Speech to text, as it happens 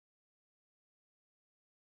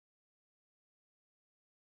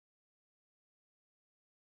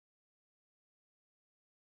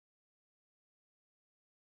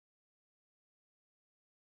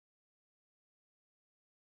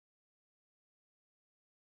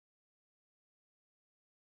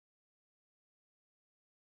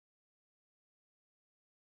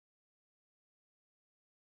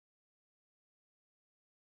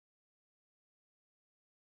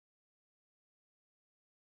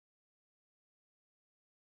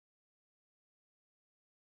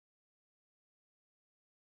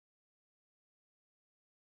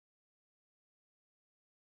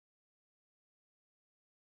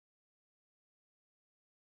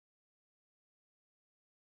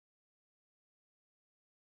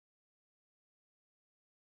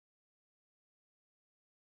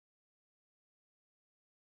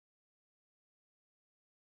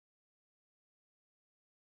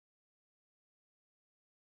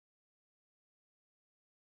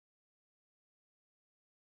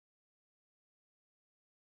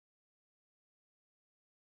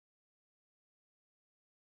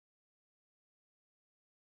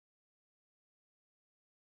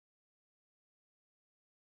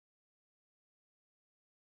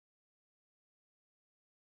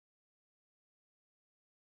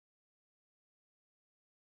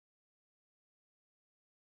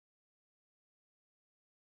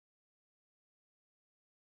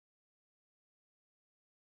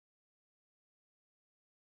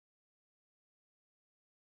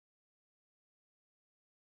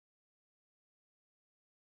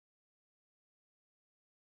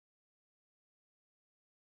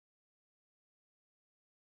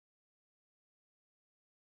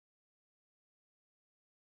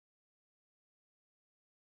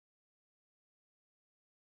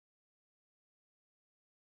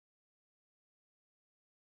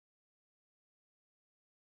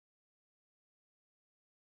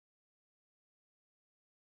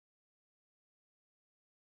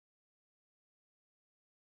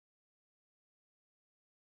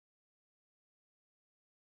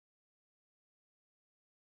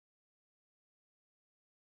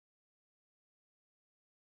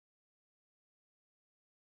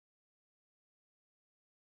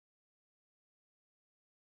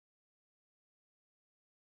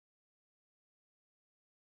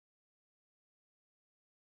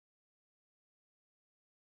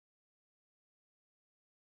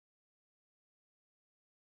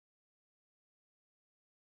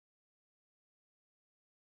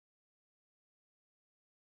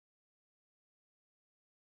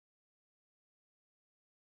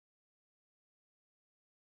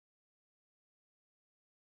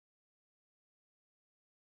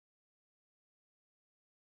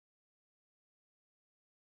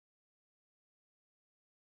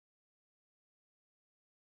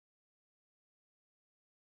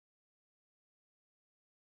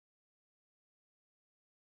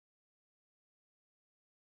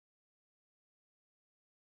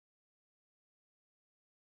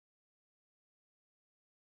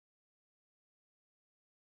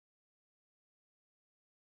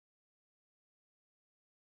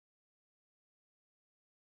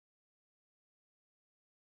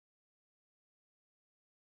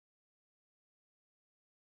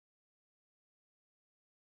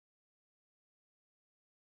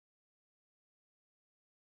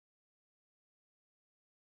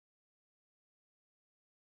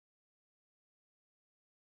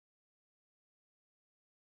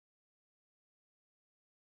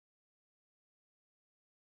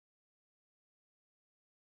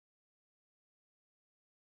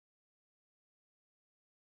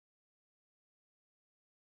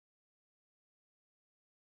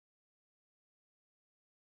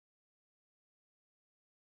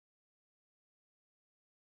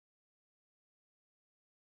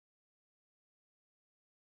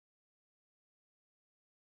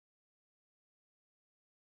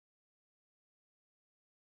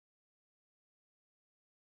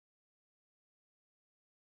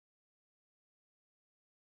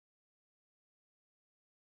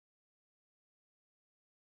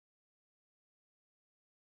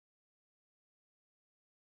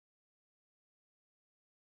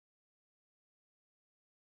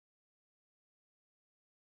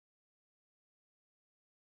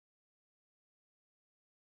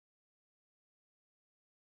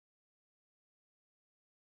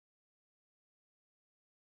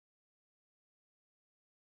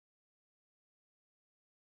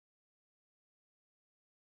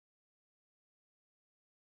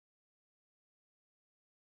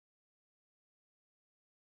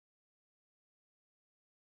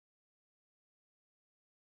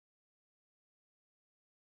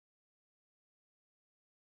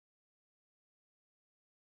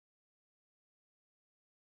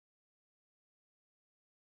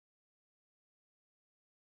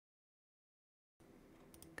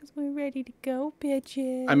We're ready to go,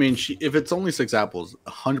 bitches. I mean, if it's only 6 apples,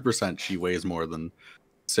 100% she weighs more than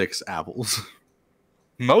 6 apples.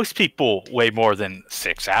 Most people weigh more than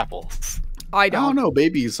 6 apples. I don't know.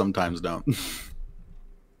 Babies sometimes don't.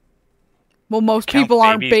 Well, most people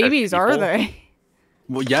aren't babies, are they?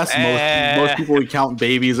 Well, yes, most people would count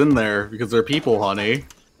babies in there because they're people, honey.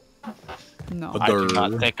 No. I do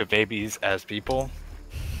not think of babies as people.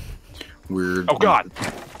 Weird. Oh, God.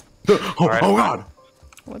 Oh God.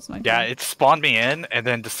 What's my Yeah, it spawned me in and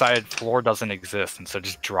then decided floor doesn't exist, and so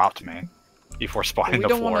just dropped me before spawning the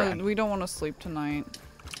floor. We don't want to sleep tonight.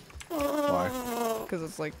 Why? Because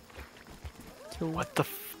it's like... What the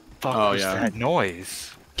fuck was that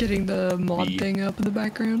noise? Getting the mod thing up in the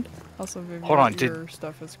background. Also, Vivian, hold on, your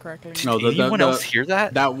stuff is cracking. No, did anyone else hear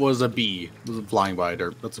that? That was a bee. It was flying by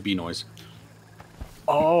there. That's a bee noise.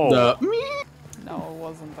 Oh. No, it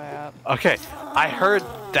wasn't that. Okay, I heard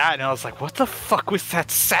that and I was like, what the fuck was that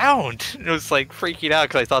sound? And it was like freaking out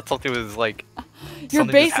because I thought something was like... Your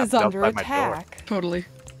base is under attack. Totally.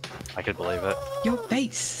 I could believe it. Your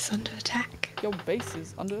base is under attack. Your base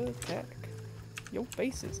is under attack. Your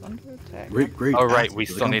base is under attack. Great. Oh, right, we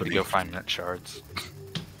still need to go find mint shards.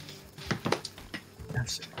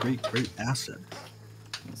 Acid. Great acid.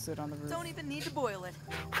 Sit on the roof. Don't even need to boil it.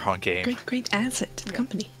 Wrong game. Great asset to the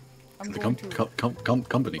company.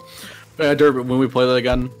 Company. Derby, when we play that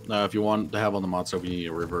again, if you want to have on the mod stuff, you need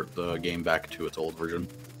to revert the game back to its old version.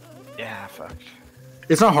 Yeah, fuck.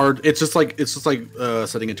 It's not hard. It's just like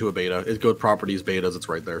setting it to a beta. It goes properties, betas. It's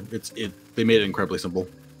right there. They made it incredibly simple.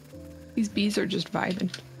 These bees are just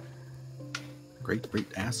vibing. Great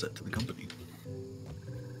asset to the company.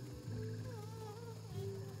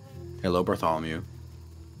 Hello, Bartholomew.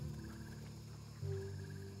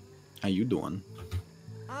 How you doing?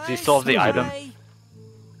 Does he still have the item?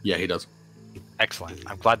 Yeah, he does. Excellent.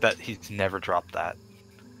 I'm glad that he's never dropped that.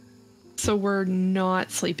 So we're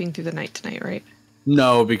not sleeping through the night tonight, right?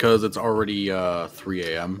 No, because it's already 3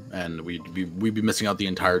 a.m. and we'd be missing out the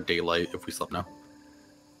entire daylight if we slept now.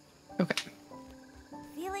 Okay.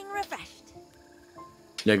 Feeling refreshed.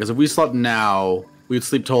 Yeah, because if we slept now, we'd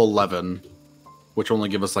sleep till 11, which only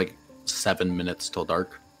give us like 7 minutes till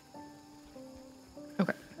dark.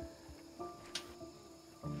 Okay.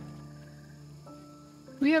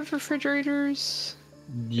 We have refrigerators.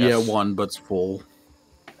 Yeah, Yes. one, but it's full.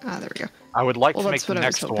 Ah, there we go. I would like Well, to make that's the what I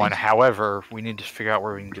was next hoping. one. However, we need to figure out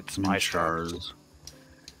where we can get some Mint ice shards.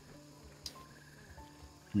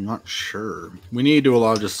 I'm not sure. We need to do a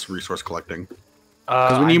lot of just resource collecting.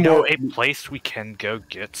 We need know more- a place we can go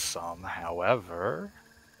get some. However,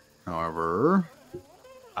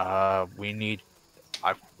 we need.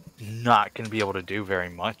 I'm not going to be able to do very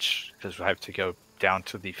much because I have to go down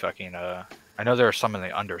to the fucking. I know there are some in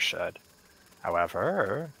the undershed.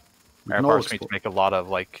 However, We it can all requires me to make a lot of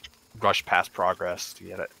like rush past progress to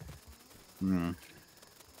get it.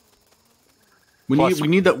 We Plus-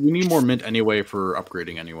 need more mint anyway for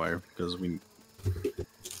upgrading anyway because we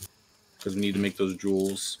need to make those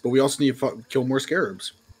jewels. But we also need to kill more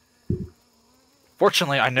scarabs.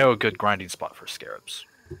 Fortunately, I know a good grinding spot for scarabs.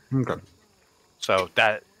 Okay. So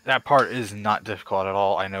that part is not difficult at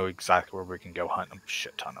all. I know exactly where we can go hunt a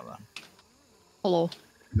shit ton of them. Hello.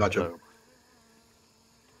 Gotcha.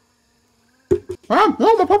 Ah,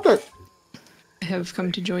 no, the pop tart. I have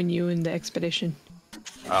come to join you in the expedition.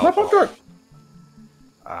 My pop tart.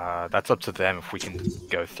 That's up to them if we can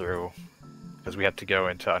go through, because we have to go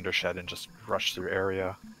into Undershed and just rush through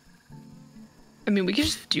area. I mean, we could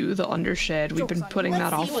just do the undershed. We've been putting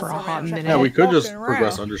that off for a hot minute. Yeah, we could just Walking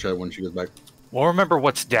progress around. Undershed when she gets back. Well, remember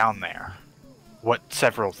what's down there. What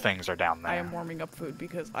several things are down there. I am warming up food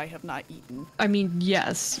because I have not eaten. I mean,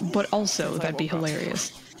 yes, but also Since I that'd be woke up.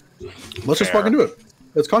 hilarious. Let's just Fair. fucking do it.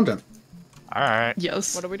 It's content. All right.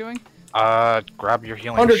 Yes. What are we doing? Grab your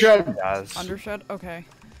healing Undershed. shaz. Undershed? Okay.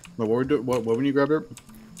 What we do? What when you grabbed her?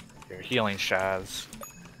 Your healing shaz.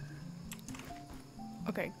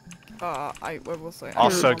 Okay. I will say.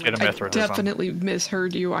 Also I'm get a warming up. Mithridism. Definitely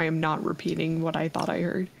misheard you. I am not repeating what I thought I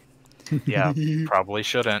heard. Yeah, probably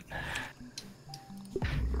shouldn't.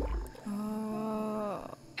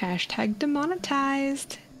 Hashtag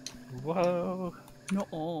demonetized. Whoa.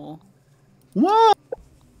 No. What?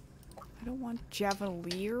 I don't want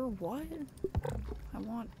Javelier. What? I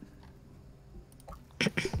want.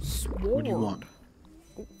 Sword. What do you want?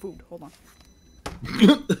 Oh, food. Hold on.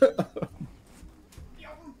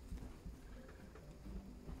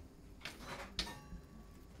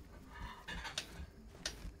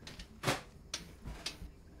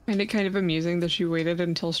 I find it kind of amusing that she waited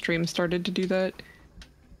until stream started to do that.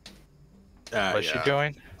 What's she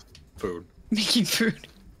doing? Food. Making food.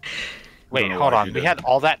 Wait, know hold why on. she We did. had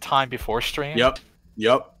all that time before stream? Yep.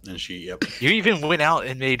 And yep. You even went out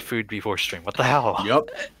and made food before stream. What the hell? Yep.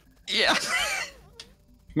 Yeah.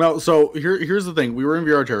 Well, so here's the thing. We were in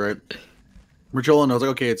VR chair, right? We're chilling. I was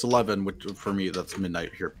like, okay, it's 11, which for me that's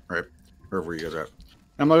midnight here, right? Wherever you guys are at.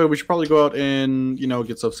 I'm like, we should probably go out and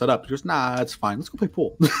get stuff set up. She goes, nah, it's fine. Let's go play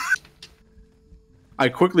pool. I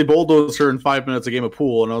quickly bulldozed her in 5 minutes a game of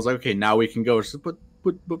pool, and I was like, okay, now we can go. She said, but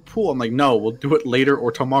pool. I'm like, no, we'll do it later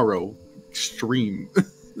or tomorrow. Stream.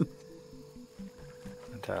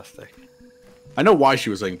 Fantastic. I know why she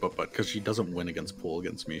was saying but because she doesn't win against pool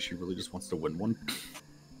against me. She really just wants to win one.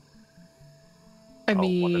 I One of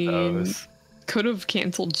mean, those. could have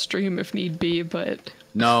canceled stream if need be, but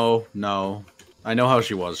No. I know how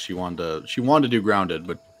she was. She wanted to do grounded,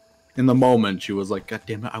 but in the moment she was like, God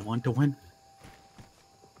damn it, I want to win.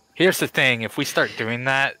 Here's the thing, if we start doing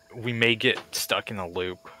that, we may get stuck in a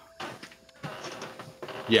loop.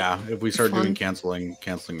 Yeah, if we start doing canceling,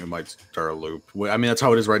 it might start a loop. I mean, that's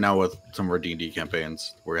how it is right now with some of our D&D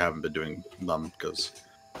campaigns. We haven't been doing them because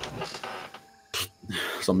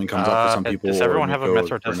something comes up for some people. Does everyone have a Miko is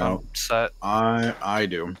Mithridism set? I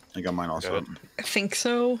do. I got mine all set. I think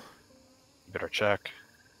so. Better check.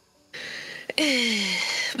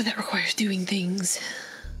 But that requires doing things.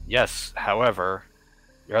 Yes, however,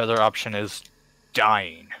 your other option is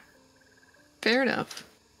dying. Fair enough.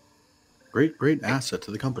 Great asset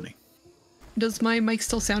to the company. Does my mic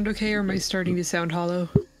still sound okay, or am I starting to sound hollow?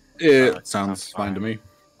 It sounds fine to me.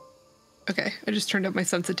 Okay, I just turned up my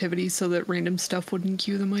sensitivity so that random stuff wouldn't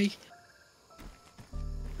cue the mic.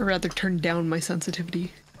 Or rather, turned down my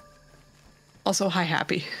sensitivity. Also, hi,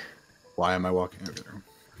 Happy. Why am I walking over there?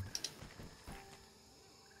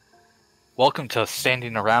 Welcome to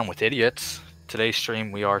Standing Around with Idiots. Today's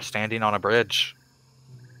stream, we are standing on a bridge.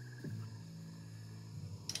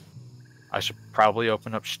 I should probably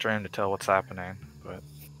open up stream to tell what's happening, but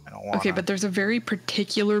I don't want to. Okay, but there's a very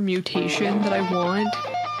particular mutation that I want.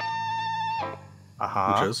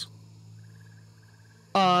 Uh-huh. Which is?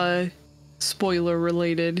 Spoiler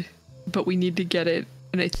related, but we need to get it,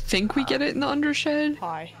 and I think we get it in the undershed.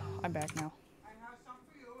 Hi, I'm back now.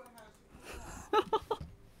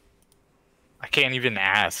 I can't even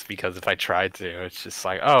ask because if I tried to, it's just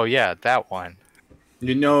like, oh yeah, that one.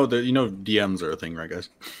 You know DMs are a thing, right, guys?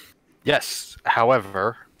 Yes,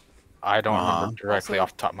 however, I don't Uh-huh. remember directly Also,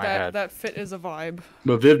 off the top of my head. That fit is a vibe.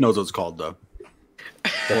 But Viv knows what it's called, though.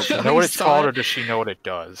 Does she know what it's called, or does she know what it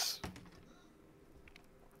does?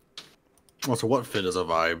 Well, so what fit is a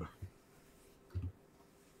vibe?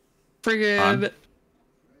 Friggin'.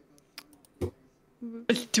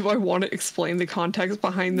 Do I want to explain the context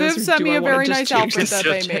behind this? Viv or sent do me I a wanna very just nice keep outfit this- that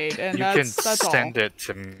they made, and You can that's all. send it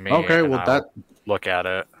to me. Okay, and well, I'll look at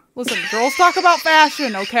it. Listen, girls talk about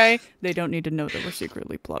fashion, okay? They don't need to know that we're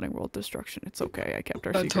secretly plotting world destruction. It's okay. I kept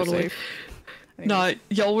our secret totally. safe. Nah,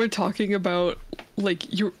 y'all were talking about,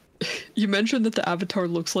 like, you mentioned that the avatar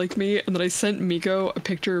looks like me, and then I sent Miko a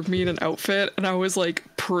picture of me in an outfit, and I was like,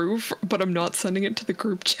 proof, but I'm not sending it to the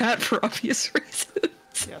group chat for obvious reasons.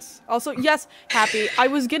 Yes. Also, yes, Happy, I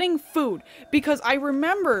was getting food because I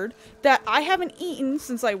remembered that I haven't eaten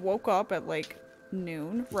since I woke up at like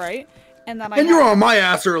noon, right? And then And you were on my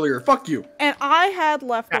ass earlier. Fuck you. and I had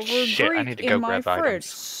leftover shit, I Greek need to in go my grab fridge, items.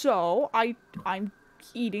 so I'm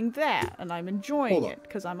eating that and I'm enjoying Hold up. it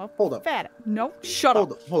because I'm a Hold up. fat. No, shut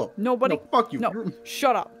up. Hold up. Nobody. No, fuck you. No, You're-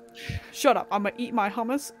 shut up. Shut up. I'm gonna eat my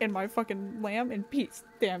hummus and my fucking lamb in peace.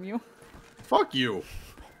 Damn you. Fuck you.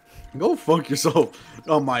 Go fuck yourself.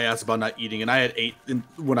 On my ass about not eating, and I had 8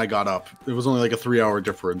 when I got up. It was only like a 3-hour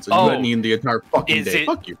difference, and you hadn't eaten the entire fucking Is day. it-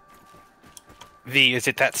 Fuck you. Is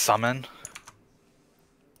it that summon?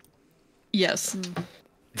 Yes.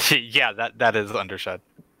 Yeah, that is Undershed.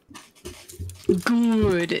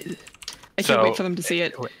 Good. I can't wait for them to see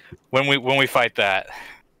it. When we fight that,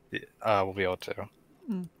 we'll be able to.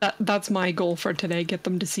 That's my goal for today, get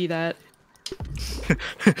them to see that.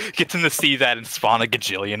 Get them to see that and spawn a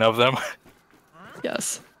gajillion of them.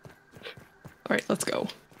 Yes. Alright, let's go.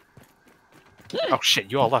 Oh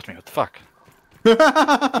shit, you all left me. What the fuck?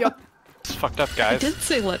 Yep. It's fucked up, I guys. did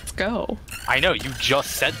say let's go. I know, you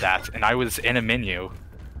just said that, and I was in a menu.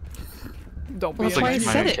 Don't be Well, that's an why I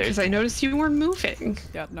idiot. said it, because I noticed you weren't moving.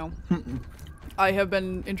 Yeah, no. I have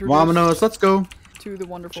been introduced Vamonos, let's go. to the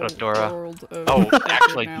wonderful Shut up, Dora. world of Oh, Minecraft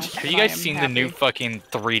actually, now, have and you I guys am seen happy. the new fucking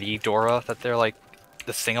 3D Dora that they're like,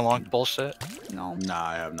 the sing-along bullshit? No. Nah,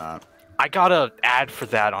 I have not. I got a ad for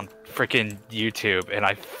that on freaking YouTube, and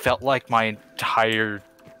I felt like my entire,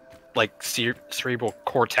 like, cerebral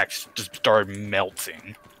cortex just started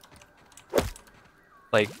melting.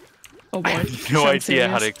 Like, Oh boy. I have no Sounds idea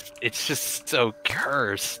how to. serious. It's just so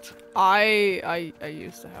cursed. I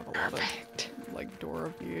used to have a lot of like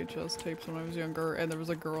Dora VHS tapes when I was younger, and there was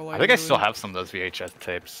a girl I think I knew. still have some of those VHS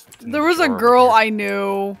tapes. in There the was a drawer girl here. I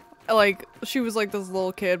knew, like she was like this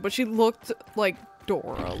little kid, but she looked like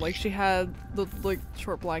Dora. Like she had the like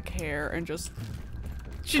short black hair and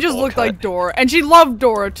she just bowl looked cut. like Dora, and she loved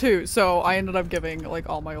Dora too. So I ended up giving like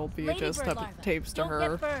all my old VHS Ladybird larva. tapes to Don't her.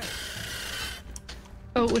 get burned.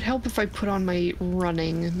 Oh, it would help if I put on my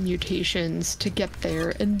running mutations to get there,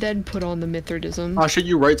 and then put on the Mithridism. Oh shit,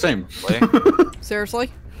 you right, same. Really?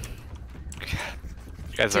 Seriously? You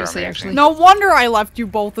guys are Seriously, amazing. actually. No wonder I left you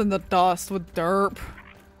both in the dust with derp.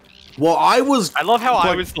 Well, I was I love how I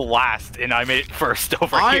like, was the last and I made it first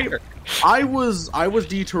over here. I was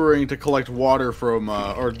detouring to collect water from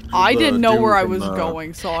I the didn't know dude where I from was the-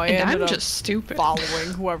 going, so I And ended I'm up just stupid. following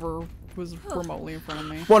whoever was remotely in front of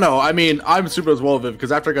me. Well, no, I mean I'm stupid as well, Viv,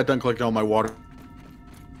 because after I got done collecting all my water,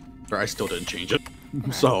 I still didn't change it.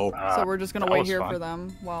 So So we're just gonna that wait was here fun. for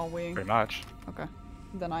them while we. Pretty much. Okay.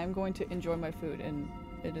 Then I am going to enjoy my food, and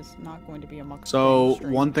it is not going to be a mukbang so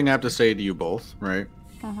stream. one thing I have to say to you both, right,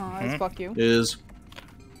 is fuck you. is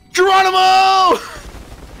Geronimo!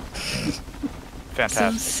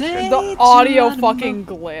 Fantastic. The audio fucking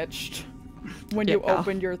glitched when you Yeah,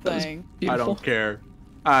 opened your that was thing. I Beautiful. don't care.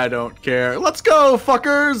 I don't care. Let's go,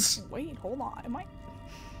 fuckers! Wait, hold on. Am I?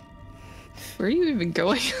 Where are you even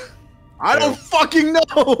going? I don't fucking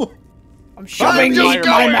know! I'm shoving just meat in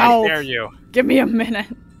my going. How dare mouth. you? Give me a minute.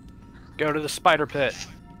 Go to the spider pit.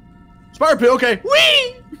 Spider pit, okay.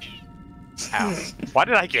 Whee! Ow. Why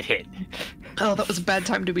did I get hit? Oh, that was a bad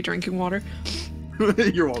time to be drinking water.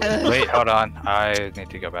 You're welcome. Wait, hold on. I need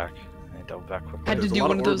to go back. I need to double back quickly. Had to There's a do lot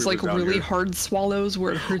one of of those like Orbeezers down really here. hard swallows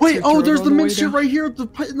where it hurts Wait, your oh, throat there's on the way mint shit down. right here at the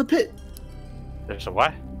pit, in the pit. There's a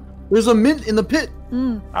what? There's a mint in the pit.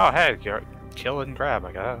 Oh, hey, kill and grab,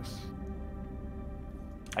 I guess.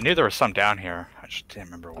 I knew there was some down here. I just didn't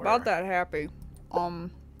remember where. About that happy. Oh,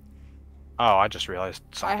 I just realized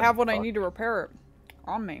I something. have what I Fuck. need to repair it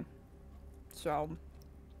on me. So.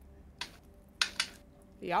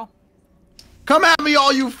 Yeah. Come at me,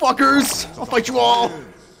 all you fuckers! I'll fight you all!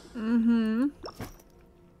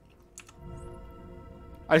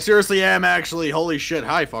 I seriously am actually. Holy shit.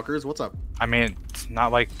 Hi, fuckers. What's up? I mean, it's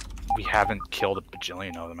not like we haven't killed a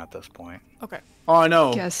bajillion of them at this point. Okay. Oh, I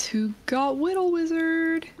know. Guess who got Whittle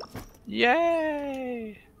Wizard?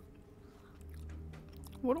 Yay!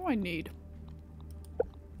 What do I need?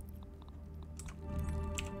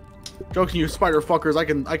 Joking you spider fuckers. I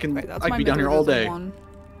can Wait, that's I my can be down here all Mithridism day. one.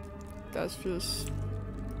 That's just.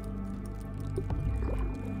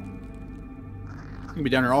 I can be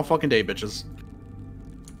down here all fucking day, bitches.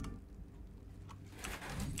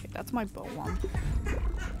 Okay, that's my bow one.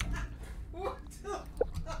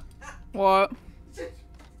 What?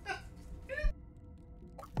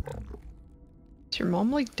 Is your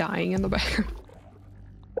mom like dying in the background?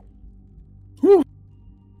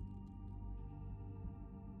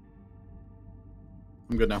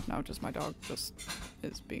 I'm good now. No, just my dog just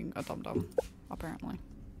is being a dum dum, apparently.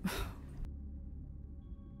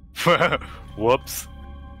 Whoops.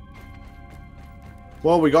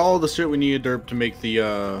 Well, we got all the shit we needed Derp to make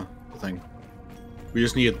the thing. We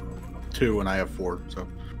just needed 2 and I have 4, so.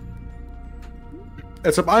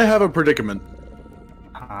 Except I have a predicament.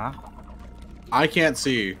 Huh? I can't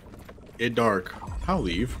see. It dark. I'll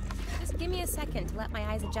leave. Just give me a second to let my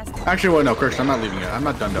eyes adjust. Actually, wait, no, Christian, I'm not leaving yet. I'm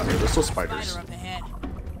not done down here. There's still spiders. Spider up ahead.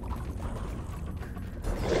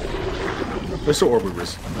 There's still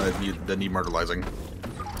Orbeezers that need myrtleizing.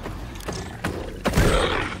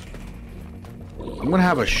 I'm gonna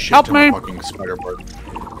have a shit Help ton me. of fucking spider part.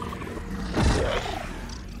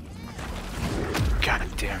 God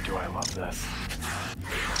damn, do I love this.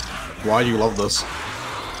 Why do you love this?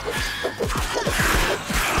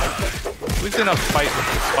 Who's in a fight with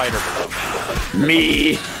the spider below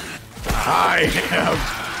me? Me! I am!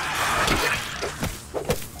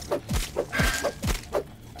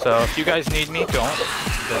 So if you guys need me, don't.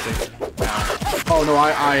 Because it's Oh no,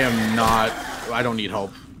 I am not. I don't need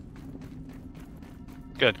help.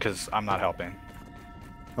 good, because I'm not helping.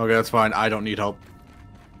 Okay, that's fine. I don't need help.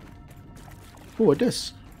 Ooh, a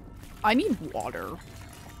disc. I need water.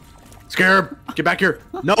 Scarab, get back here.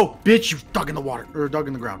 No, bitch, you dug in the water. Or dug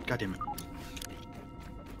in the ground. God damn it.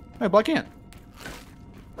 Hey, Black Ant.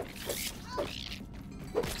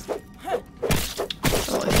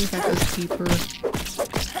 Oh, I think that goes deeper.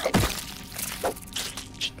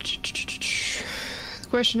 The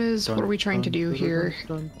question is, what are we trying to do here?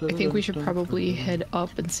 I think we should probably head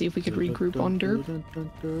up and see if we could regroup on Derp.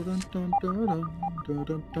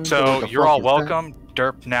 So you're all welcome.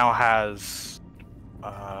 Derp now has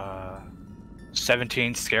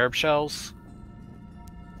 17 scarab shells.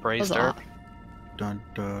 Braised Huzzah. herb. Dun,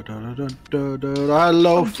 dun, dun, dun, dun, dun, dun.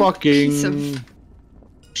 Hello, piece fucking. of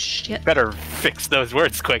shit. Better fix those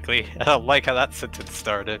words quickly. I don't like how that sentence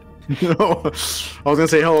started. No, I was gonna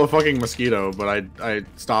say hello, fucking mosquito, but I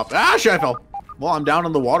stopped. Ah, shit! I fell. Well, I'm down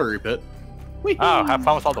in the watery pit. Oh, have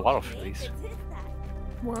fun with all the water fleas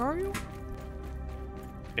Where are you?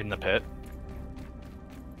 in the pit.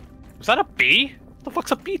 Was that a bee? What the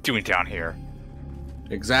fuck's a bee doing down here?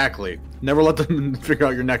 Exactly. Never let them figure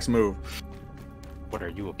out your next move. What are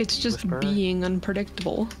you? A It's bee just whisperer? being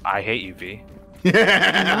unpredictable. I hate you, bee.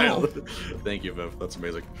 Yeah. Thank you, Viv. That's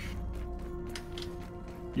amazing.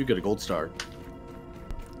 You get a gold star.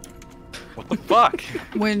 What the fuck?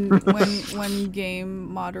 When game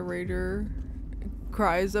moderator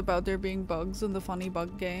cries about there being bugs in the funny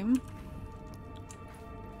bug game.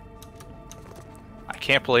 I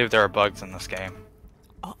can't believe there are bugs in this game.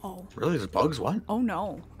 Uh-oh. Really? There's bugs? What? Oh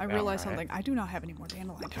no. I Yeah, realized right. something. I do not have any more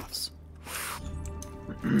dandelion tufts.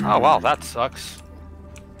 Oh wow, that sucks.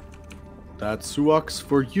 That sucks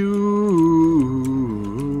for you.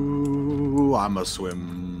 I'ma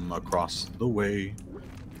swim across the way.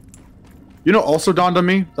 You know, also dawned on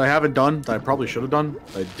me that I haven't done, that I probably should have done,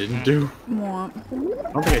 that I didn't do. Mwah. I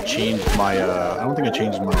don't think I changed my,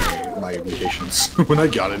 my mutations when I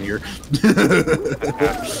got in here.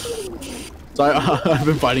 So I've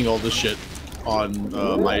been fighting all this shit on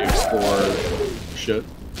my Explorer shit.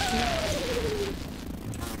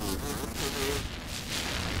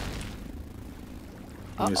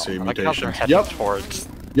 Let me see, I like how they're mutations. heading Yep, towards.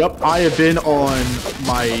 yep, I have been on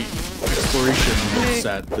my exploration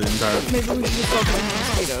set the entire... Maybe we should just focus on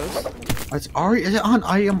mosquitoes. It's already, is it on?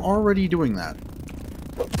 I am already doing that.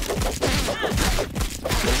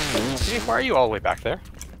 See, why are you all the way back there?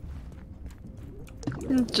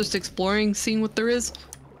 Just exploring, seeing what there is.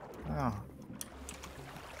 Oh.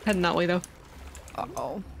 Heading that way though.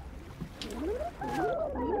 Uh-oh.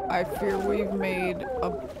 I fear we've made a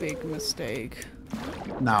big mistake.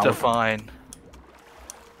 Nah, Define.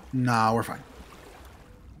 nah, we're fine.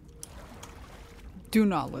 Do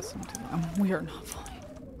not listen to them. We are not fine.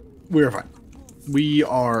 We're fine. We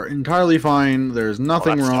are entirely fine. There's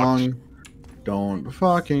nothing that sucked. wrong. Don't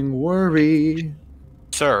fucking worry.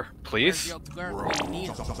 Sir, please?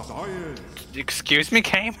 Excuse me,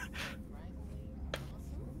 game?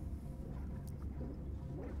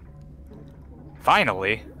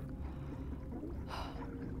 Finally.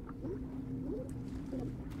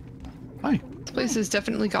 Hi. This place has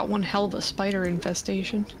definitely got one hell of a spider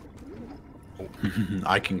infestation.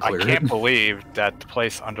 I can I clear can't it. believe that the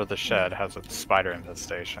place under the shed has a spider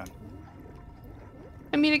infestation.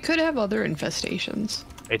 I mean, it could have other infestations.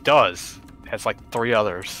 It does. It has like 3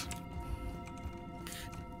 others.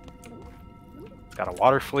 It's got a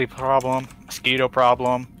water flea problem, mosquito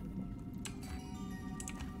problem,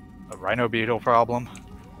 a rhino beetle problem.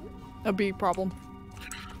 A bee problem.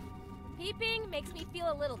 Peeping makes me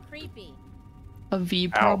feel a little creepy. A V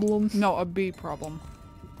problem. No, a bee problem.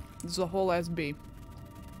 It's a whole ass bee.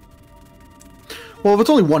 Well, if it's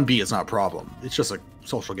only one bee, it's not a problem. It's just a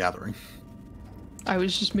social gathering. I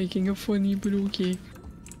was just making a funny, but okay.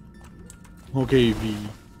 Okay, V.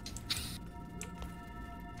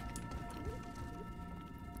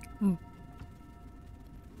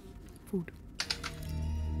 Food.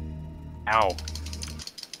 Ow.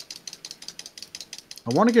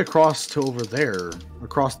 I want to get across to over there,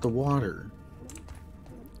 across the water.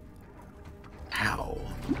 How?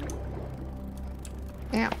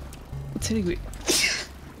 Ow. What's hitting me?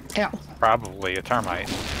 Ow. Probably a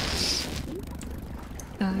termite.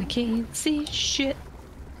 I can't see shit.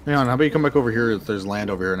 Hang on, how about you come back over here if there's land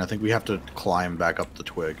over here, and I think we have to climb back up the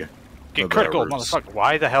twig. Or Get the critical, roots. motherfucker.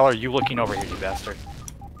 Why the hell are you looking over here, you bastard?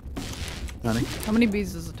 Honey? How many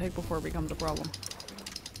bees does it take before it becomes a problem?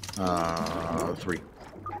 3.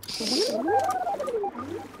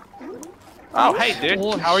 Oh, hey, dude.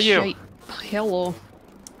 Oh, How are you? shite. Hello.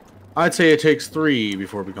 I'd say it takes 3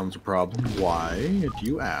 before it becomes a problem. Why, if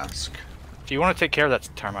you ask? If you want to take care of that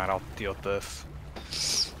termite, I'll deal with this.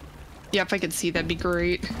 Yeah, if I could see, that'd be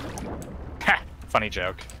great. Ha! Funny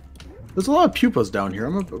joke. There's a lot of pupas down here.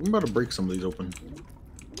 I'm about to break some of these open.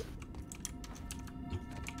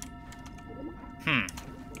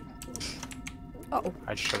 Uh-oh.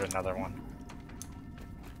 I just showed another one.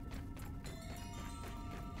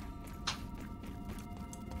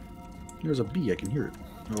 There's a bee, I can hear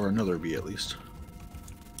it. Or another bee, at least.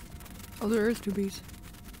 Oh, there is 2 bees.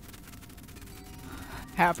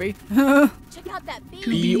 Happy. Check out that bee.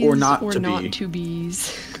 Bee or not or to not be. two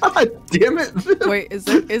bees. God damn it! Wait, is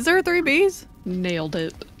there 3 bees? Nailed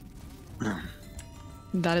it.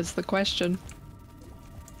 That is the question.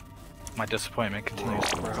 My disappointment continues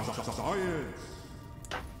to grow.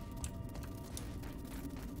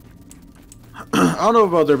 I don't know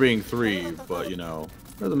about there being 3, but you know,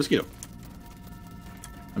 there's a mosquito.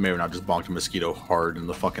 I may have not just bonked a mosquito hard in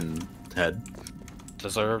the fucking head.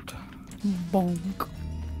 Deserved. Bonk.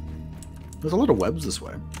 There's a lot of webs this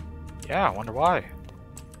way. Yeah, I wonder why.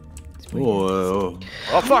 Whoa.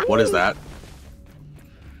 Oh fuck! What is that?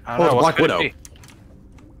 I Oh, don't it's know, a what Black could it Widow. be?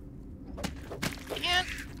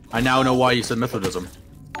 I now know why you said Methodism.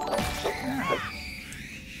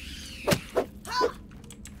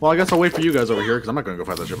 Well, I guess I'll wait for you guys over here, because I'm not going to go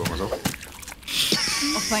fight that shit by myself.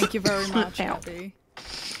 Oh, thank you very much, Happy.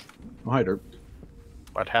 Oh, hi, Derp.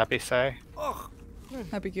 What'd Happy say?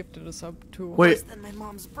 Happy gifted a sub to. Wait,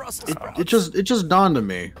 it just dawned on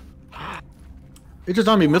me. It just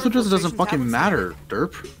dawned on me, Mithridus doesn't fucking matter,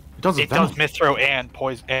 Derp. It does It does Mithro and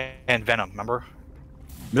Poison and Venom, remember?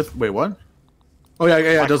 Wait, what? Oh yeah,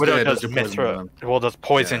 it does. Widow Yeah, it does do poison Mithra. venom. Well, does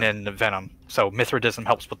poison Yeah. and Venom. So Mithridism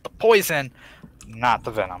helps with the poison, not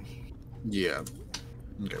the Venom. Yeah.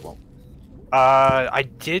 Okay, well. I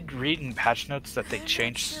did read in patch notes that they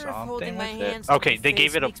changed something with it. Okay, they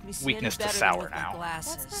gave it a weakness to sour now.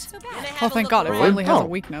 Oh, thank God, it Really? finally has Oh. a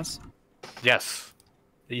weakness. Yes.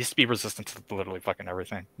 It used to be resistant to literally fucking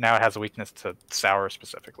everything. Now it has a weakness to sour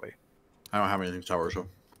specifically. I don't have anything sour, so.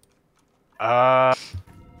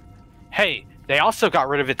 Hey, they also got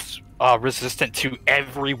rid of its resistant to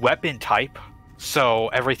every weapon type, so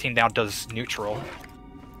everything now does neutral.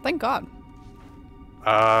 Thank God.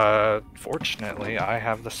 Fortunately, I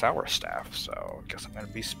have the sour staff, so I guess I'm gonna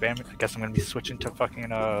be spamming. I guess I'm gonna be switching to fucking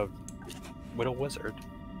Widow Wizard.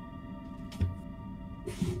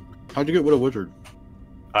 How'd you get Widow Wizard?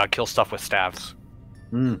 Kill stuff with staves.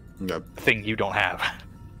 Okay. Thing you don't have.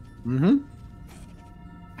 Mm-hmm.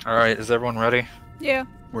 All right, is everyone ready? Yeah.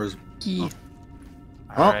 Where's... Yeah. All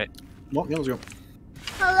Oh. right. Well, yeah, let's go.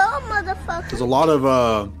 Hello, motherfucker. There's a lot of,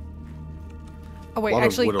 Oh wait, Lot of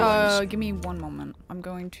actually, widowlings. give me one moment. I'm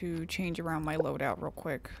going to change around my loadout real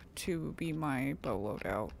quick to be my bow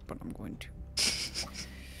loadout, but I'm going to.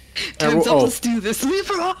 Time's up, oh. let's do this.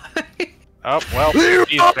 Leroy! Oh well,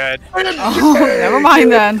 he's dead. Oh, never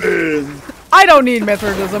mind then. I don't need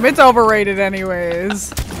Mithridism. It's overrated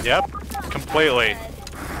anyways. Yep, completely.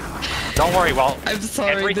 Don't worry. Well, I'm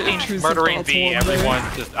sorry, the everything's intrusive murdering thoughts V. wander. Everyone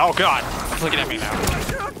just. Oh god, it's looking at me now.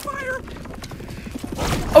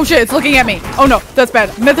 Oh shit, it's looking at me. Oh no, that's bad.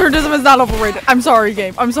 Mithridism is not overrated. I'm sorry,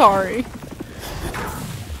 game. I'm sorry.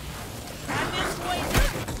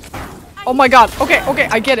 Oh my god. Okay, okay,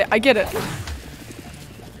 I get it. I get it.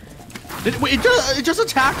 Wait, it just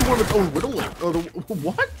attacked one of its own widowling. Oh,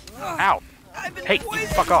 what? Ow! Hey, you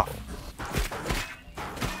fuck off.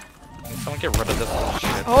 Can someone get rid of this little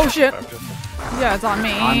shit? Oh shit. Yeah, it's on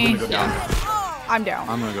me. I'm gonna go down. I'm down.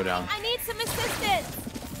 I'm gonna go down. I need some assistance.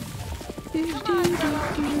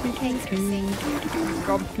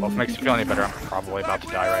 Well, if it makes you feel any better, I'm probably about to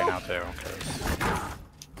die right now too. 'Cause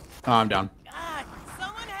Oh, I'm down. God,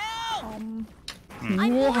 someone help!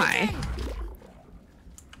 Why?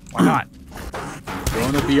 why not?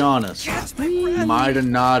 Gonna be honest. Might have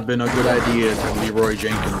not been a good idea to Leroy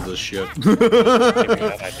Jenkins this shit. Give me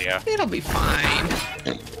that idea. It'll be fine.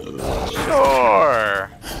 Sure.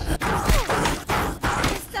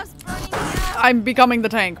 This stuff's burning me up. I'm becoming the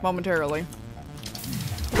tank momentarily.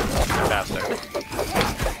 Fantastic.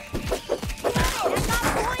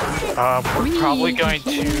 We're probably going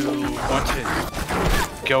to want to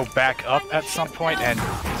go back up at some point, and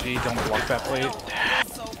V, don't block that plate.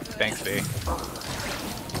 Thanks, V.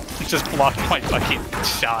 Just blocked my fucking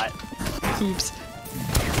shot. Oops.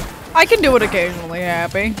 I can do it occasionally,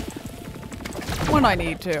 Happy. When I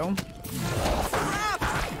need to.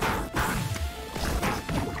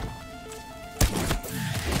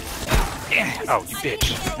 Yeah. Oh, you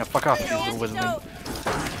bitch. No, fuck off, you little wizardling.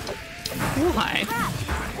 Why?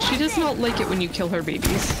 She does not like it when you kill her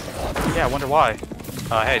babies. Yeah, I wonder why.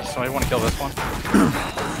 Hey, does somebody want to kill this one?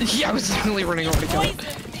 Yeah, I was literally running over to kill it.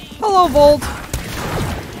 Hello, Volt.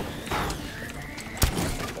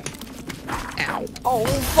 Ow. Oh,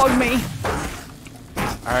 fuck me.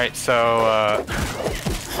 Alright, so,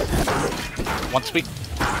 once we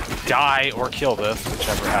die or kill this,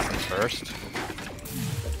 whichever happens first,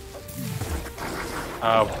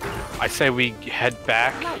 I say we head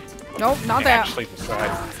back Nope, not and that. actually decide,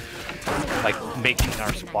 like, making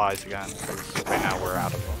our supplies again, because right now we're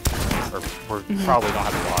out of them. Or we probably don't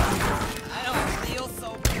have a lot. I don't feel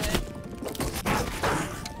so good.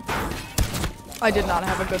 I did not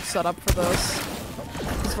have a good setup for this,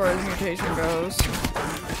 as far as mutation goes.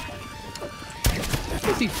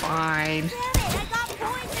 It'll be fine. Hey, I got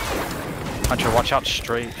poison. Hunter, watch out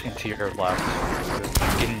straight into your left.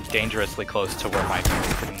 You're getting dangerously close to where my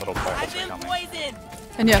freaking little balls are coming.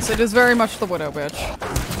 And yes, it is very much the Widow bitch.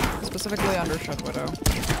 Specifically Undershed Widow.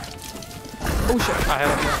 Oh shit. I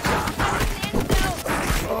have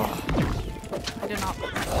I did not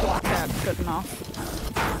block that good enough.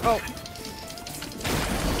 Oh.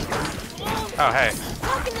 Oh, hey.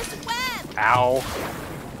 Ow.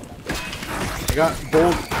 I got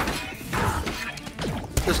bold.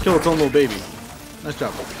 Just killed its own little baby. Nice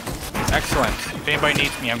job. Excellent. If anybody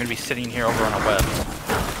needs me, I'm gonna be sitting here over on a web.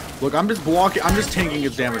 Look, I'm just blocking. I'm just tanking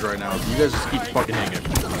its damage right now. You guys just keep fucking hanging.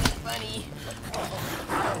 That's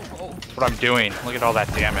what I'm doing. Look at all that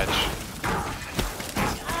damage.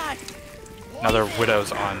 Another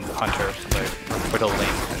Widow's on Hunter. So Widow lane.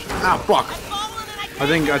 Ah, fuck. I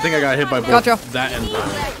think I got hit by both Gotcha. that and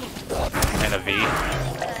And a V.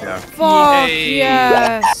 yeah. Fuck Yay.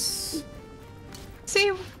 yes. See,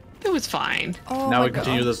 it was fine. Oh Now my we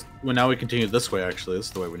continue God. this. Well, now we continue this way. Actually, this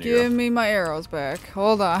is the way we need to Give go. me my arrows back.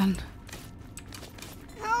 Hold on.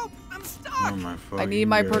 Oh my I need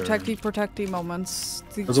my fucking God. protecty moments.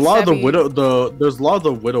 There's a lot of the Sebby- widow. There's a lot of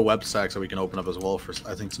the widow web stacks that we can open up as well for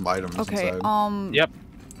I think some items. Okay. Inside. Yep.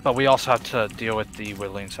 But we also have to deal with the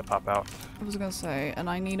Widlings that pop out. I was gonna say, and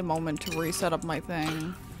I need a moment to reset up my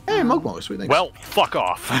thing. Hey, Mugmo, sweet things. Well, fuck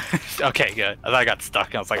off. Okay, good. I thought I got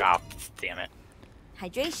stuck. I was like, oh, damn it.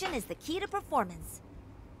 Hydration is the key to performance.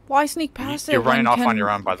 Why sneak past it? You're running when off on can- your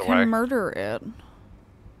own, by the can way. murder it.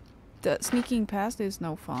 That sneaking past is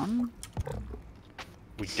no fun.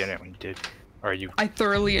 We didn't. We did. Or you? I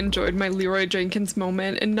thoroughly enjoyed my Leroy Jenkins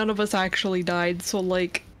moment, and none of us actually died, so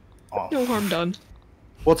like, Oh. no harm done.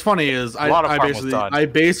 What's funny is A lot of harm was I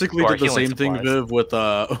basically to our did the healing same thing, supplies. Viv, with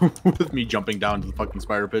with me jumping down to the fucking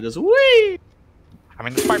spider pit. Is wee. I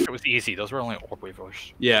mean, the Spider Pit was easy. Those were only orb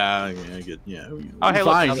weavers. Yeah, I get. Yeah. Oh, hey,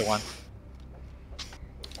 look, fine. another one.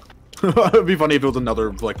 It'd be funny if it was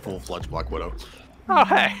another like full-fledged Black Widow. Oh,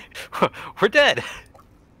 hey. We're dead.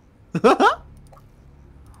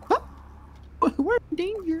 We're in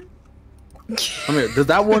danger. I mean, does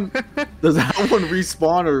that one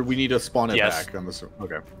respawn, or we need to spawn it Yes. back?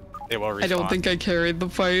 Okay. It will respawn. I don't think I carried the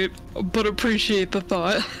fight, but appreciate the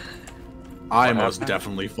thought. I What most happened?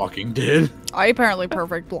 definitely fucking did. I apparently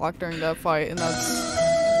perfect blocked during that fight, and that's.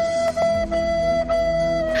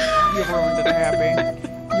 You ruined it, Happy.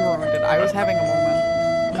 You ruined it. I was having a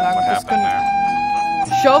moment. And I'm What just happened gonna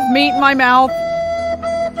there? shove meat in my mouth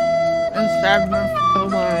and stab me. Oh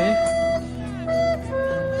my.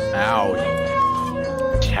 Ow.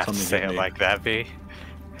 You have to Something say hit it me. like that, V.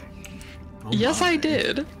 Oh Yes, my. I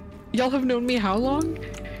did. Y'all have known me how long?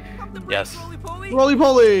 Yes. Roly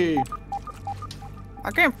poly! I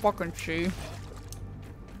can't fucking see.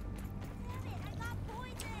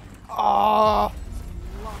 Oh,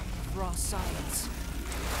 Raw science.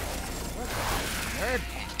 Heard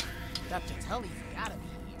that. Dr. Tully's gotta be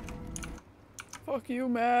here. fuck you,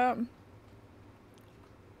 Matt.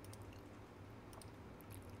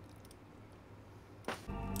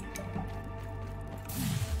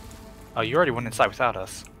 Oh, you already went inside without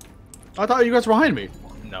us. I thought you guys were behind me.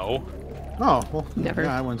 No. Oh, well. Never.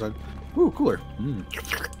 Yeah, I went inside. Ooh, cooler. Mm.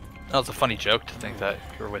 That was a funny joke to think that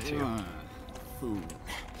you were with you.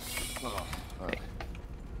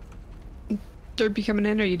 Derby coming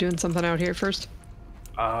in? Are you doing something out here first?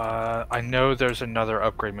 I know there's another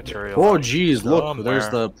upgrade material. Oh, geez, look. There's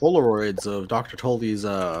somewhere. the Polaroids of Dr. Tully's,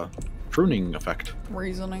 pruning effect.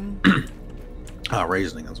 Reasoning.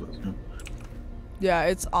 Raisioning, that's what it's Yeah,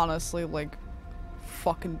 it's honestly like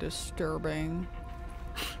fucking disturbing.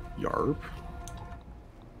 Yarp.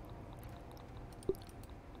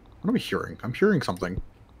 What am I hearing? I'm hearing something.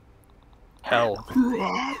 Hell.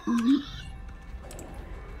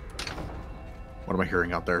 What am I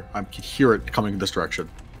hearing out there? I can hear it coming this direction.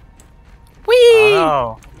 Whee!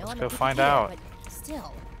 Oh, No, let's I'm go a good find kid, out. but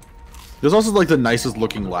still. This is also like the nicest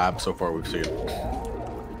looking lab so far we've seen.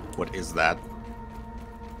 What is that?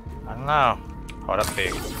 I don't know. Oh, that's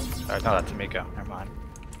big. Sorry, no, that's Miko. Never mind.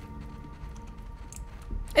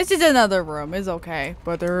 It's just another room. It's okay,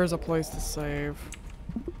 but there is a place to save.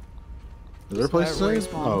 Is there a place to That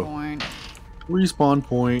save? respawn Oh, point. respawn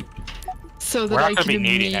point. So We're that not I gonna be can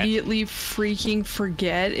needing it. immediately freaking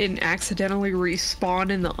forget and accidentally respawn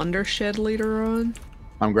in the undershed later on.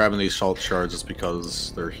 I'm grabbing these salt shards just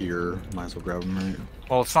because they're here. Might as well grab them, right?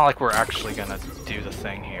 Well, it's not like we're actually gonna do the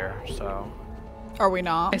thing here, so... Are we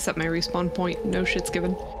not? I set my respawn point. No shit's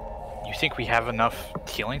given. You think we have enough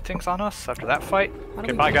healing things on us after that fight? How do we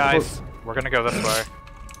Goodbye, get- guys. We're gonna go this way.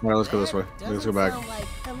 Alright, let's go this way. Let's go back. Sound like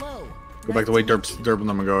hello. Go back the way Derp and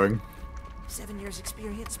them are going. 7 years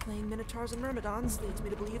experience playing Minotaurs and Myrmidons leads me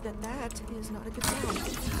to believe that that is not a good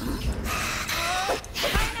sound.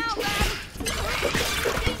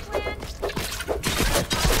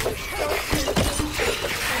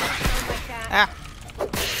 Ah.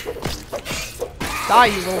 Die,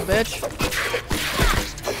 you little bitch.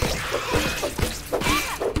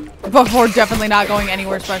 But we're definitely not going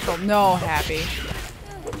anywhere special. No, Happy.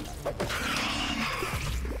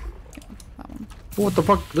 What the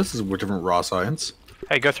fuck? This is a different raw science.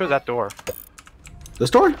 Hey, go through that door. This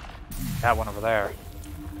door? That one over there.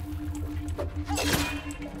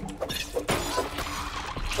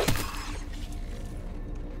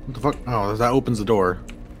 What the fuck? Oh, that opens the door.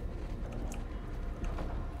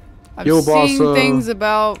 I've Yo, boss, seen things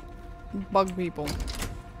about bug people.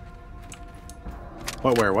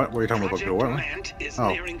 What? Where? What? What are you talking about? Project What? Mant is Oh.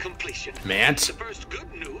 nearing completion. Mant? The first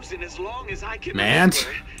good news in as long as I can Mant?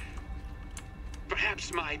 remember.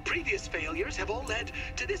 Perhaps my previous failures have all led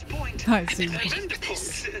to this point. I see. My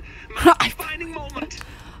defining moment.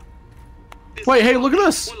 This Wait, hey, look at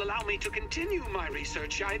this! will allow me to continue my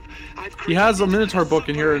research. I've He has a created Minotaur book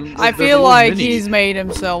in here, and I there's a feel little like mini. he's made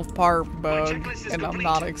himself part My bug, checklist is and I'm complete.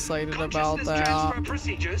 not excited about Consciousness that. transfer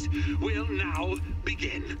procedures will now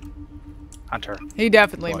begin. Hunter. He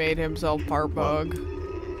definitely What? made himself part bug.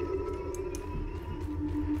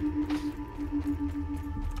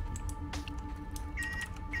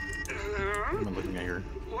 I'm looking at here.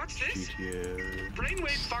 What's this? GTA. Brainwave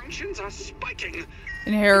functions are spiking.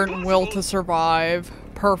 Inherent will to survive.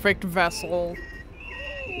 Perfect vessel.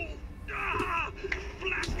 Ah!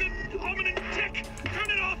 Blasted hominid tick!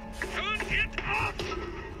 Turn it off! Turn it off!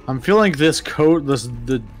 I'm feeling this code,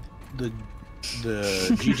 the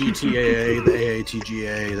GGTAA, the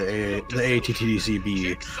AATGA, the AATTDCB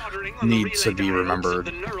Check soldering on the needs to relay be diodes of remembered.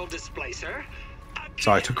 the neural displacer.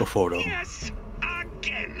 So I took a photo. Yes,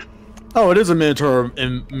 again. Oh, it is a Minotaur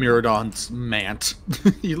and Myrmidon's mant.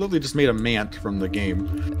 He literally just made a mant from the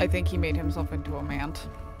game. I think he made himself into a mant.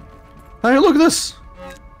 Hey, look at this!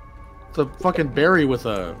 It's a fucking berry with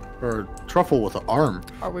a, or truffle with an arm.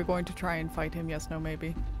 Are we going to try and fight him? Yes, no,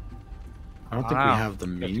 maybe. I don't think we Wow. have the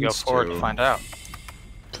You have means to go forward to find out.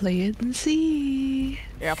 Play it and see.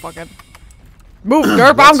 Yeah, fuck it. Move,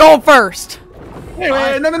 Derp, I'm going first! Hey,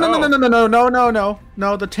 wait,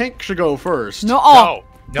 no, the tank should go first. No, No,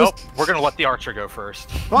 nope. We're gonna let the archer go first.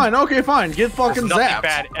 Fine, okay, fine. Get fucking Nothing zapped.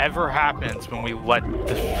 bad ever happens when we let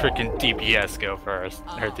the freaking DPS go first.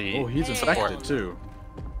 Or the Oh, he's infected too.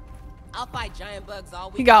 I'll fight giant bugs all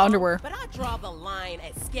week. He got long, underwear. But I draw the line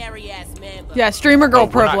at scary ass man bugs. Yeah, streamer girl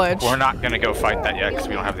We're not- privilege. We're not gonna go fight that yet because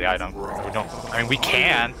we don't have the item. We don't. I mean, we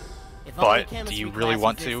can, If only but do chemistry you really class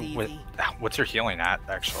want was to? this With easy. what's your healing at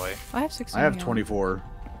actually? I have 16. I have healing. 24.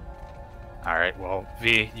 All right. Well,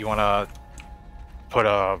 V, you wanna put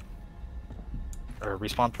a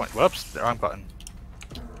respawn point? Whoops, the wrong button.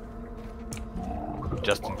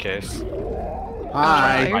 Just in case.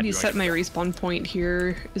 I Hi. already set my respawn point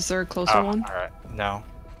here. Is there a closer Oh, one? all right. No.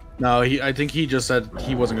 No, I think he just said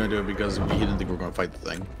he wasn't gonna do it because he didn't think we were gonna fight the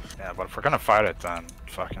thing. Yeah, but if we're gonna fight it, then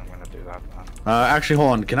fucking I'm gonna do that then. Actually,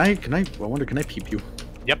 hold on. I wonder, can I peep you?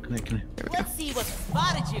 Yep. Can I? Let's see what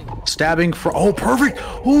spotted you. Stabbing for. Oh, perfect.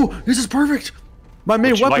 Oh, this is perfect. My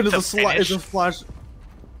main Would you weapon like is to a finish? flash.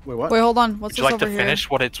 Wait, what? Wait, hold on. What's Would you this like over to here? finish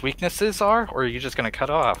what its weaknesses are, or are you just gonna cut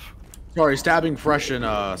off? Sorry, stabbing, fresh, and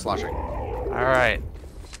slashing. All right.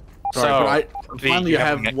 Sorry, so, but I V, finally you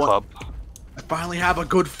have a knit what? club. I finally have a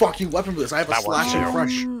good fucking weapon for this. I have a That works slashing too.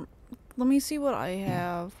 fresh. Let me see what I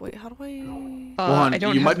have. Wait, how do I... Hold on, I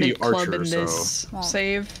don't you have might be mid club archer, in so- this Well.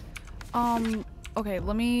 save. Okay,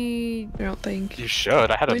 let me... I don't think. You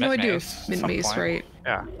should. I had a Wait, no, I mint do. mace. at Mint some mace, point. right?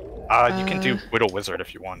 Yeah. You can do Widow Wizard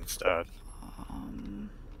if you want instead.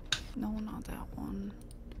 No, not that one.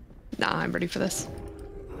 Nah, I'm ready for this.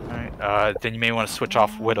 Alright, then you may want to switch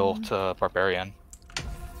off Whittle to Barbarian.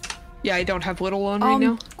 Yeah, I don't have Whittle on right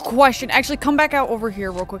now. Question. Actually, come back out over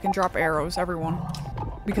here real quick and drop arrows, everyone.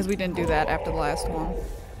 Because we didn't do that after the last one.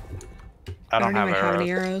 I don't have even have any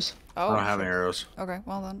arrows. arrows. Oh. I don't have arrows. Okay,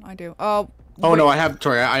 well then, I do. Oh wait, no, I have.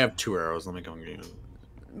 Sorry, I have 2 arrows. Let me go and get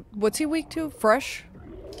you. What's he weak to? Fresh?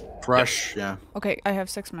 Fresh, yeah. Okay, I have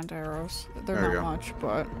 6 mint arrows. They're There you not go. much,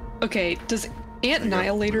 but... Okay, does Ant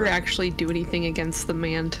Annihilator actually do anything against the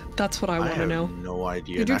Mand? That's what I want to have know. no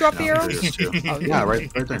idea. Did you and drop the actually, arrows? now I'm curious, too. Oh, Yeah,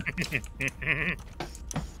 right there.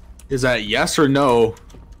 Is that yes or no?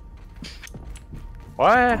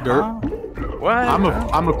 What? Dirt. Huh? What?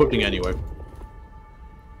 I'm equipping anyway.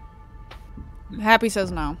 Happy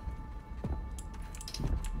says no.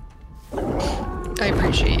 I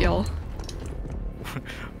appreciate y'all.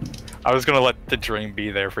 I was gonna let the dream be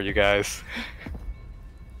there for you guys.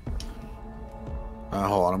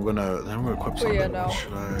 Hold on, I'm gonna equip something. yeah, no.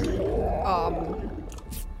 Should I?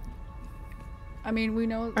 I mean, we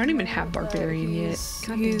know. I don't even have that barbarian yet.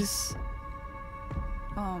 He's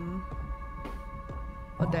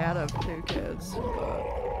a dad of 2 kids,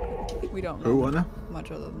 but we don't know Who? What now?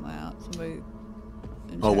 much other than that. Somebody.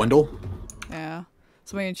 In Oh, chat- Wendell. Yeah.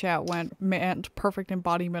 Somebody in chat meant perfect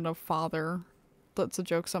embodiment of father. That's a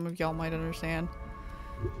joke some of y'all might understand.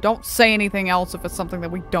 Don't say anything else if it's something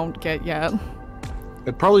that we don't get yet.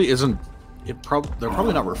 It probably isn't. They're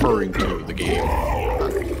probably not referring to the game.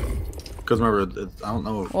 Because remember, I don't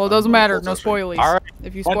know. Well, it doesn't matter. No spoilies. All right.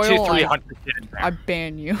 If you 1, spoil, 2, 3, I 100 get in there. I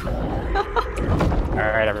ban you. All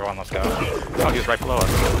right, everyone, let's go. Doggy's right below us.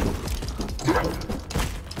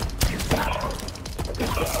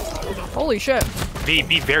 Holy shit.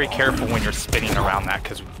 Be very careful when you're spinning around that,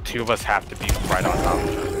 because 2 of us have to be right on top of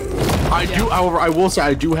it. I do, however, I will say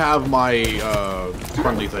I do have my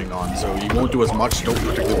friendly thing on, so you won't do as much. Don't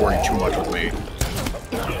particularly worry too much with me.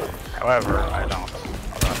 However, I don't.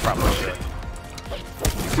 Although I probably should.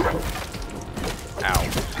 Ow.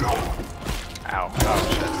 Ow. Oh,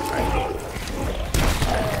 shit. Right.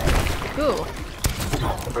 Ooh.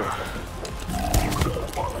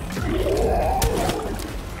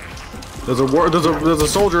 There's a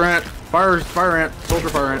soldier ant. Fire ant. Soldier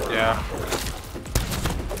fire ant. Yeah.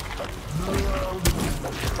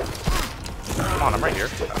 Come on, I'm right here.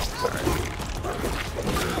 Oh, sorry.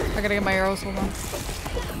 I gotta get my arrows. Hold on.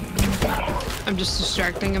 I'm just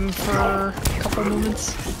distracting him for a couple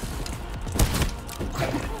moments.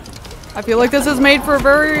 I feel like this is made for a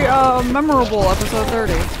very memorable episode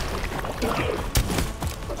 30.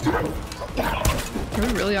 Are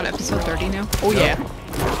we really on episode 30 now? Oh yeah.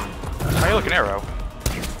 How you looking, arrow?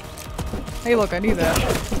 Hey, look, I need that.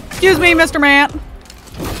 Excuse me, Mr. Mant.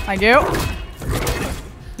 I do.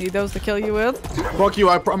 Need those to kill you with. Fuck you!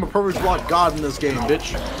 I'm a perfect block god in this game,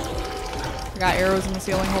 bitch. I got arrows in the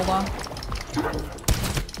ceiling. Hold on.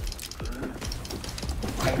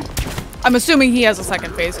 I'm assuming he has a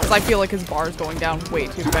second phase because I feel like his bar is going down way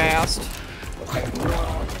too fast.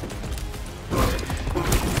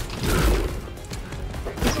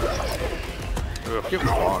 Get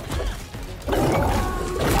fucked.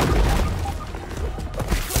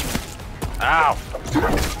 Ow!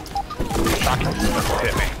 Shocking.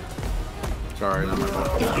 Hit me. Sorry, not my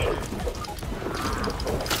fault.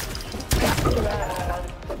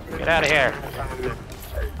 Get out of here.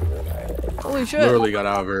 Holy shit. Literally got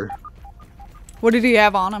out of here. What did he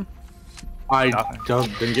have on him?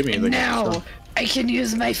 Didn't give me anything. Now I can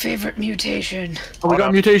use my favorite mutation. Oh, we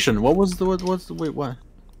got mutation. What was the wait, what?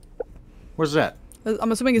 Where's that?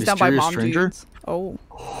 I'm assuming it's down by Mysterious mom stranger? jeans. Oh.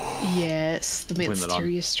 Yes, the putting that on.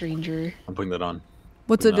 mysterious stranger. I'm putting that on.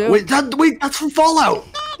 What's it do? Wait, that's from Fallout!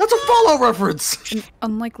 That's a Fallout reference! An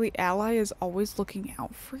unlikely ally is always looking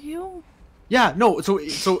out for you? Yeah, no, so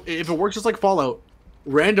if it works just like Fallout,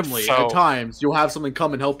 randomly, So- at times, you'll have something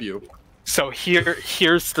come and help you. So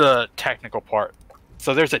here's the technical part.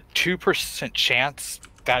 So there's a 2% chance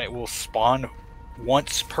that it will spawn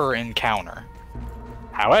once per encounter.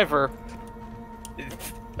 However,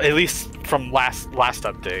 at least from last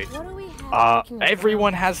update, What do we have?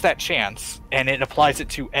 everyone has that chance, and it applies it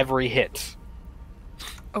to every hit.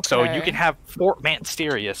 Okay. So you can have Fort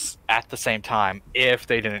Mysterious at the same time if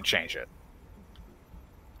they didn't change it.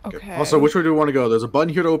 Okay. Also, which way do we want to go? There's a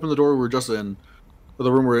button here to open the door we were just in, or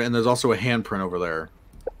the room we're in, and there's also a handprint over there.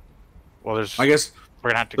 Well, I guess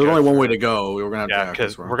we're gonna have to. there's go only one through way it. to go. We're gonna have Yeah, to.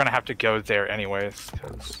 because we're gonna have to go there anyways,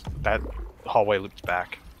 because that hallway loops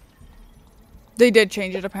back. They did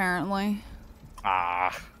change it, apparently.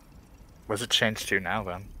 Ah, was it changed to now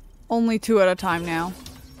then? Only 2 at a time now.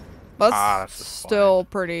 But That's still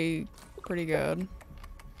pretty good.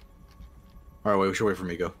 All right, wait. We should wait for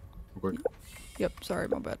Miko. Real quick. Yep, sorry,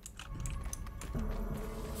 my bad.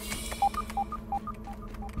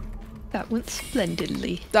 That went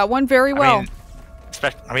splendidly. That went very well.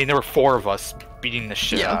 I mean, there were 4 of us beating the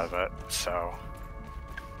shit Yeah. out of it, so.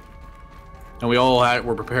 And we all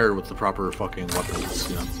were prepared with the proper fucking weapons,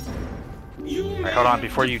 you know. Alright, hold on,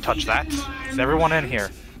 before you touch that, is everyone in here?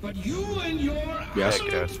 But you and your Yes. Okay,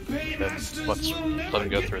 good. Then let's let him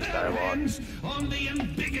go through his dialogue. on the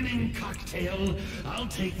embiggening cocktail, I'll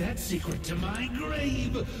take that secret to my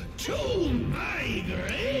grave. To my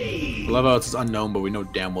grave. I love how it's unknown, but we know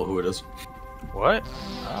damn well who it is. What?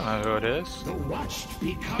 I don't know who it is. The watched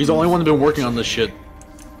become He's the only one that's been working on this shit.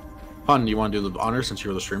 Hun, do you want to do the honor since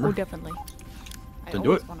you're the streamer? Oh, definitely. I Then do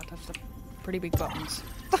always it. want to touch the pretty big buttons.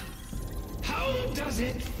 How does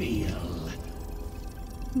it feel?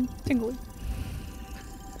 Tingly.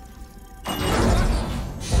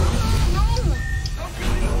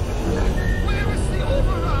 Where is the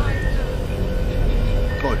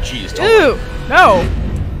Jeez, totally. Ew! No!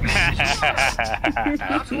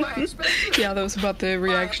 Yeah, that was about the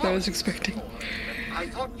reaction I was expecting. I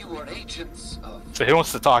thought you were agents of So who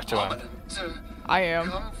wants to talk to him? I am.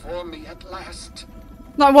 Come for me at last.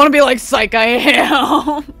 I want to be like psych. I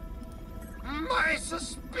am. My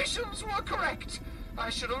suspicions were correct. I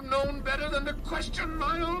should have known better than to question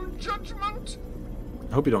my own judgment.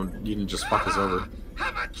 I hope you didn't just fuck us over. How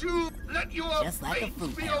about you let your Just like a fate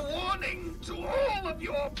food be a warning to all of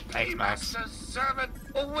your Thanks, Max. paymaster's servant?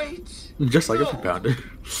 Oh, wait. Just like a No. food pounder.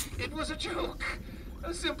 It was a joke.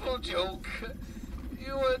 A simple joke.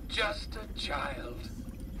 You were just a child.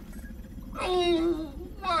 Oh,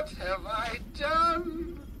 what have I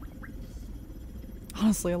done?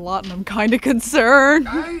 Honestly, a lot, and I'm kind of concerned.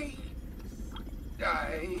 Well,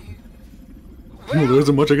 Well, there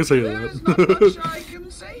isn't much I can say to there's not that. much I can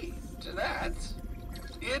say to that.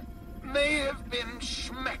 It may have been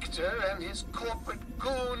Schmechter and his corporate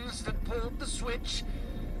goons that pulled the switch,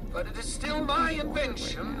 but it is still my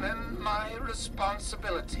invention and my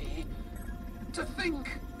responsibility. To think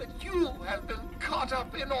that you have been caught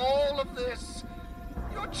up in all of this.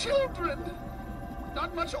 Your children,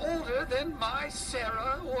 not much older than my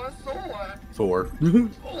Sarah or Thor. Thor.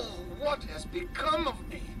 Oh, what has become of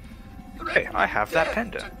me? Hey, I have that Death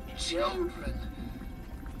pendant. to children.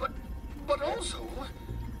 But also,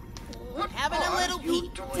 what Having a are little you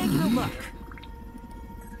peek. doing Taking a look. here?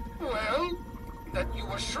 Well, that you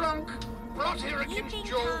were shrunk, brought here against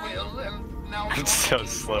your will, and now you're so looking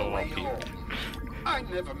slow for a way while peeping. home. I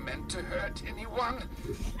never meant to hurt anyone.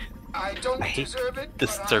 I don't I hate deserve it. the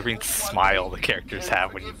but I disturbing hope smile one the day characters you can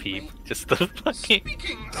have when you forgive me. peep. Just the fucking.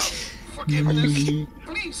 Speaking of forgiveness,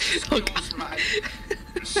 please excuse my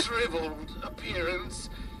shriveled appearance.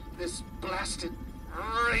 This blasted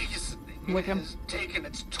reasoning Lick him. has taken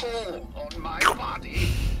its toll on my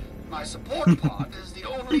body. My support pod is the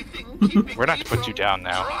only thing keeping We're not me to put you from down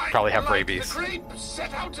now. drying Probably have like rabies. The grape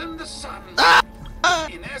set out in the sun.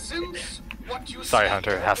 In essence, what you Sorry, said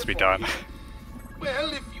Hunter, it has to be before done. you.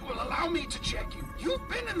 Well, if you will allow me to check you, you've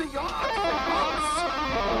been in the yard for months.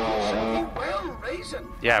 You should be well raisin.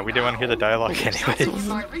 Yeah, we didn't want to hear the dialogue Nothing anyway. in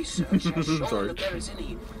my research has shown Sorry. that there is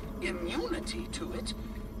any immunity to it,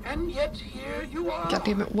 and yet here you are. God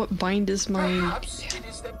damn it, what bind is my... Perhaps it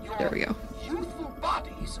is that your There we go. youthful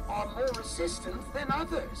bodies are more resistant than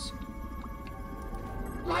others.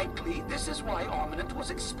 Likely, this is why Armament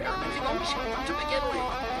was experimenting on children to begin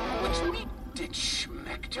with. Which lead, did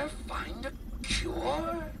Schmechter find a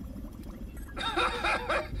cure?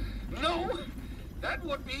 No, that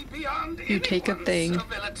would be beyond You take a anyone's thing,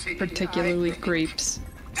 ability, particularly I think. grapes,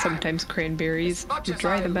 sometimes cranberries, As much you as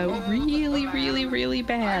dry I them out loathe really, the really, man, really I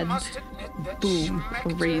bad. must admit that Boom, a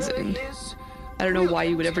Schmechter raisin. is I don't know why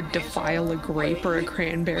you would ever brilliant in his defile a own grape or a way.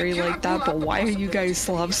 cranberry We like cannot that, but rule out why the are you guys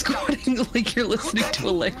Slav squatting like you're listening to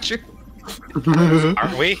a lecture?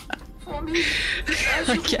 Aren't we? For me, as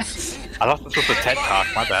I you can guess. see, I thought this was a TED Talk,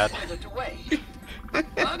 my bad. withered away. But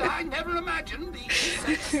I never imagined the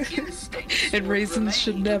sex instincts And would raisins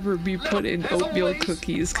should remain. never be put in As oatmeal always,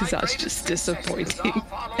 cookies, because my that's greatest just successes disappointing. are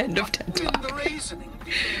followed End of up TED when Talk. the reasoning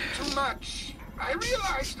became too much. I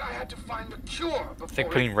realized I had to find a cure before I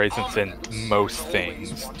think putting raisins in Armament most always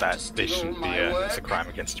things wanted that to they steal shouldn't be my it's a work. crime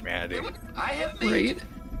against humanity. I have made Right?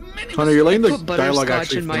 many Hunter, you're letting the Put dialogue butterscotch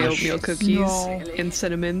actually in my finish. oatmeal cookies No. and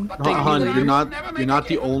cinnamon. But Thank Hun, you, you're lady. not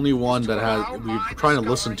the only one that has. We're trying to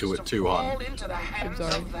listen to it too, Hun. I'm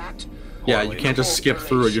sorry. Yeah, you can't just skip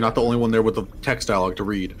through it. You're not the only one there with the text dialogue to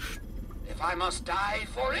read. If I must die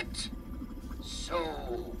for it,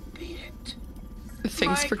 so be it.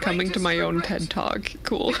 Thanks My for coming to greatest my own regret. TED Talk.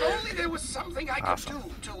 Cool. If only there was something I could Awesome.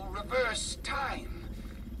 do to reverse time.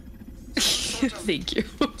 Thank you.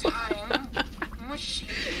 Time machine.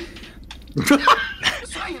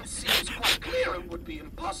 Science seems quite clear it would be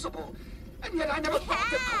impossible. And yet I never thought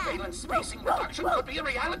that covalent spacing reduction could be a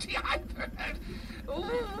reality either.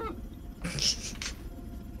 Oh,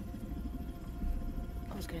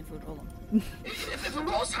 I was getting food. Hold on. if the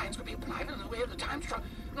raw science could be applied in the way of the time structure,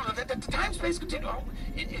 no, the time-space continuum.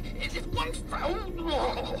 If one,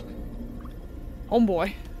 oh,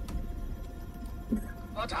 Homeboy.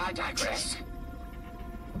 but I digress.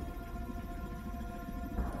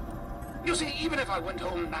 You see, even if I went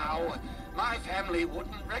home now, my family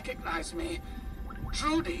wouldn't recognize me.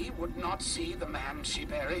 Trudy would not see the man she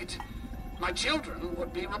buried. My children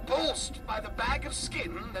would be repulsed by the bag of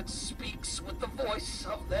skin that speaks with the voice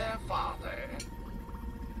of their father.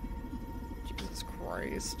 Jesus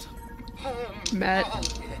Christ. Home. Matt, oh,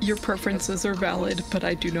 yes, your preferences are valid, but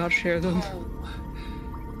I do not share them.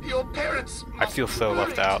 home. Your parents I feel so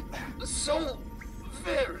must left out. be so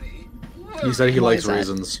very He said he Why likes is that?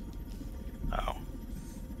 raisins. Oh.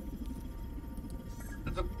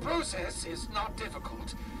 The process is not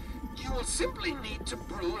difficult. You will simply need to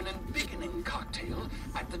brew an embiggening cocktail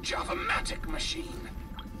at the Java-matic machine.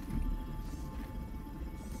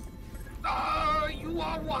 Ah, you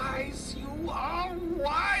are wise. You are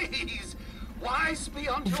wise. Wise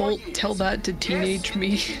beyond your Volt, years. tell that to teenage Yes, me.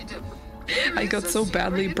 indeed. There I is got a so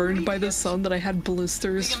badly secret burned by the ingredient. sun that I had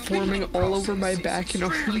blisters The forming embiggening all over my process back and is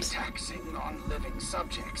extremely arms. taxing on living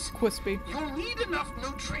subjects. Quispy. You'll need enough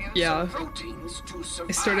nutrients Yeah. and proteins to survive.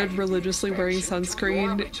 I started the religiously wearing expansion to your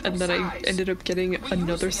sunscreen, original and then I size. ended up getting We use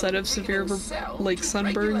another the set of severe embiggening cell like to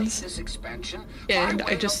regulate sunburns, this expansion by and I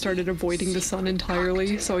way just of started avoiding the sun secret entirely,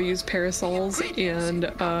 cocktail. so I used parasols The ingredients in and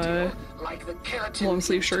the cocktail, like the keratin long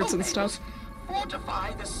sleeve in shirts and toenails, stuff.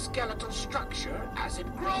 fortify the skeletal structure as it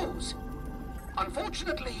grows.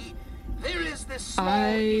 Unfortunately, there is this small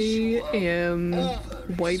I issue of am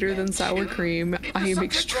whiter than sour overexpansion. cream. If the I am subject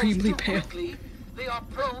extremely grows too pale. quickly, they are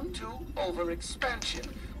prone to overexpansion,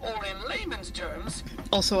 or in layman's terms,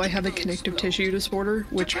 Also, I have a they connective explode. tissue disorder,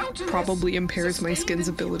 which counter this, probably impairs my sustained skin's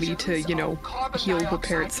ability to, infusions you know, of carbon heal,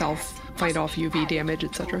 repair dioxide itself, gas fight must off be UV added damage, to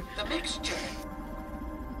etc. the mixture.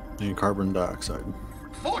 And carbon dioxide.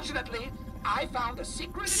 Fortunately, I found a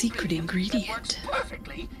secret ingredient that works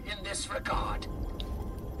perfectly in this regard.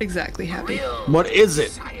 Exactly happy. Real What is it?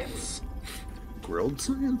 Science. Grilled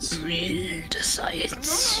science? Grilled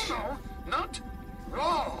science. No, not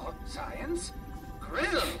raw science.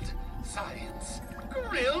 Grilled science.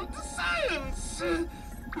 Grilled science.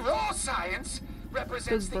 Raw science represents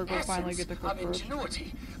Does the Virgo finally essence get to cook of first?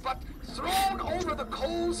 ingenuity, but thrown over the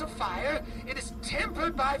coals of fire, it is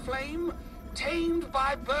tempered by flame, tamed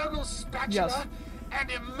by Burgle's spatula, Yes. and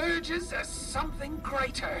emerges as something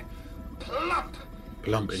greater, plump,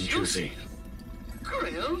 Plump and juicy.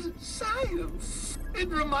 grilled science. It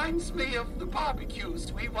reminds me of the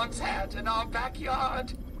barbecues we once had in our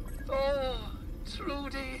backyard. Oh,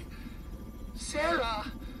 Trudy,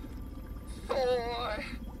 Sarah, Thor.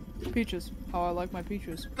 Peaches. How I like my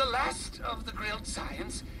peaches. The last of the grilled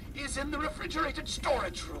science is in the refrigerated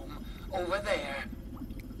storage room over there.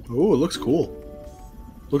 Oh, it looks cool.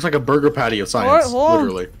 Looks like a burger patty of science, Alright, hold on.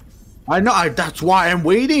 literally. I know, that's why I'm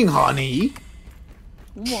waiting, honey.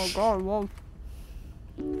 Oh my god, wow.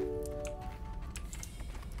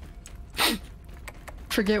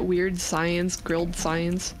 Forget weird science, grilled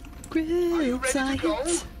science. Are you Grilled ready to go?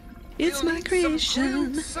 science. It's We'll my need some creation.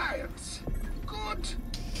 grilled science. Good.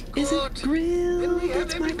 Is it Good. Then grilled? we have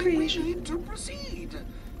It's my everything we creation. need to proceed.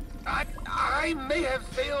 I may have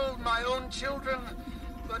failed my own children,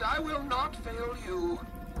 but I will not fail you.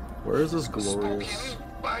 Where is this glorious? Spoken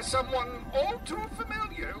by someone all too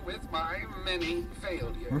familiar with my many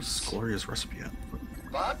failures. Where's this glorious recipe at?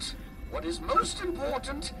 But what is most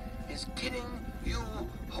important is getting you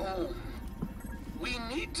home. We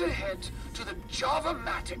need to head to the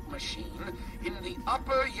Java-matic machine in the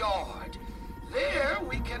upper yard. There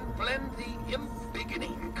we can blend the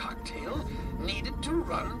embiggening cocktail needed to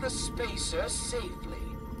run the spacer safely.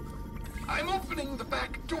 I'm opening the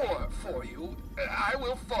back door for you. I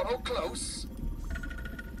will follow close.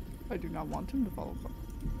 I do not want him to follow.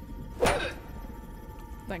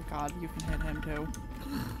 Thank God you can hit him too.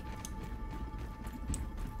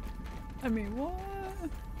 I mean, what?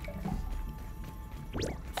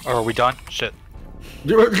 Oh, are we done? Shit.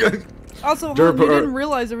 Also, hold Derp- on, you didn't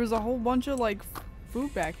realize there was a whole bunch of like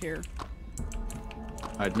food back here.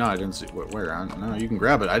 No, I didn't see. Where? No, you can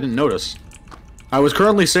grab it. I didn't notice. I was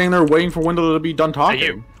currently sitting there waiting for Wendell to be done talking. Hey,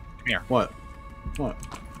 you. Come here. What? What?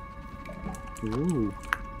 Ooh.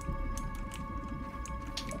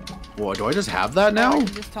 What? Do I just have that I now? can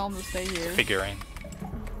just tell him to stay here. Figurine.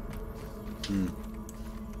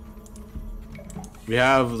 We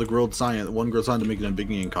have the grilled science. One grilled science to make an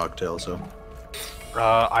embiggening cocktail. So.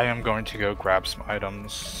 I am going to go grab some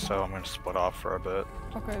items, so I'm going to split off for a bit.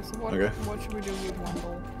 Okay, so what should we do with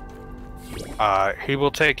Wendell? He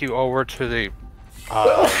will take you over to the,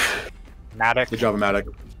 Matic. The Java-matic.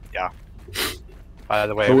 Yeah. By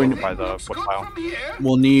the way, So over by the Looks good woodpile. from here.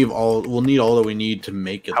 We'll need all that we need to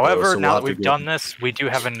make it. However, though, so now we'll that have to we've go- done this, we do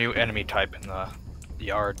have a new enemy type in the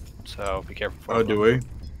yard, so be careful for Oh, them. do we?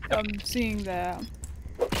 I'm seeing that.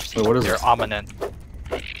 Wait, what is They're this? ominent.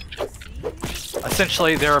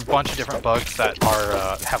 Essentially, there are a bunch of different bugs that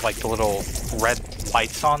are have like the little red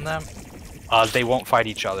lights on them. They won't fight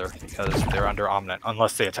each other because they're under ominent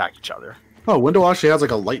unless they attack each other. Oh, Wendell actually has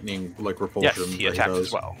like a lightning repulsion. Yes, he that attacks does.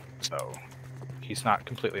 as well, so he's not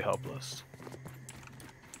completely helpless.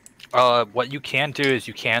 What you can do is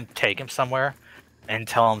you can take him somewhere and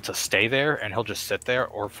tell him to stay there, and he'll just sit there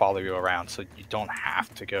or follow you around, so you don't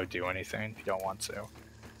have to go do anything if you don't want to.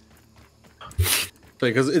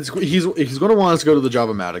 Because he's going to want us to go to the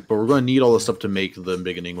Java-matic, but we're going to need all the stuff to make the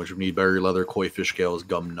beginning, which we need berry leather, koi fish scales,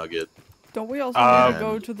 gum nugget. Don't we also need to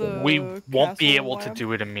go to the We won't be castle able to lab?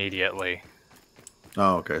 do it immediately.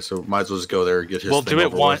 Oh, okay. So might as well just go there and get his. We'll thing do it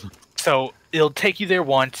over once. with. So it'll take you there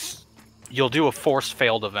once. You'll do a force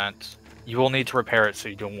failed event. You will need to repair it, so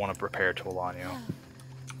you don't want to repair tool on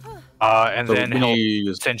you. And So then we he'll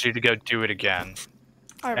need- send you to go do it again.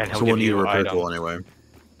 And he'll So we'll give need a you repair items. tool anyway.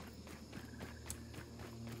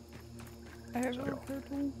 I have a repair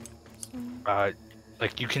tool. So...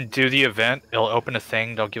 Like, you can do the event, it'll open a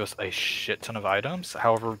thing, they'll give us a shit ton of items,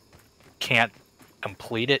 however, can't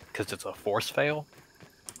complete it because it's a force fail.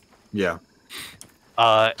 Yeah.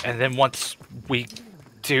 And then once we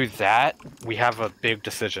do that, we have a big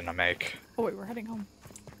decision to make. Oh wait, we're heading home.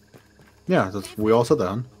 Yeah, we all said that.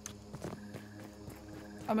 Huh?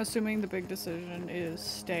 I'm assuming the big decision is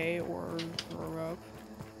stay or grow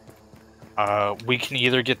up. We can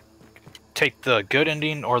either take the good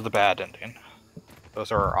ending or the bad ending. Those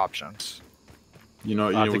are our options. You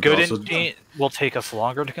know, The we good could also- ending will take us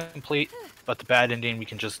longer to complete, but the bad ending we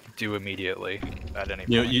can just do immediately at any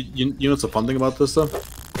point. You know what's the fun thing about this though?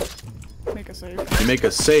 Make a save. You make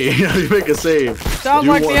a save. You make a save. Sounds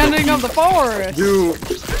Do like the one- ending of the forest. You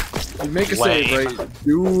make a save, Lame. right?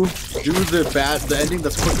 Do the ending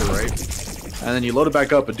that's quicker, right? And then you load it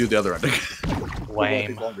back up and do the other ending.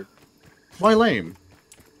 Lame. Why lame?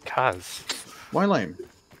 Cause. Why lame?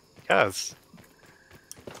 Cause.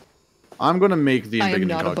 I'm gonna make the I am beginning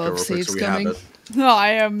not cocktail above real quick save so we have scumming. it. No, I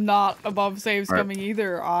am not above save Alright. scumming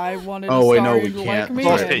either. I wanted Oh, to wait, no, start we like can't. me,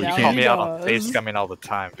 Sorry, and You now call he me out on does. face scumming all the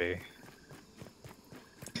time, B.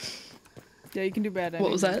 Yeah, you can do bad ending.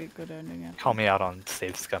 What was that? Good ending, yeah. Call me out on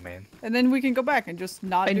safe scumming. And then we can go back and just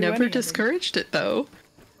not I do never any discouraged it though.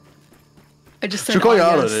 I just She'll said, call oh you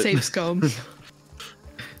out yeah, on it." save scum.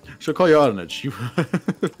 She'll call you out on it. You.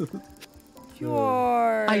 ending.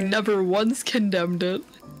 Sure. I never once condemned it.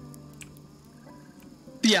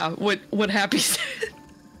 Yeah, what Happy said.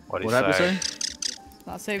 What do you What happened say? to say?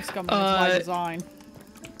 Not save scumming, it's my design.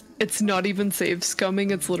 It's not even save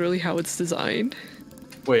scumming, it's literally how it's designed.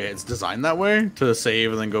 Wait, it's designed that way to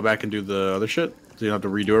save and then go back and do the other shit, so you don't have to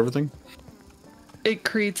redo everything. It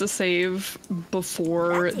creates a save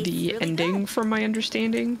before That tastes the really ending, good. from my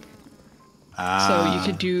understanding. Ah. So you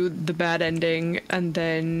could do the bad ending and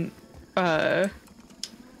then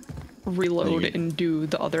reload You- and do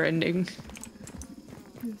the other ending.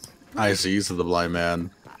 I see. So the blind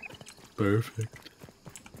man. Perfect.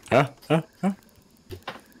 Huh? Huh? Huh?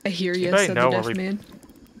 I hear you, Anybody said know the where deaf we- man.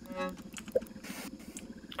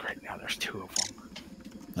 Great, now there's two of them.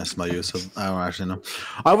 I smell you. So I don't actually know.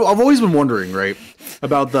 I've always been wondering, right,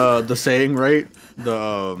 about the saying, right?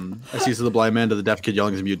 The I see so the blind man to the deaf kid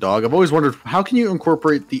yelling at the mute dog. I've always wondered how can you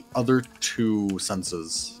incorporate the other two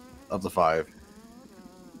senses of the five?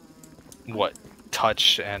 What?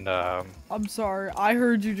 Touch and, I'm sorry, I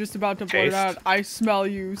heard you just about to blurt Taste? out, I smell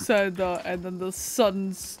you, said the, and then the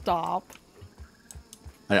sudden stop.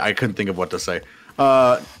 I couldn't think of what to say.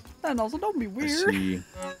 And also, don't be I weird. see.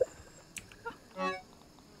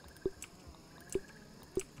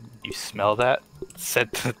 you smell that?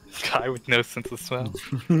 Said the guy with no sense of smell.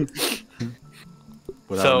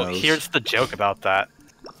 Without So nose. here's the joke about that.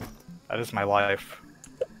 That is my life.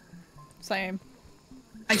 Same.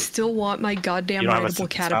 I still want my goddamn You don't have a rideable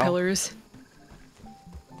sense of smell? caterpillars.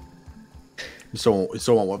 You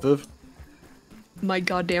still want what, Viv? My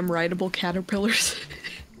goddamn rideable caterpillars.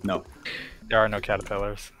 No. There are no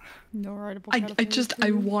caterpillars. No rideable I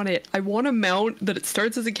want it. I want a mount that it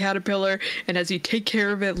starts as a caterpillar, and as you take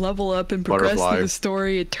care of it, level up, and progress Butterfly. through the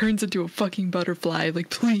story, it turns into a fucking butterfly. Like,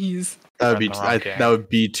 please. That would be Run the wrong game. that would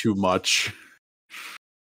be too much.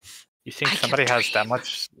 You think I can somebody has that dream.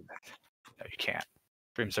 much? No, you can't.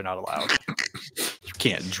 Dreams are not allowed. You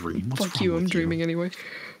can't dream. What's Fuck wrong you, I'm with dreaming anyway.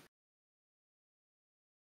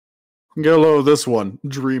 Get a load of this one.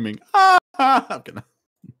 Dreaming. Ah, I'm gonna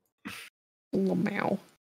Meow.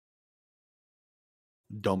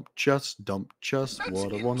 dump chest.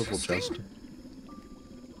 What a wonderful chest.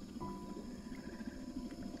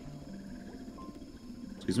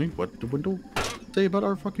 Excuse me. What did Window say about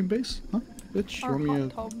our fucking base? Huh, bitch? Our You want me?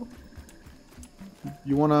 hot tub.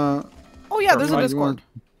 You wanna? Oh yeah, there's a You Discord. wanna-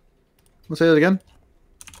 Let's say that again.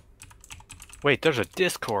 Wait, there's a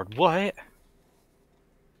Discord. What?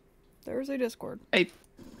 There's a Discord. I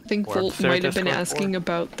think Where's Volt their might have been Discord asking for?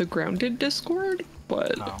 about the grounded Discord,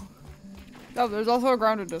 but Oh. Oh, there's also a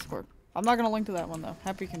grounded Discord. I'm not gonna link to that one though.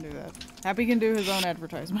 Happy can do that. Happy can do his own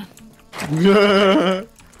advertisement. Happy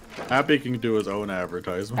can do his own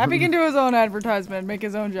advertisement. Happy can do his own advertisement, make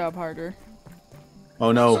his own job harder.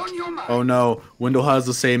 Oh no. Oh no. Wendell has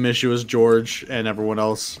the same issue as George and everyone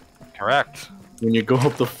else. Correct. When you go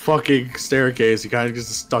up the fucking staircase, you kind of get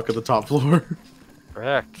stuck at the top floor.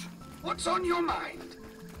 Correct. What's on your mind?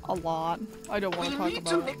 A lot. I don't want to We talk need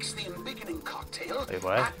to about it. mix the embiggening cocktail Wait,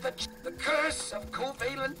 what? at the curse of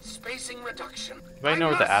covalent spacing reduction. Do I know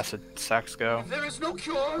where the acid sacks go? If there is no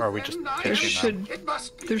cure, Or are we just then I pitching am- them? It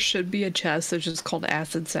must be. There should be a chest that's just called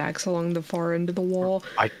acid sacks along the far end of the wall.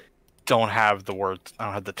 I don't have the words. I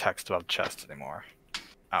don't have the text above chest anymore.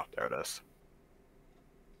 Oh, there it is.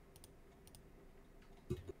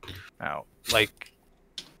 Now, like,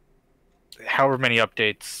 however many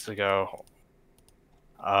updates ago,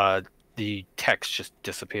 the text just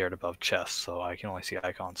disappeared above chest, so I can only see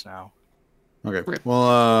icons now. Okay.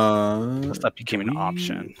 Well, That became an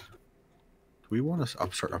option. Do we want to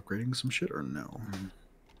start upgrading some shit or no?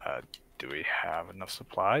 Do we have enough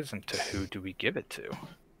supplies, and to who do we give it to?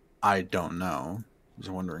 I don't know. I was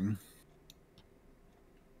wondering.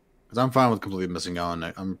 Because I'm fine with completely missing out on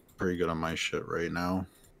it. I'm pretty good on my shit right now.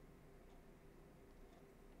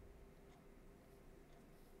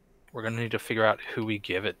 We're gonna need to figure out who we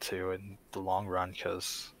give it to in the long run,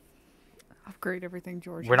 because Upgrade everything,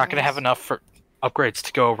 George. we're not gonna have has. enough for upgrades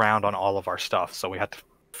to go around on all of our stuff. So we have to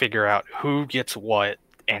figure out who gets what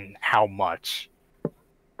and how much.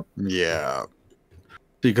 Yeah.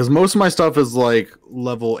 Because most of my stuff is like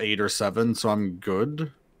level 8 or 7, so I'm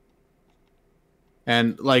good.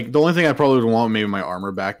 And like the only thing I probably would want maybe my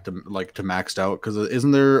armor back to maxed out, because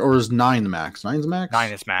isn't there, or is 9 the max? 9's max?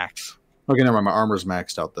 9 is max. Okay, never mind. My armor's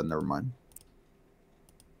maxed out then. Never mind.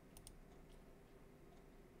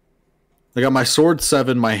 I got my sword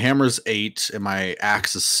 7, my hammer's 8, and my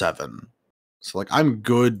axe is 7. So like I'm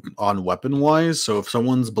good on weapon wise. So if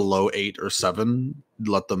someone's below 8 or 7,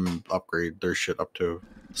 let them upgrade their shit up to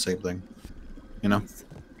the same thing. You know?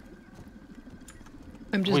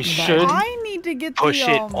 I'm just We vibing. should I need to get push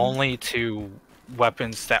the, it only to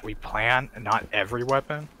weapons that we plan, and not every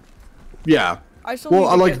weapon. Yeah. I still Well, need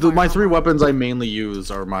I to like get my 3 armor. weapons I mainly use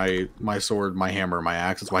are my sword, my hammer, my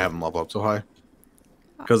axe. That's why I have them leveled up so high.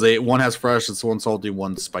 Because one has fresh, it's one salty,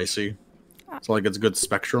 one spicy. So like it's a good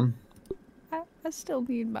spectrum. I still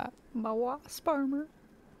need my wasp armor.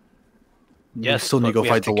 Yes, We still need to but go we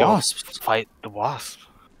have fight the to go wasps. Fight the wasp.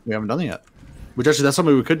 We haven't done it yet. Which actually, that's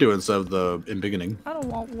something we could do instead of the beginning. I don't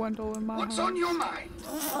want Wendell in my What's house. on your mind?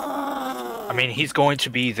 I mean, he's going to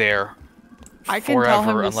be there. I can tell him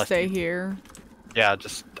forever to unless stay you- here. Yeah,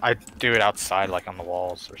 just I do it outside, like on the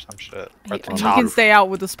walls or some shit. Or He, at the he top. can stay out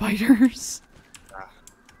with the spiders.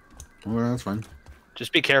 Well, that's fine.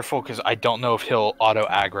 Just be careful, because I don't know if he'll auto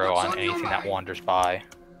aggro What's on on your anything that mind? wanders by.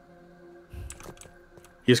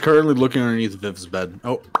 He's currently looking underneath Viv's bed.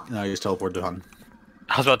 Oh, now he's teleported to Han.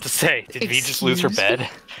 I was about to say, did V just lose her Excuse bed?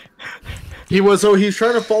 He's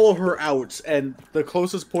trying to follow her out, and the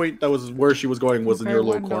closest point that was where she was going was in Okay, your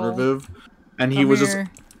little corner, Wendell. Viv. And he Come was here.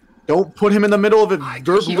 just, don't put him in the middle of it. I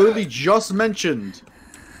Derp hear literally it. just mentioned,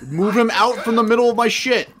 move him out from the middle of my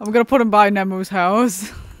shit. I'm gonna put him by Nemu's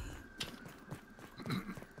house.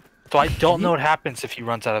 So I don't know what happens if he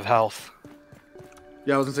runs out of health.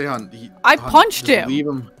 Yeah, I was gonna say, Han. I Han, punched just him. Leave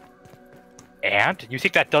him. And? You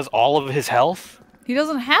think that does all of his health? He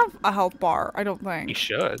doesn't have a health bar, I don't He think.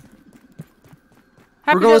 should.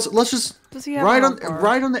 Happy Regardless, does, let's just does he have ride a on health bar?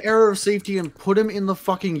 ride on the arrow of safety and put him in the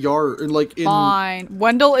fucking yard, and like in. Fine.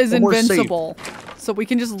 Wendell is somewhere safe. invincible, so we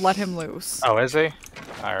can just let him loose. Oh, is he?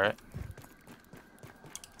 Alright.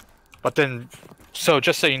 But then, so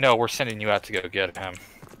just so you know, we're sending you out to go get him.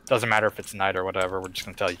 Doesn't matter if it's night or whatever, we're just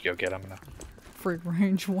gonna tell you to go get him. Free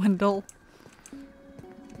range Wendell.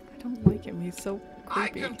 I don't like him. He's so I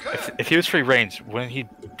creepy. concur. If he was free range, wouldn't he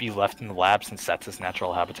be left in the lab since that's his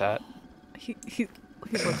natural habitat? He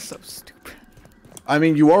looks so stupid. I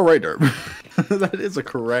mean, you are right, Derp. That is a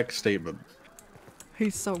correct statement.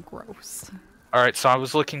 He's so gross. Alright, so I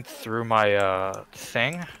was looking through my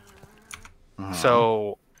thing.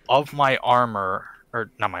 So, of my armor, or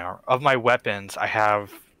not my armor, of my weapons, I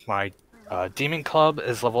have my Demon Club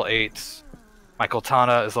is level 8, my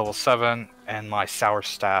Katana is level 7, and my Sour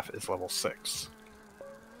Staff is level 6.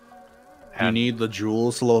 You And, need the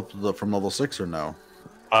jewels to level up from level 6 or no?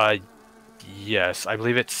 yes, I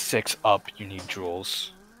believe it's 6 up, you need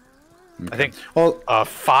jewels. I think Well,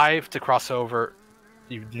 5 to cross over,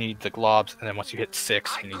 you need the globs, and then once you hit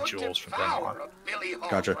 6, I you need could jewels from then devour on. a Billy Hawk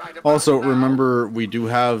gotcha. right about Also, now. remember we do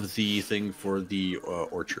have the thing for the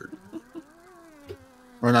orchard.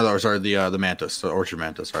 Or not, sorry, the mantis, the orchard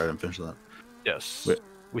mantis. Sorry, I didn't finish that. Yes. Wait.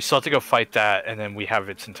 We still have to go fight that, and then we have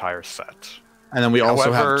its entire set. And then we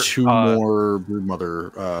also However, have 2 more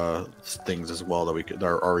Broodmother things as well that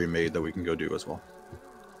are already made that we can go do as well.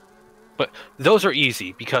 But those are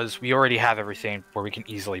easy because we already have everything where we can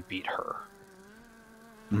easily beat her.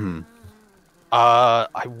 Mm-hmm.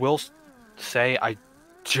 I will say I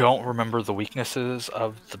don't remember the weaknesses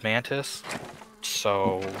of the Mantis,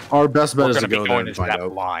 so Our best bet is to go there going and find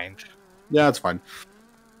out. blind. Yeah, that's fine.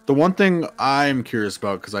 The one thing I'm curious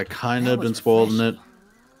about, because I kind of been spoiled in it,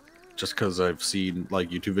 just because I've seen like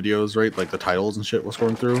YouTube videos, right? Like the titles and shit was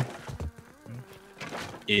going through,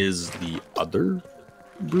 is the other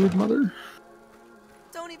Broodmother.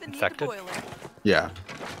 Don't even Infected? need to boil it. Yeah.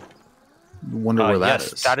 Wonder where that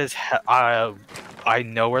is. Yes, that is. I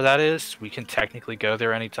know where that is. We can technically go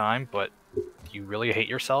there anytime, but you really hate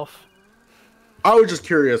yourself. I was just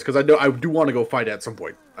curious because I do want to go fight it at some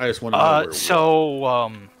point. I just want to know where.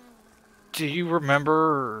 So, do you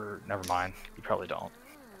remember? Never mind. You probably don't.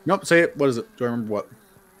 Nope. Say it. What is it? Do I remember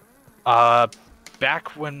what?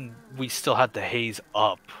 Back when we still had the haze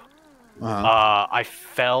up, Uh-huh. I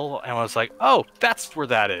fell and was like, "Oh, that's where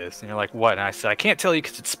that is." And you're like, "What?" And I said, "I can't tell you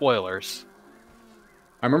because it's spoilers."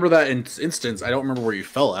 I remember that instance. I don't remember where you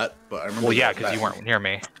fell at, but I remember. Well, yeah, that. because you weren't near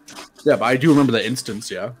me. Yeah, but I do remember that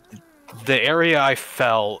instance. Yeah. The area I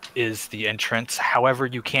fell is the entrance. However,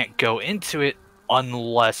 you can't go into it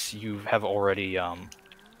unless you have already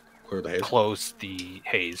Clear the haze. closed the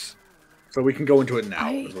haze. So we can go into it now.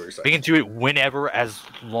 Is what you're saying. We can do it whenever, as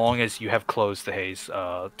long as you have closed the haze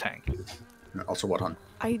tank. Also, what, hon?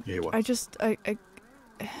 I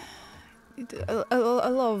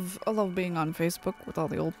love being on Facebook with all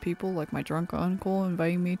the old people, like my drunk uncle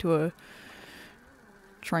inviting me to a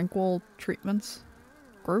tranquil treatments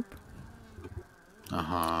group.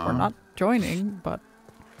 We're not joining, but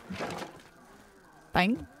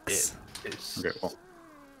thanks. Okay, well.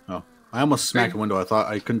 Oh, I almost smacked a window.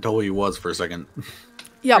 I couldn't tell who he was for a second.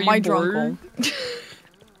 Yeah, Are my you drunk bored? uncle.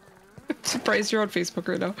 I'm surprised you're on Facebook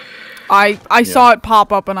right now. I saw it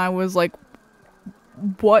pop up and I was like,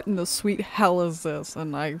 what in the sweet hell is this?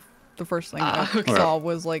 And the first thing I saw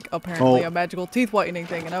was like apparently a magical teeth whitening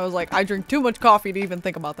thing, and I was like, I drink too much coffee to even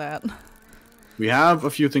think about that. We have a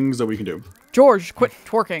few things that we can do. George, quit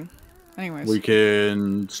twerking. Anyways. We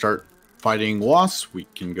can start fighting wasps. We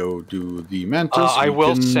can go do the mantis. I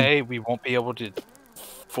will say we won't be able to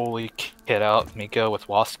fully kit out Miko with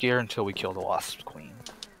wasp gear until we kill the wasp queen.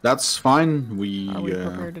 That's fine. Are we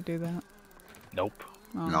prepared to do that? Nope.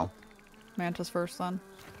 Oh. No. Mantis first, then.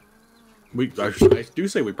 I do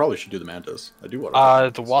say we probably should do the mantis. I do want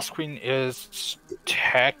to. The wasp queen is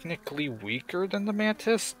technically weaker than the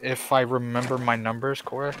mantis, if I remember my numbers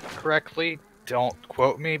correctly. Don't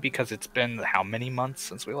quote me because it's been how many months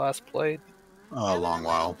since we last played? A long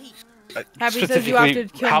while. Happy says you have to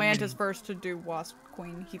kill Mantis first to do Wasp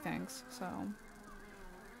Queen, he thinks, so...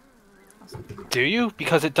 Do you?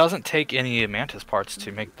 Because it doesn't take any Mantis parts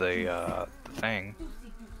to make the thing.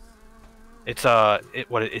 It's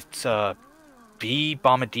bee,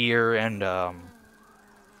 bombardier, and I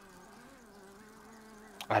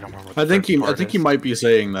don't remember. I think he might be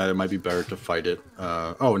saying that it might be better to fight it.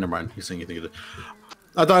 Oh, never mind. He's saying you think it.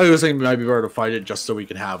 I thought he was saying it might be better to fight it just so we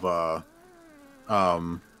can have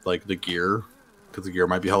like the gear, because the gear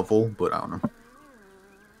might be helpful. But I don't know.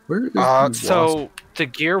 Where is so the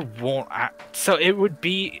gear won't. So it would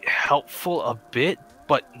be helpful a bit,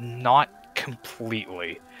 but not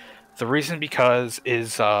completely. The reason because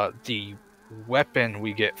is the weapon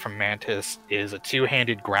we get from Mantis is a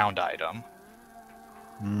two-handed ground item.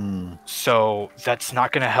 So that's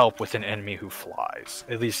not going to help with an enemy who flies.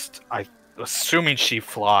 At least I'm assuming she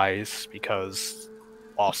flies because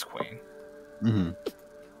Lost Queen.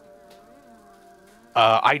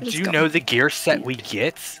 I do know the gear set we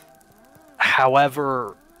get.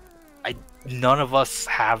 However, none of us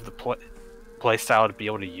have the playstyle to be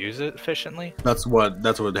able to use it efficiently. That's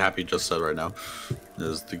what Happy just said right now.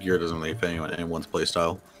 Is the gear doesn't really fit anyone's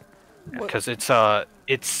playstyle. Because it's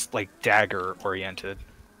like dagger oriented.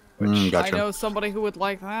 Gotcha. I know somebody who would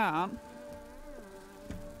like that.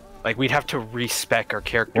 Like we'd have to respec our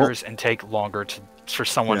characters and take longer for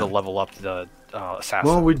someone to level up the assassin.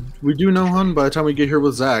 Well, we do know, hun. By the time we get here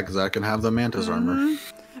with Zach can have the Mantis armor.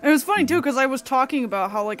 It was funny too because I was talking about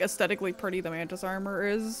how like aesthetically pretty the Mantis armor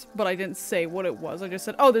is, but I didn't say what it was. I just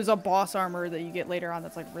said, "Oh, there's a boss armor that you get later on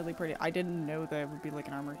that's like really pretty." I didn't know that it would be like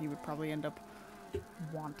an armor he would probably end up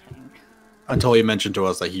wanting. Until he mentioned to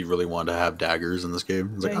us that he really wanted to have daggers in this game.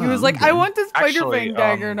 He was like, "I want this Spider Fang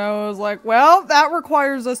dagger," and I was like, "Well, that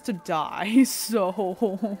requires us to die."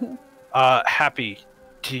 So, Happy,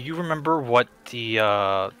 do you remember what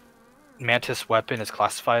the mantis weapon is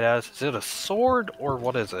classified as? Is it a sword or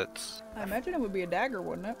what is it? I imagine it would be a dagger,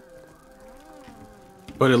 wouldn't it?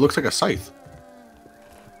 But it looks like a scythe.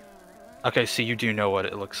 Okay, so you do know what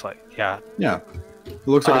it looks like. Yeah. Yeah. It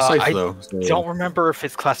looks like a scythe, I though. So. don't remember if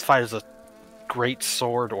it's classified as a great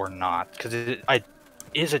sword or not, because it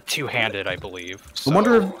is a two-handed, I believe. So. I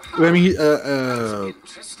wonder if... I mean,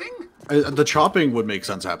 Interesting. the chopping would make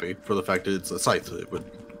sense happy for the fact that it's a scythe. It would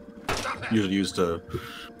usually used to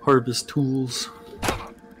harvest tools.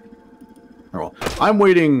 Oh, well, I'm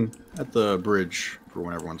waiting at the bridge for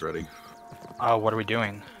when everyone's ready. What are we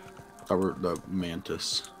doing? Cover the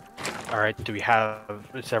mantis. All right.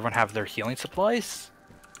 Does everyone have their healing supplies?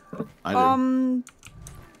 I do.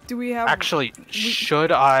 Do we have... Actually,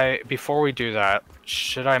 should I, before we do that,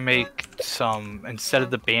 should I make some, instead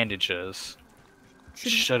of the bandages,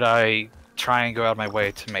 should I try and go out of my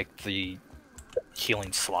way to make the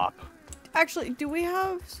healing slop? Actually, do we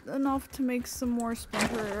have enough to make some more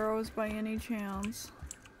splinter arrows by any chance?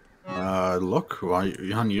 Look, well,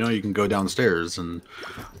 hon, you know you can go downstairs and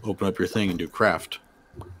open up your thing and do craft.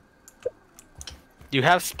 You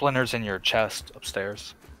have splinters in your chest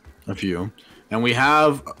upstairs. A few. And we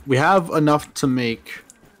have enough to make...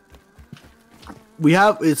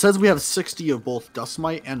 it says we have 60 of both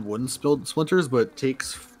dustmite and wooden splinters, but it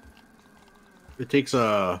takes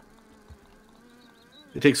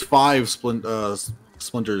 5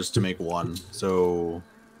 splinters to make one. So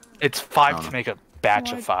it's 5 to make a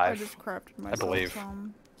batch of 5. I just crafted myself, I believe.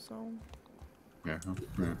 So. Yeah.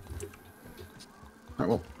 Yeah. Alright,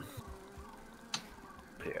 well.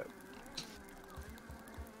 Yeah.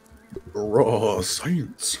 Raw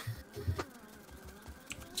science.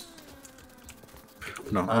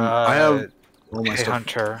 No, I have all my hey, stuff.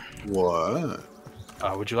 Hunter. What?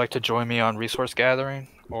 Would you like to join me on resource gathering,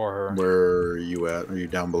 or? Where are you at? Are you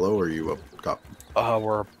down below or are you up top?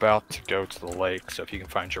 We're about to go to the lake, so if you can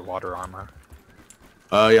find your water armor.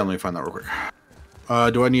 Yeah, let me find that real quick.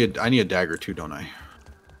 I need a dagger too, don't I?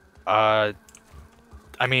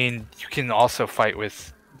 I mean, you can also fight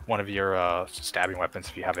with one of your stabbing weapons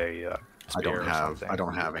if you have a spear I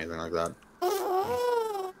don't have anything like that.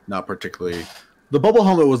 Not particularly. The bubble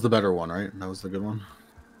helmet was the better one, right? That was the good one.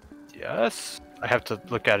 Yes. I have to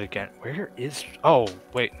look at it again. Where is... Oh,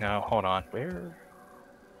 wait, no, hold on. Where...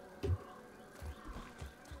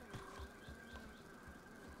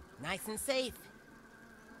 Nice and safe.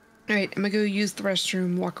 Alright, I'm gonna go use the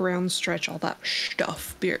restroom, walk around, stretch, all that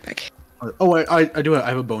stuff. Be right back. Oh, I do. I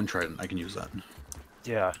have a bone trident. I can use that.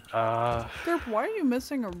 Yeah, Derp, why are you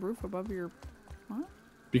missing a roof above your... What?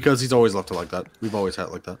 Because he's always left it like that. We've always had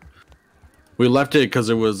it like that. We left it because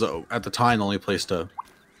it was, at the time, the only place to...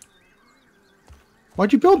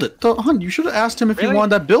 Why'd you build it? Hun, you should have asked him if he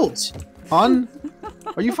wanted that built. Hun?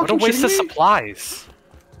 Are you fucking what a waste shitting of me? supplies.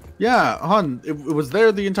 Yeah, Hun, it was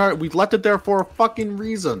there the entire... We left it there for a fucking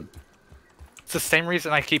reason. It's the same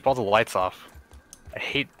reason I keep all the lights off. I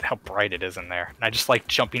hate how bright it is in there. And I just like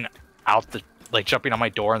jumping out the... Like jumping on my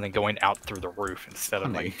door and then going out through the roof instead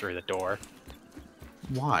of like through the door.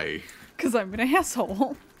 Why? Because I'm an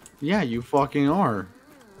asshole. Yeah, you fucking are.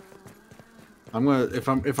 I'm gonna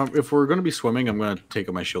if we're gonna be swimming, I'm gonna take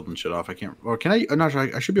my shield and shit off. I can't. Or can I? I'm not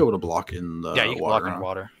sure. I should be able to block in the yeah, you can water. block in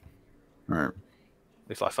water. All right. At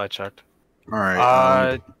least last I checked. All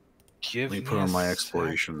right. Give let me put me on my a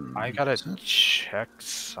exploration. I gotta check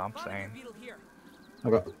something.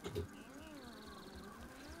 Okay.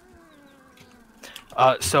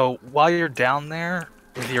 So while you're down there,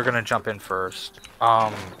 you're gonna jump in first.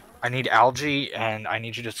 I need algae, and I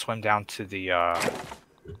need you to swim down to the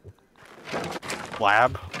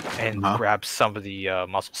lab and grab some of the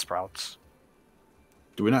mussel sprouts.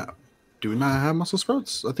 Do we not have mussel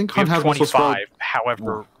sprouts? I think we Han have has 25.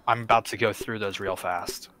 However, I'm about to go through those real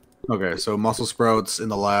fast. Okay, so mussel sprouts in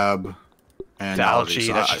the lab, and the algae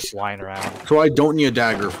so that's just lying around. So I don't need a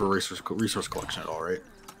dagger for resource collection at all, right?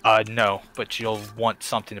 No, but you'll want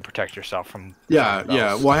something to protect yourself from. Yeah.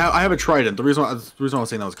 Well, I have a trident. The reason I was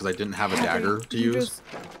saying that was because I didn't have a dagger to use.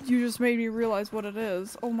 You just made me realize what it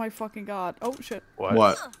is. Oh my fucking god. Oh shit.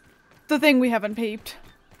 What? The thing we haven't peeped.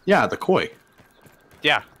 Yeah, the koi.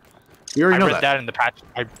 Yeah. We already know I read that in the patch.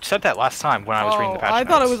 I said that last time when I was reading the patch I notes.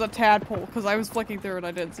 thought it was a tadpole because I was flicking through and I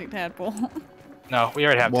didn't see tadpole. No, we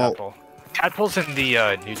already have tadpole. Tadpole's in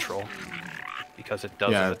the neutral. Because it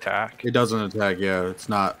doesn't attack. It doesn't attack, yeah. It's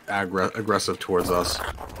not aggressive towards us.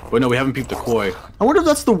 But no, we haven't peeped the koi. I wonder if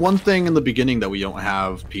that's the one thing in the beginning that we don't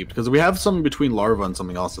have peeped. Because we have something between larva and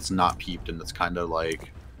something else that's not peeped, and it's kind of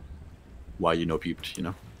like... Why peeped, you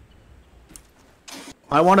know?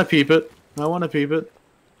 I want to peep it. I want to peep it.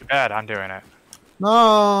 Too bad, I'm doing it.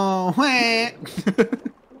 No!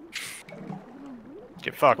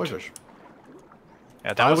 Get fucked. Koi-fish.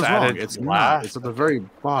 Yeah, that I was was wrong. added It's last. not. It's at the very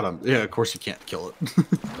bottom. Yeah, of course you can't kill it.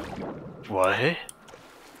 What?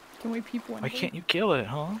 Can we peep window? Why can't you kill it,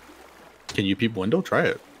 huh? Can you peep window? Try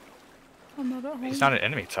it. I'm not at home. He's not an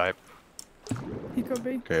enemy type. He could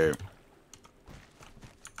be. Okay. I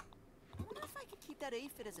wonder if I could keep that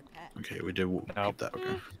aphid as a pet. Okay, we did keep that.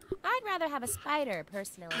 Okay. I'd rather have a spider,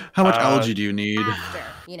 personally. How much algae do you need? After,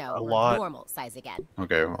 you know, A we're lot. normal size again.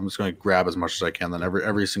 Okay, well, I'm just gonna grab as much as I can. Then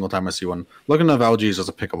every single time I see one, looking at algae is just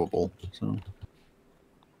a pick up a bowl. So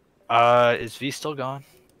Is V still gone?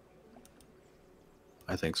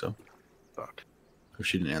 I think so. Fuck. If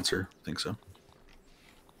she didn't answer, I think so.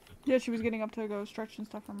 Yeah, she was getting up to go stretch and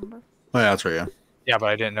stuff, remember? Oh yeah, that's right. Yeah. Yeah, but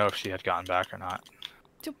I didn't know if she had gotten back or not.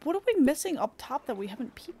 Dude, what are we missing up top that we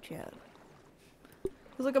haven't peeped yet?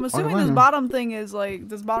 Because, like, I'm do assuming I this know? bottom thing is, like,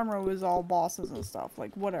 this bottom row is all bosses and stuff.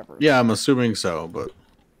 Like, whatever. Yeah, I'm assuming so, but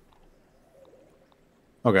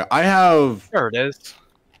okay. I have. There it is.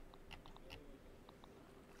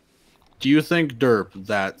 Do you think Derp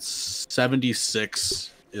that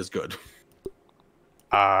 76 is good?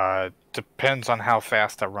 Depends on how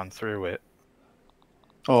fast I run through it.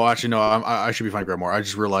 Oh, actually, no. I should be fine. Grab more. I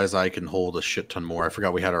just realized I can hold a shit ton more. I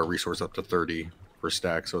forgot we had our resource up to 30 per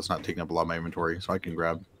stack, so it's not taking up a lot of my inventory. So I can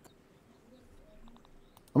grab.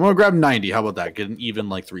 I'm gonna grab 90. How about that? Get an even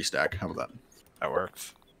like 3 stack. How about that? That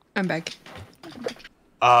works. I'm back.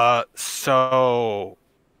 So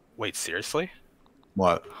wait, seriously?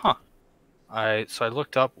 What? Huh. So I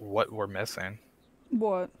looked up what we're missing.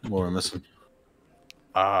 What? What am I missing?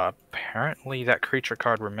 Apparently that creature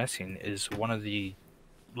card we're missing is one of the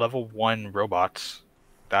level 1 robots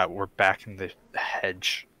that were back in the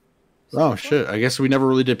hedge. Oh shit! I guess we never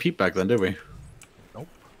really did peep back then, did we? Nope.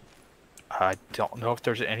 I don't know if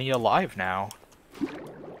there's any alive now.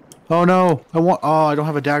 Oh no! Oh, I don't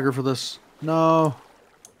have a dagger for this. No.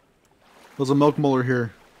 There's a milk muller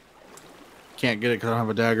here. Can't get it because I don't have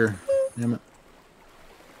a dagger. Damn it.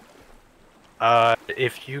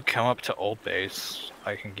 If you come up to Old Base,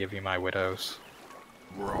 I can give you my widows.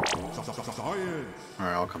 Alright,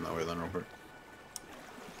 I'll come that way then real quick.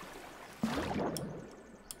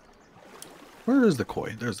 Where is the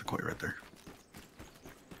koi? There's the koi right there.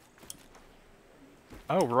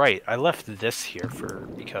 Oh right, I left this here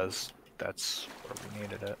because that's where we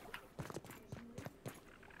needed it.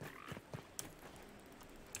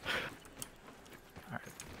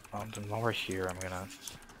 Alright, then while we're here, I'm gonna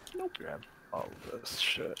grab all this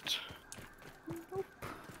shit.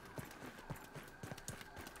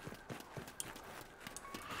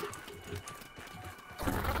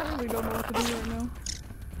 I really don't know what to do right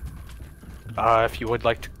now. If you would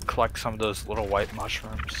like to collect some of those little white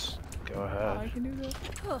mushrooms, go ahead. I can do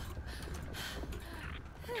that.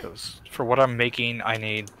 Because for what I'm making, I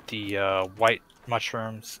need the white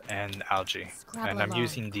mushrooms and algae. And I'm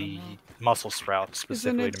using the mussel sprouts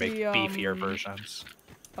specifically to make beefier versions.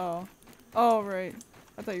 Oh. Oh, right.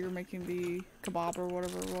 I thought you were making the kebab or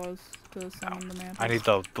whatever it was to summon the mantis. I need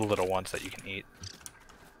the little ones that you can eat.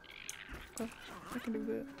 Okay, I can do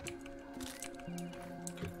that.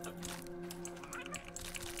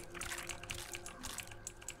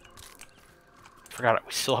 Forgot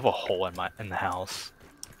we still have a hole in the house.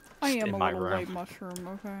 I am in a my little room. white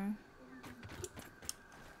mushroom, okay.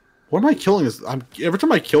 What am I killing? Every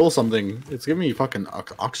time I kill something, it's giving me fucking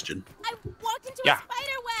oxygen. I walked into Yeah. a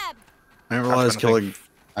spider web! I didn't realize killing.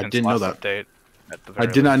 I didn't know that. I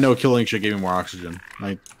did not know killing shit gave me more oxygen.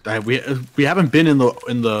 We haven't been in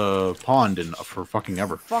the pond for fucking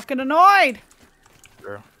ever. Fucking annoyed!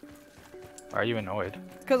 Why are you annoyed?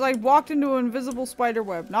 Because I walked into an invisible spider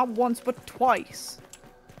web. Not once, but twice.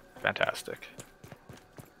 Fantastic.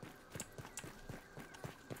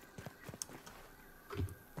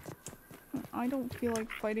 I don't feel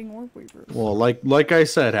like fighting orb weavers. Well, like I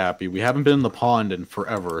said, Happy, we haven't been in the pond in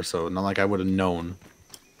forever, so not like I would have known.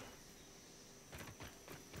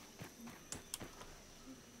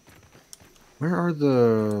 Where are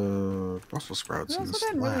the Brussels sprouts We in also this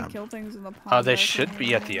didn't really lab? kill things in the pond. They back should in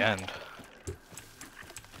be at the end.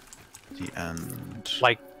 The end.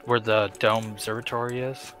 Like where the dome observatory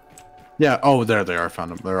is. Yeah. Oh, there they are.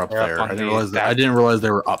 Found them. They're up They're up there. on I didn't the realize that. I back. didn't realize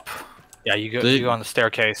they were up. Yeah, you go. They- You go on the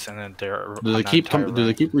staircase, and then they're. Do they keep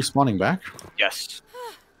respawning back? Yes.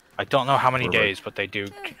 I don't know how many Perfect. days, but they do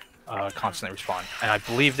constantly respawn, and I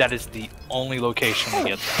believe that is the only location we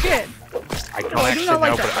get them. Shit! I don't Oh, I do actually not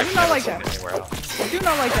like know, that. but I I've do not never like seen that. it anywhere else. I do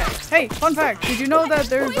not like that. Hey, fun fact. Did you know that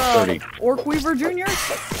there's 30. Orc Weaver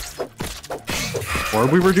Juniors?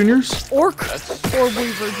 Orb Weaver Juniors? Orc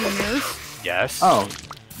Weaver Juniors. Yes. Oh,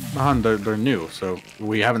 they're new, so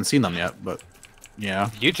we haven't seen them yet, but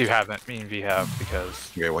Yeah. You two haven't. Me and V have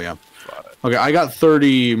because. Okay, well, yeah. Okay, I got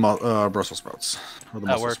 30 Brussels sprouts. Or the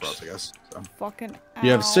That muscle works. sprouts, I guess. So. Fucking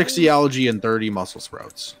You have ow. 60 algae and 30 muscle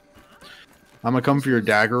sprouts. I'm gonna come for your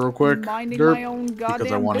dagger real quick, Minding Derp, my own because I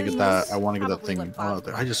goddamn want to get business. that. I want to get that Probably thing. look Oh,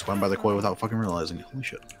 fine. I just went by the koi without fucking realizing. Holy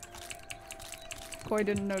shit. Koi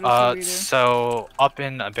didn't notice you either. So up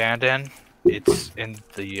in Abandon, it's in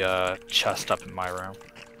the chest up in my room.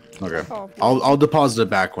 Okay. Oh, I'll deposit it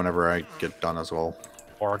back whenever I get done as well.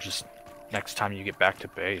 Or just next time you get back to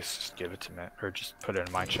base, just give it to me, or just put it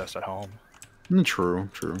in my chest at home. True.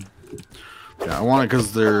 Yeah, I want it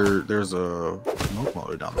because there's a milk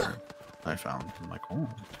molar down there. I found. I'm like,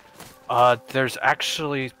 oh. There's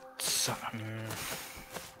actually some...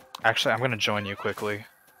 Actually, I'm gonna join you quickly.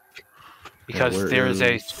 Because where there's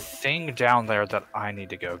a is- thing down there that I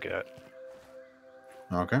need to go get.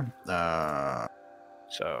 Okay.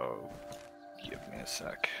 So, give me a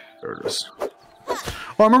sec. There it is. Oh,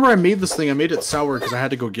 I remember I made this thing. I made it sour because I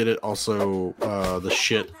had to go get it. Also, the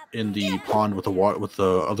shit in the pond with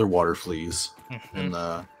the other water fleas. And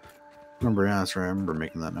remember, yeah, that's right. I remember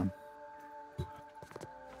making that now.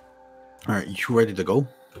 All right, you ready to go?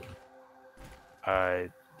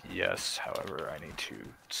 Yes. However, I need to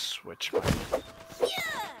switch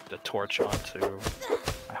the torch onto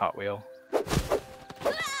my Hot Wheel.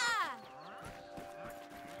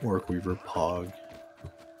 Workweaver Pog.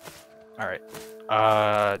 All right.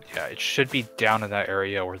 Yeah, it should be down in that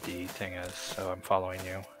area where the thing is. So I'm following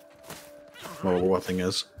you. Oh, what thing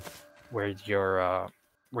is? Where you're,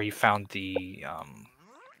 where you found the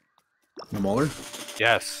The molar?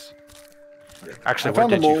 Yes. Actually, I where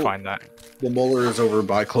found the did you mole- find that? The molar is over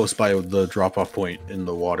by close by the drop-off point in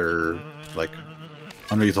the water, like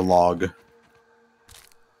underneath a log.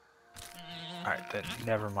 Alright, then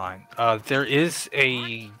never mind. There is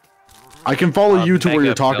a... I can follow you to where mega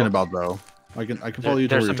you're talking milk. about, though. I can follow you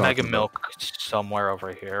to where There's you're a talking mega about. milk somewhere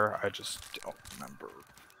over here. I just don't remember.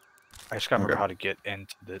 I just gotta remember Okay. how to get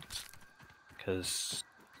into it. Because...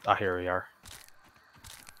 Ah, here we are.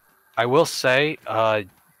 I will say,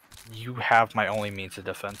 you have my only means of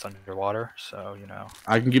defense underwater, so, you know.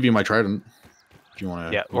 I can give you my trident. If you want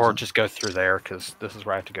to... Yeah, or just go through there, because this is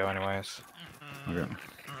where I have to go anyways. Okay.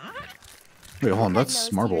 Wait, hold on. That's nose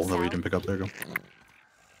to marble that we yourself. didn't pick up. There you go.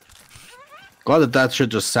 Glad that shit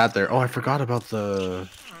just sat there. Oh, I forgot about the...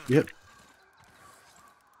 Yep.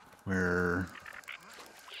 Where...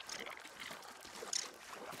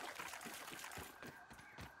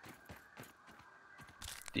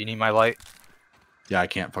 Do you need my light? Yeah, I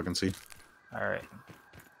can't fucking see. Alright.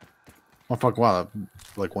 Oh, fuck. Wow. That,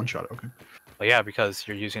 like, one shot. Okay. Well, yeah, because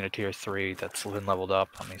you're using a tier 3 that's been leveled up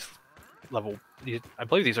on these I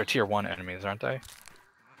believe these are tier 1 enemies, aren't they?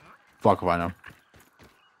 Fuck if I know.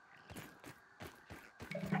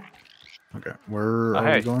 Okay. Where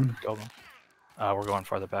are we going? Go. We're going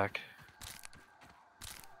farther back.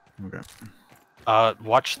 Okay.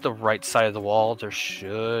 Watch the right side of the wall. There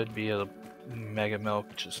should be a mega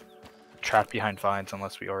milk just trapped behind vines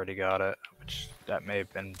unless we already got it, which that may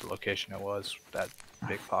have been the location it was, that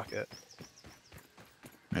big pocket.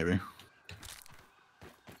 Maybe.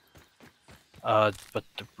 But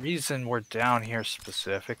the reason we're down here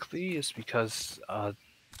specifically is because I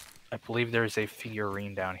believe there's a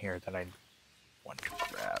figurine down here that I want to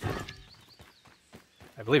grab.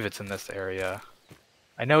 I believe it's in this area.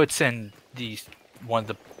 I know it's in one of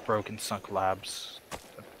the broken sunk labs.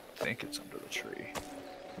 I think it's under the tree.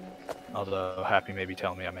 Although Happy may be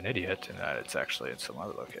telling me I'm an idiot and that it's actually in some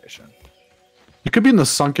other location. It could be in the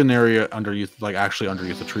sunken area underneath, like actually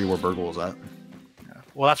underneath the tree where Burgle was at. Yeah.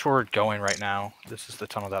 Well, that's where we're going right now. This is the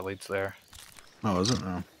tunnel that leads there. Oh, is it?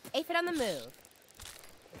 No. Aphid on the move.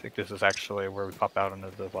 I think this is actually where we pop out into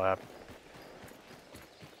the lab.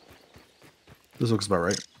 This looks about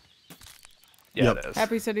right. Yeah, Yep. it is.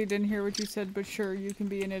 Happy said he didn't hear what you said, but sure, you can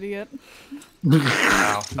be an idiot.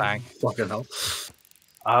 Oh, thanks. Fucking hell.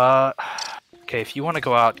 Okay, if you want to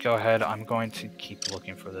go out, go ahead. I'm going to keep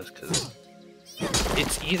looking for this because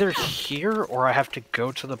it's either here or I have to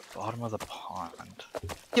go to the bottom of the pond.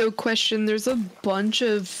 Yo, question, there's a bunch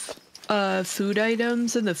of food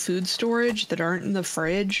items in the food storage that aren't in the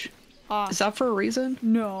fridge. Is that for a reason?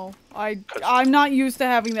 No, I'm not used to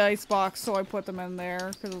having the ice box, so I put them in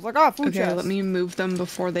there because I was like, oh, food Okay, chest. let me move them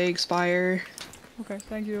before they expire. Okay,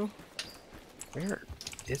 thank you. Where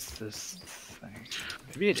is this thing?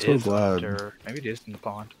 Maybe it So is glad. under. Maybe it is in the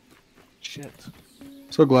pond. Shit.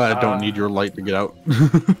 So glad I don't need your light to get out.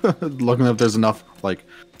 Looking if there's enough like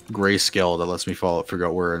grayscale that lets me figure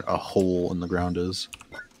out where a hole in the ground is.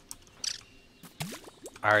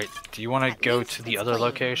 Alright, do you want to go to the other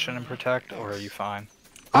location and protect, or are you fine?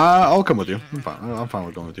 I'll come with you. I'm fine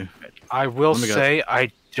with going with you. I will Let me guess. say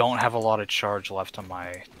I don't have a lot of charge left on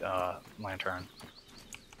my lantern.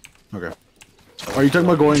 Okay. Are you talking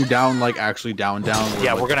about going down, like actually down? Where,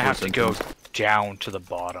 Yeah, like, we're gonna the have to first go entrance? down to the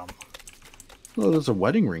bottom. Oh, there's a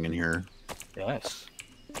wedding ring in here. Yes.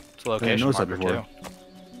 It's a I didn't location notice that marker before.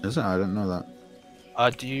 too. Is it? I didn't know that.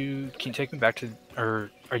 Can you take me back to, or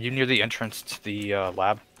are you near the entrance to the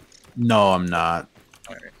lab? No, I'm not.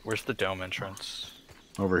 Alright, where's the dome entrance?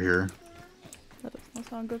 Over here. That does not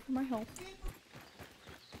sound good for my health.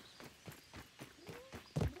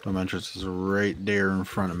 Dome entrance is right there in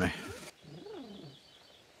front of me.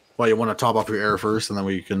 Well, you want to top off your air first, and then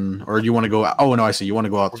we can, or do you want to go? Oh no, I see. You want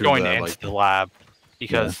to go out We're through going the into like. the lab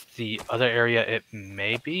because the other area it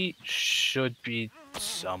maybe should be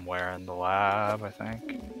somewhere in the lab. I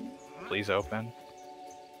think. Please open.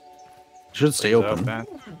 It should stay Please open.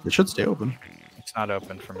 It should stay open. It's not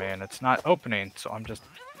open for me, and it's not opening. So I'm just.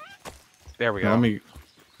 There we Now, go. let me.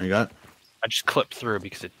 You got it? I just clipped through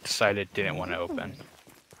because it decided it didn't want to open.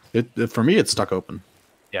 For me, it's stuck open.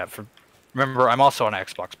 Yeah. Remember, I'm also on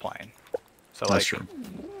Xbox playing, so That's like. true.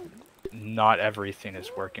 Not everything is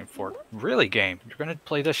working for really game. You're gonna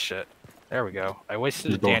play this shit. There we go. I wasted a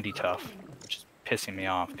Just go. dandy tough, which is pissing me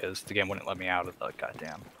off because the game wouldn't let me out of the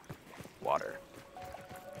goddamn water.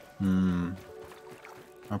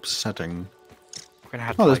 Upsetting. We're gonna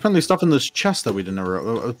have Oh, to there's like, plenty of stuff in this chest that we didn't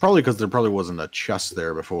ever. Probably because there probably wasn't a chest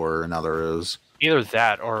there before, and now there is. either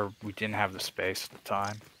that or we didn't have the space at the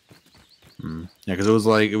time. Yeah, because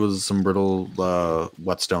it was some brittle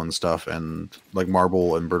whetstone stuff and like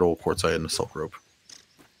marble and brittle quartzite and a silk rope.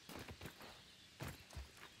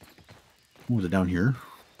 Oh, is it down here?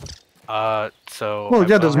 So. Oh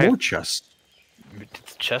yeah, there's hey, more chests. Did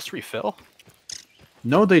the chest refill?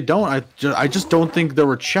 No, they don't. I just don't think there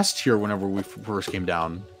were chests here whenever we first came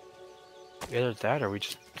down. Either that or we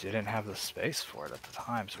just didn't have the space for it at the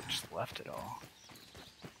time, so we just left it all.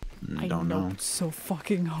 I don't know. It's so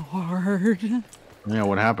fucking hard. Yeah,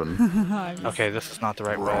 what happened? Okay, this is not the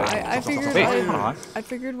right way. I figured Wait, hold on. I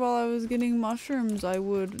figured while I was getting mushrooms, I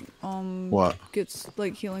would What? get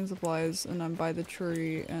like healing supplies, and I'm by the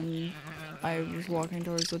tree, and I was walking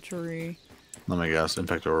towards the tree. Let me guess.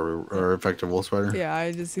 Infected or infected wolf spider? Yeah,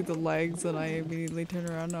 I just see the legs, and I immediately turn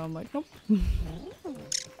around, and I'm like, nope.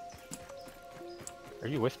 Are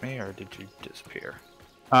you with me or did you disappear?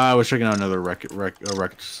 I was checking out another wrecked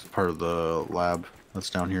part of the lab that's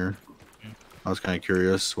down here. I was kind of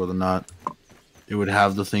curious whether or not it would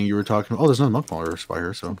have the thing you were talking about. Oh, there's no monk or spy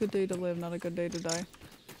here, so. Good day to live, not a good day to die.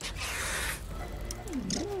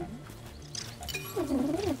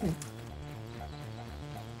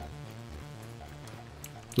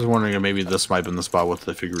 Just wondering if maybe this might have been the spot with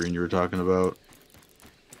the figurine you were talking about.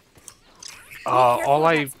 All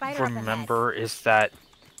I remember is that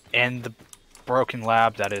in the broken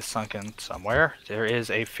lab that is sunken somewhere, there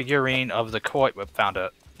is a figurine of the koi. We found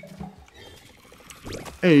it.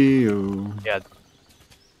 Ayo. Yeah.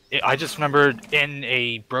 I just remembered in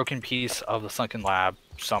a broken piece of the sunken lab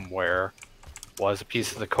somewhere was a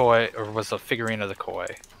piece of the koi, or was a figurine of the koi.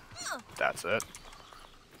 That's it.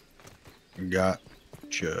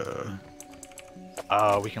 Gotcha.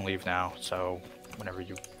 We can leave now, so whenever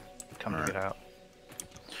you come to get out.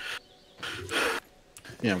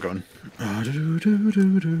 Yeah, I'm going.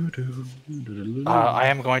 I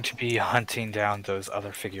am going to be hunting down those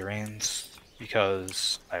other figurines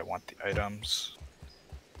because I want the items.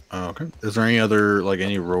 Okay. Is there any other, like,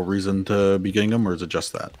 any real reason to be getting them, or is it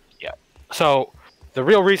just that? Yeah. So, the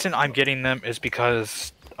real reason I'm getting them is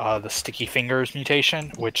because the Sticky Fingers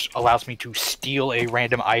mutation, which allows me to steal a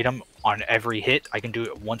random item on every hit. I can do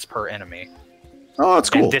it once per enemy. Oh,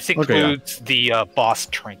 that's cool. And this Okay, yeah. includes the boss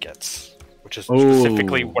trinkets, which is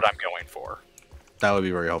specifically what I'm going for. That would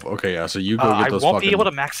be very helpful. Okay, yeah, so you go get those I won't be able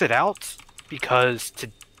to max it out, because to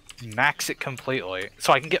max it completely,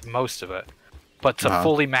 so I can get most of it, but to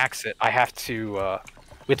fully max it, I have to,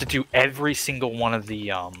 we have to do every single one of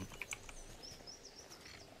the,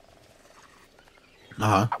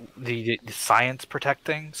 the science protect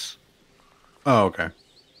things. Oh, okay.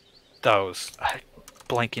 Those. I'm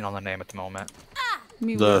blanking on the name at the moment. I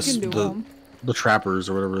mean, we can do them. The trappers,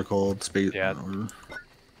 or whatever they're called. Space. Yeah.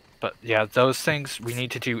 But yeah, those things, we need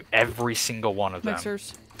to do every single one of them.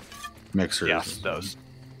 Mixers. Yes, those.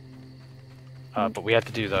 But we have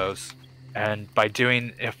to do those. And by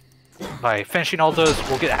finishing all those,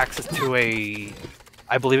 we'll get access to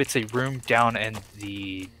I believe it's a room down in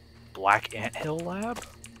the Black Anthill lab.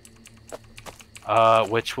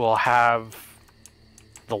 Which will have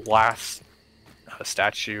the last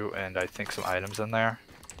statue and I think some items in there.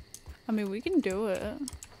 I mean, we can do it.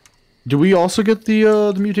 Do we also get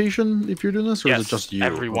the mutation if you're doing this, or Yes, is it just you?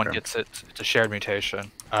 everyone Okay. gets it. It's a shared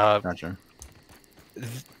mutation. Gotcha.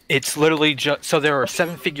 It's literally just so there are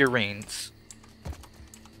 7 figurines.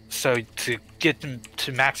 So to get them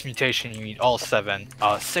to max mutation, you need all 7.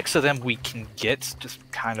 6 of them we can get just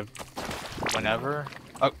kind of whenever.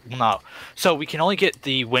 No. So we can only get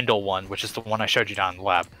the Wendell one, which is the one I showed you down in the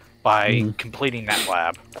lab, by completing that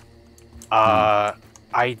lab.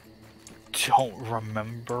 I don't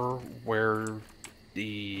remember where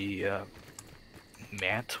the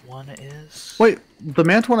Mant one is. Wait, the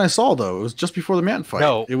Mant one I saw though, it was just before the Mant fight.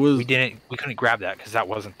 No, it was. we couldn't grab that because that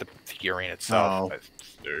wasn't the figurine itself. Oh,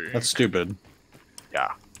 that's stupid.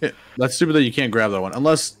 Yeah. That's stupid that you can't grab that one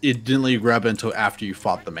unless it didn't let you grab it until after you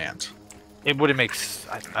fought the Mant. It wouldn't make.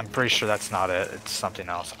 I'm pretty sure that's not it. It's something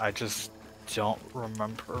else. I just don't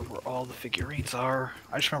remember where all the figurines are.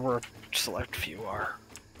 I just remember where a select few are.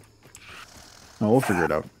 No, we'll figure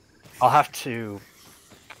it out. I'll have to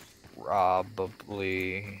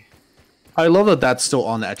probably. I love that that's still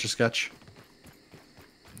on the Etch-a-Sketch.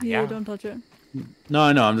 Yeah, don't touch it. No,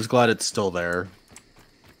 I know. I'm just glad it's still there.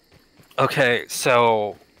 Okay,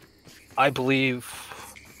 so I believe.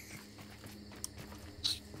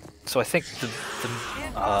 So I think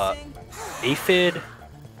the aphid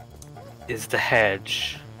is the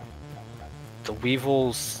hedge. The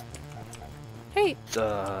weevils. Hey.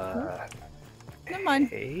 The. Never mind.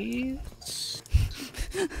 Haze?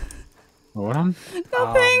 What?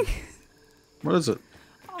 Nothing. What is it?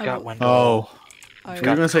 Got Wendell. Oh. I Were you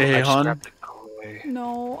gonna say, "Hey, hon"?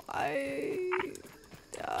 No, I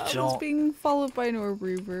was Don't- being followed by an orb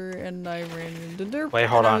reaver, and I ran into Derp. Wait,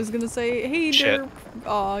 hold and on. I was gonna say, "Hey, Shit.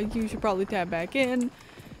 Derp, you should probably tab back in,"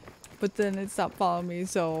 but then it stopped following me,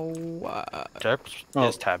 so Derp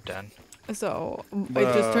is tabbed in. so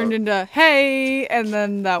it just turned into "Hey," and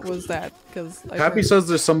then that was that because Happy says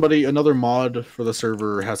there's another mod for the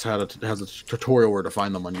server has a tutorial where to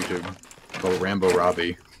find them on YouTube. Called Rambo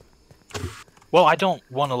Robbie. Well, I don't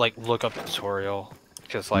want to like look up the tutorial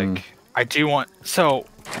because like I do want. So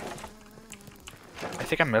I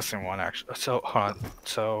think I'm missing one actually. So hold on.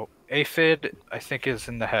 So aphid I think is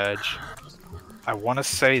in the hedge. I want to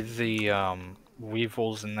say the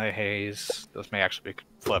weevils in the haze. Those may actually be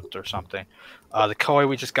flipped or something. The koi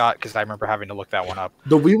we just got because I remember having to look that one up.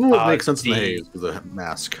 The weevil would make sense in the haze with the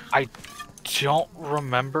mask. I don't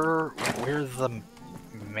remember where the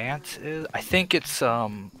Mant is. I think it's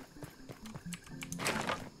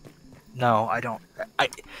No, I don't.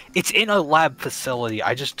 It's in a lab facility.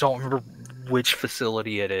 I just don't remember which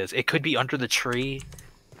facility it is. It could be under the tree.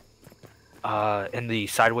 In the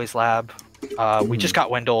sideways lab. We just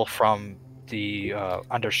got Wendell from the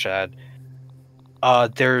undershed.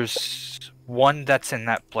 There's one that's in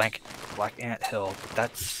that Black Ant Hill.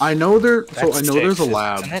 I know there. So I know there's a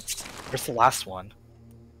lab. Where's the last one?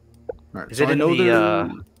 Right, Is so it I in know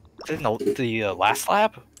the last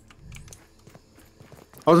lab?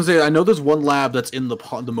 I was gonna say I know there's one lab that's in the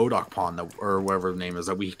Modoc pond or whatever the name is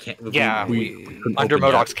that we can't. Yeah, we under open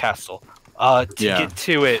Modoc's yet. castle. To get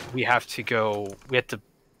to it, we have to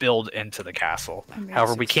build into the castle.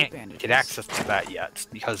 However, we can't get access to that yet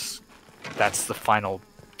because that's the final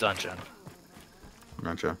dungeon.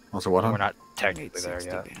 Gotcha. Also, what? We're not technically there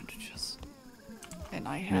yet. Bandages. And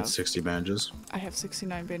I You have need 60 bandages. I have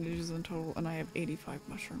 69 bandages in total, and I have 85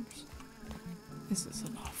 mushrooms. Is this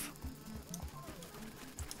enough?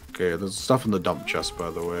 Okay, there's stuff in the dump chest, by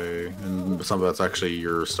the way, and some of that's actually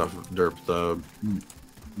your stuff, Derp, the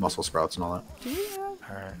muscle sprouts and all that. Do we have?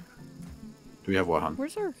 Alright. Do we have what, hon?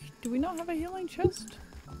 Where's our? Do we not have a healing chest?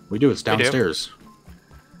 We do. It's We do. downstairs.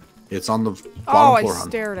 It's on the bottom Oh, I floor, hon.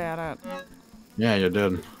 stared at it. Yeah, you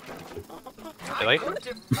did. Really?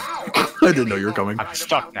 I didn't know you were coming. I'm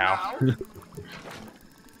stuck now.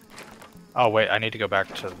 Oh wait, I need to go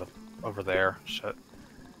back to over there. Shit.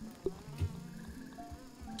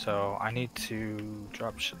 So I need to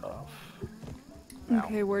drop shit off. Now.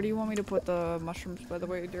 Okay, where do you want me to put the mushrooms, by the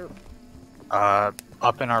way, dear?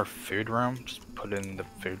 Up in our food room. Just put it in the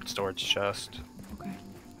food storage chest. Okay.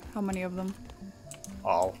 How many of them?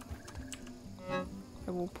 All.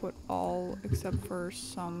 I will put all except for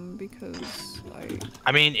some because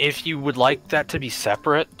I mean, if you would like that to be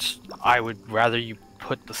separate, I would rather you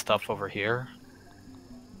put the stuff over here.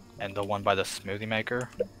 And the one by the smoothie maker.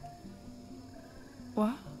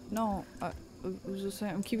 What? No, I was just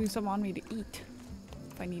saying I'm keeping some on me to eat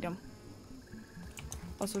if I need them.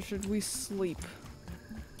 Also, should we sleep?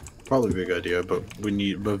 Probably a big idea, but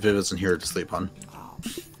Viv isn't here to sleep on. Oh,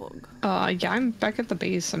 fug. Yeah, I'm back at the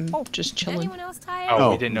base. I'm just chilling. Anyone else tired? Oh,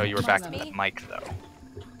 Oh. we didn't know you were back Just at me? the mic though.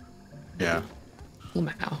 Yeah.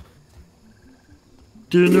 Wow.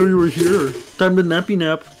 Didn't know you were here. Time to nappy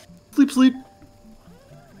nap. Sleep, sleep.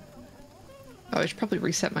 Oh, I should probably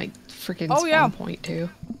reset my freaking Oh, spawn yeah. point too.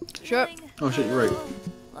 Shit. Oh shit, you're right.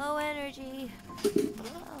 Low energy.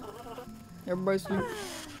 Everybody's sleep.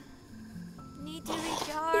 Need to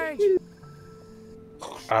recharge.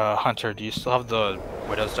 Hunter, do you still have the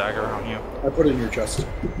Widow's Dagger on you? I put it in your chest.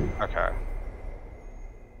 Okay.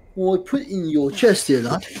 Well, I put it in your chest here,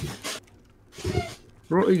 lad.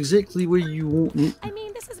 Right exactly where you want it. I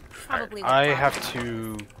mean, this is probably. I have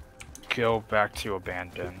to go back to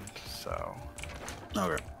Abandoned, so...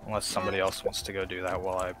 Okay. Unless somebody else wants to go do that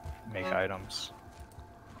while I make items.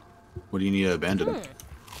 What do you need to abandon?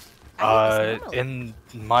 In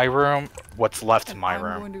my room, what's left in my I'm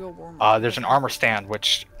room, going to go warm up. there's an armor stand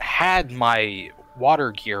which had my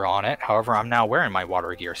water gear on it. However, I'm now wearing my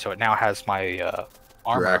water gear, so it now has my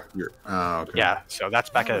armor. Okay. Yeah, so that's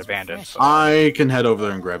back at Abandoned. So. I can head over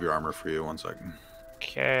there and grab your armor for you. 1 second.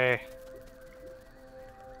 Okay.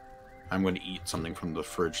 I'm going to eat something from the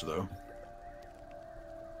fridge, though.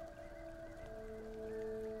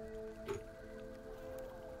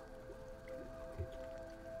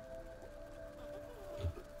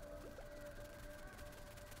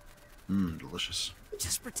 Delicious.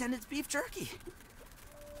 Just pretend it's beef jerky.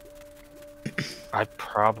 I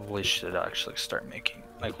probably should actually start making,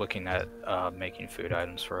 looking at making food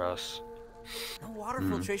items for us, No water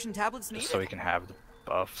filtration tablets needed. just so we can have the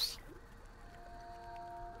buffs.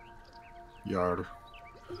 Yard.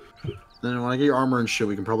 Then when I get your armor and shit,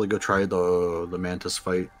 we can probably go try the mantis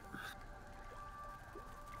fight.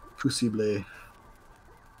 Possible.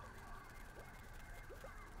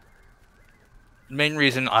 Main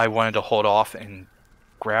reason I wanted to hold off and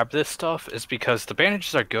grab this stuff is because the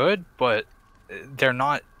bandages are good, but they're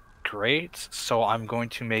not great, so I'm going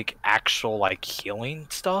to make actual healing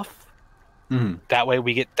stuff. That way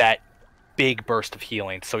we get that big burst of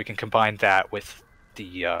healing, so we can combine that with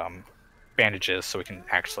the bandages so we can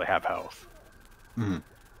actually have health.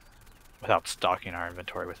 Without stocking our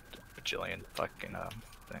inventory with a bajillion fucking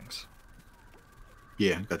things.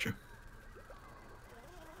 Yeah, gotcha.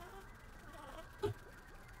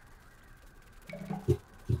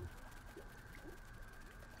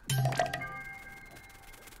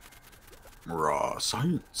 Raw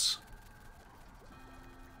science.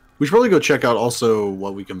 We should probably go check out also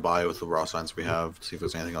what we can buy with the raw science we have. See if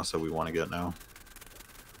there's anything else that we want to get now.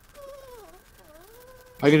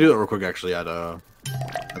 I can do that real quick actually at under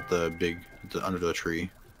the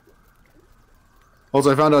tree.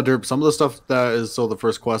 Also, I found out there some of the stuff that is the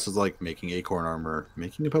first quest is like making acorn armor,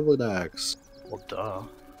 making a pebbled axe. Well, duh.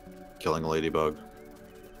 Killing a ladybug.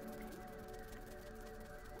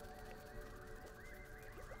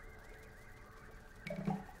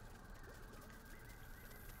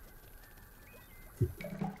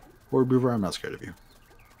 Orb Weaver, I'm not scared of you.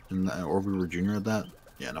 And Orb Weaver Jr. at that?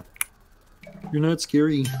 Yeah, no. You're not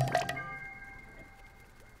scary.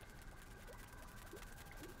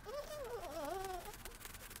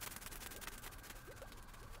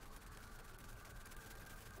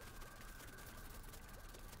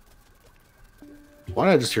 Why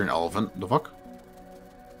did I just hear an elephant? The fuck?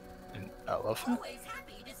 An elephant?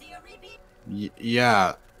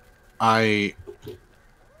 Yeah. I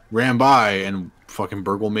ran by and fucking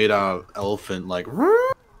Burgle made a elephant like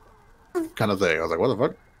kind of thing. I was like, what the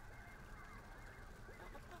fuck?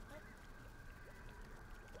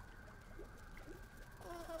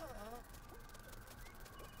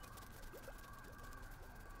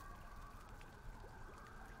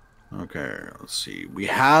 Okay, let's see. We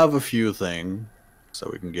have a few things so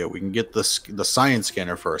we can get the science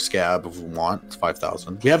scanner for a scab if we want. It's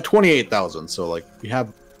 5,000. We have 28,000, so like we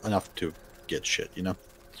have enough to get shit, you know.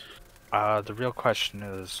 The real question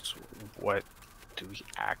is, what do we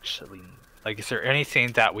actually like? Is there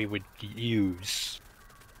anything that we would use?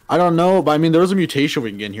 I don't know, but I mean, there's a mutation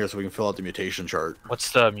we can get in here, so we can fill out the mutation chart.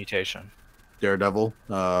 What's the mutation? Daredevil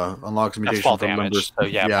unlocks a mutation That's fall from damage, members. so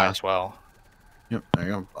yeah, might as well. Yep, there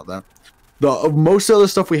you go. About that. The most of the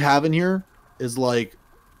stuff we have in here is like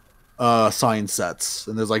science sets,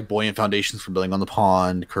 and there's like buoyant foundations for building on the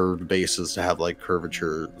pond, curved bases to have like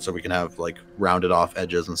curvature, so we can have like rounded off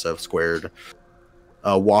edges instead of squared.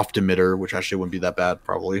 Waft emitter, which actually wouldn't be that bad,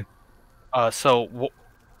 probably. So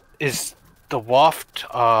is the waft?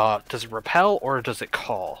 Does it repel or does it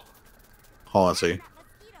call? Hold on, see.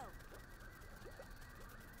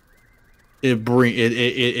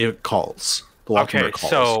 It calls. The waft Okay, emitter calls.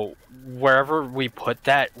 so wherever we put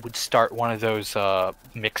that would start one of those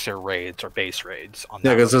mixer raids or base raids on yeah,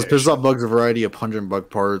 that because it location. pisses off bugs, a variety of pungent bug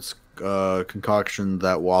parts, concoction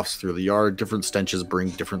that wafts through the yard. Different stenches bring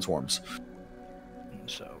different swarms.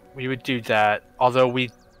 So we would do that. Although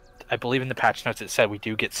I believe in the patch notes it said we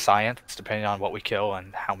do get science depending on what we kill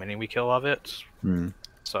and how many we kill of it.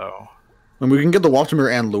 So. And we can get the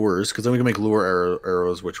Waltimer and lures, because then we can make lure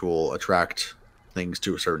arrows, which will attract things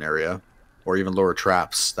to a certain area, or even lure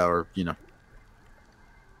traps that are, you know.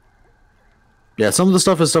 Yeah, some of the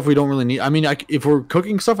stuff is stuff we don't really need. I mean, if we're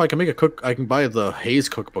cooking stuff, I can buy the Haze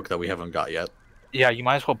cookbook that we haven't got yet. Yeah, you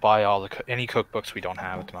might as well buy any cookbooks we don't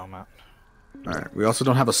have at the moment. All right. We also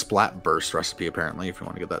don't have a splat burst recipe apparently. If you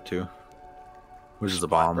want to get that too, which is the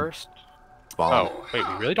bomb. Burst. Bomb. Oh wait,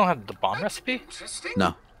 we really don't have the bomb recipe?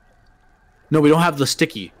 No. No, we don't have the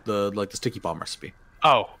sticky, the sticky bomb recipe.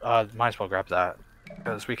 Oh, might as well grab that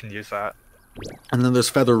because we can use that. And then there's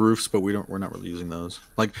feather roofs, but we're not really using those.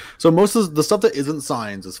 Like, so most of the stuff that isn't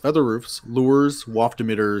signs is feather roofs, lures, waft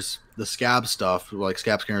emitters, the scab stuff, like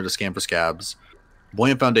scab scanner to scan for scabs,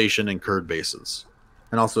 buoyant foundation, and curd bases.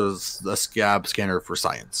 And also the scab scanner for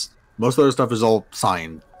science. Most of the other stuff is all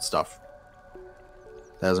sign stuff.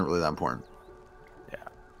 That isn't really that important. Yeah,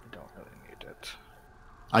 we don't really need it.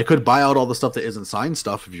 I could buy out all the stuff that isn't sign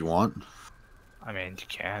stuff if you want. I mean, you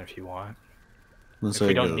can if you want. If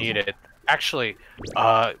we don't need it. Actually,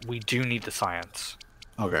 we do need the science.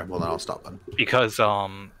 Okay, well then I'll stop then. Because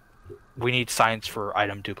we need science for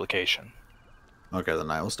item duplication. Okay,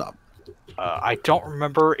 then I will stop. I don't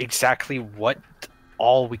remember exactly what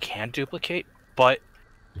all we can duplicate, but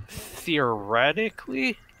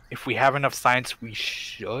theoretically, if we have enough science, we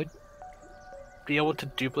should be able to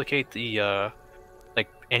duplicate the like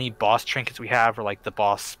any boss trinkets we have, or like the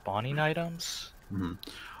boss spawning items. Mm-hmm.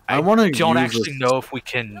 I don't actually know if we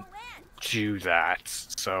can do that,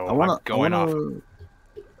 so I'm going off.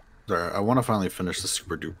 Sorry, I want to finally finish the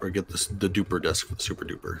super duper, get the duper disc for the super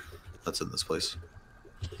duper that's in this place,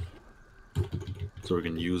 so we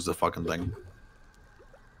can use the fucking thing.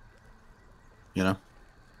 You know?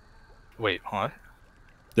 Wait, what?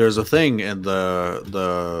 There's a thing in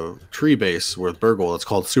the tree base with Burgle that's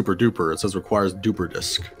called super duper. It says requires duper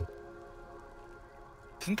disc.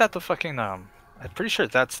 Isn't that the fucking I'm pretty sure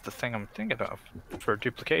that's the thing I'm thinking of for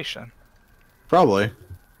duplication. Probably.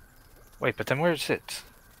 Wait, but then where is it?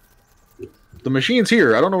 The machine's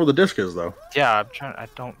here. I don't know where the disc is though. Yeah, I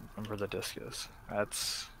don't remember where the disc is.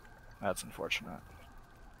 That's unfortunate.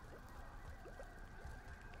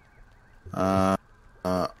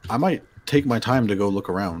 I might take my time to go look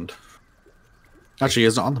around. Actually,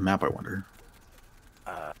 is it on the map, I wonder?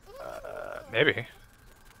 Maybe.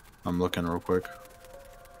 I'm looking real quick.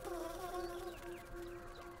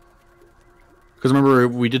 Because remember,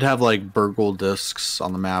 we did have like Burgle discs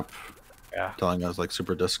on the map. Yeah. Telling us like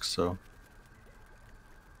super discs, so.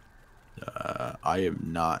 I am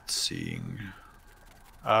not seeing.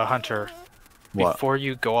 Hunter. What? Before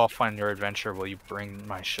you go off on your adventure, will you bring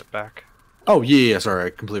my ship back? Oh yeah, sorry, I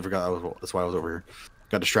completely forgot. That's why I was over here.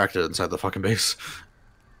 Got distracted inside the fucking base.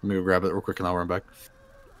 Let me go grab it real quick and I'll run back.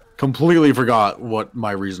 Completely forgot what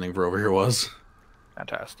my reasoning for over here was.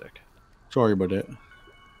 Fantastic. Sorry about it.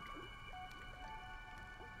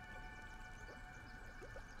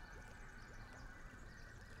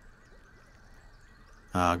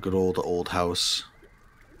 Good old house.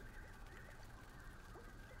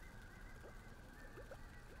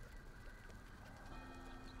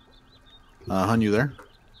 Hun, you there?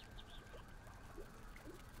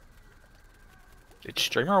 Did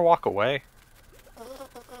Streamer walk away?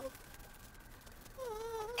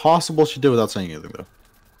 Possible she did without saying anything, though.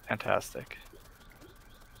 Fantastic.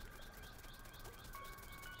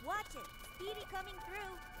 Watch it. Speedy coming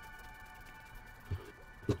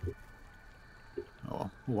through. Oh,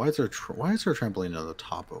 why is there a trampoline on the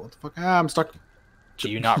top of it? What the fuck? Ah, I'm stuck. Do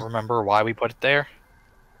you not remember why we put it there?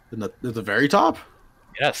 At the very top?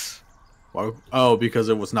 Yes. Why? Oh, because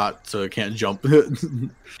it was not, so it can't jump.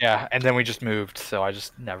 Yeah, and then we just moved, so I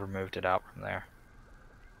just never moved it out from there.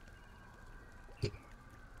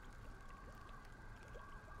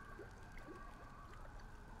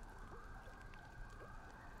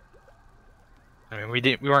 I mean, we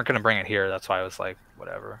weren't gonna bring it here. That's why I was like,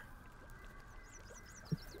 whatever.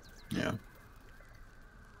 Yeah.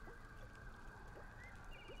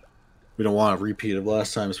 We don't want a repeat of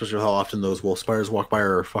last time, especially how often those wolf spires walk by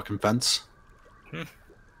our fucking fence. And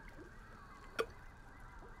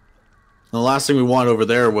the last thing we wanted over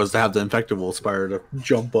there was to have the infected wolf spire to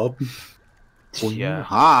jump up. Yeah.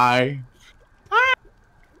 Hi.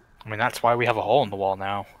 I mean, that's why we have a hole in the wall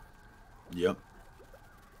now. Yep.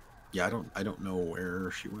 Yeah, I don't know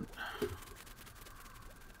where she went.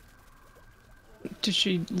 Did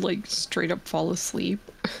she, like, straight up fall asleep?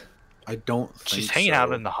 I don't think She's hanging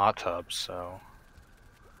out in the hot tub, so...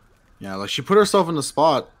 Yeah, like, she put herself in the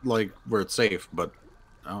spot, like, where it's safe, but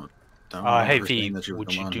Hey V,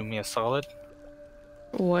 would you do me a solid?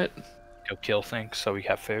 What? Go kill things so we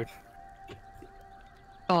have food.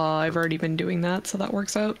 I've already been doing that, so that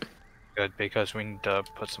works out. Good, because we need to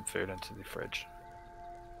put some food into the fridge.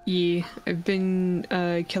 Yeah, I've been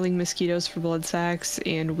killing mosquitoes for blood sacs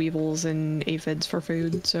and weevils and aphids for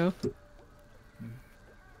food, so.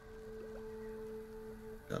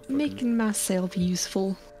 Making myself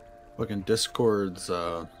useful. Fucking Discord's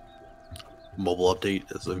mobile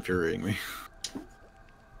update is infuriating me.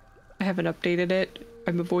 I haven't updated it.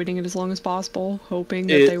 I'm avoiding it as long as possible, hoping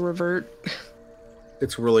that they revert.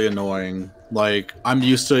 It's really annoying. Like, I'm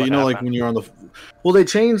used to, like when you're on the... Well, they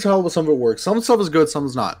changed how some of it works. Some stuff is good, some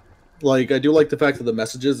is not. Like, I do like the fact that the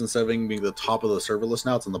messages, instead of being the top of the server list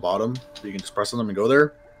now, it's on the bottom. So you can just press on them and go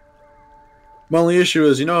there. My only issue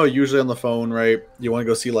is, usually on the phone, right? You want to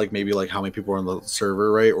go see, like, maybe, like, how many people are on the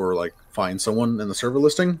server, right? Or, like, find someone in the server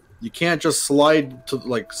listing. You can't just slide to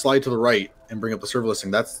the right and bring up the server listing.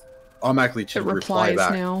 That's automatically to reply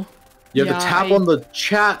back. Now. You have to tap on the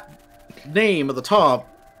chat name at the top,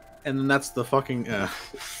 and then that's the fucking... I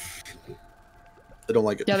don't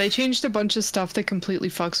like it. Yeah, they changed a bunch of stuff that completely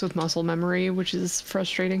fucks with muscle memory, which is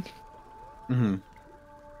frustrating. Mm-hmm.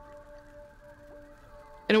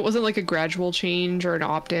 And it wasn't like a gradual change or an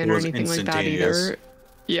opt-in or anything like that either.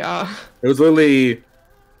 Yeah. It was literally...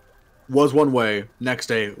 was one way, next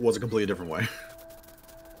day was a completely different way.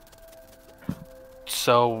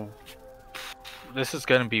 So... this is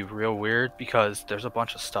gonna be real weird because there's a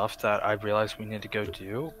bunch of stuff that I realized we need to go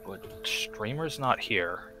do, but streamer's not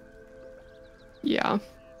here. Yeah.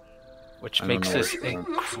 Which makes this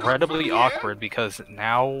incredibly awkward because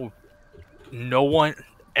now no one...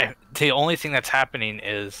 the only thing that's happening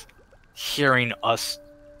is hearing us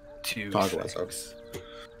talk about stuff.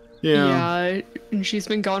 Yeah, and she's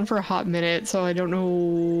been gone for a hot minute, so I don't know,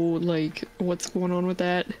 like, what's going on with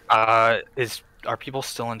that. Are people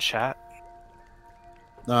still in chat?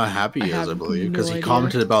 Happy is, I believe, because he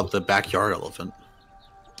commented about the backyard elephant.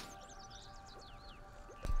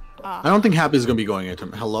 I don't think Happy's gonna be going into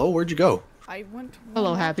him. Hello, where'd you go? I went to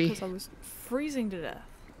Hello, Happy. because I was freezing to death.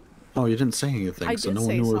 Oh, you didn't say anything, so no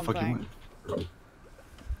one knew where the fuck you went.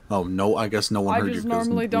 Oh no, I guess no one heard you. I just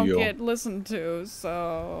normally don't get listened to,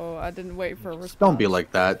 so I didn't wait for a response. Don't be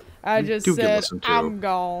like that. I just said I'm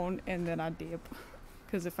gone, and then I dip.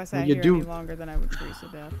 Because if I sat here any longer, then I would freeze to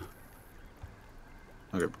death.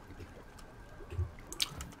 Okay.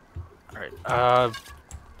 Alright,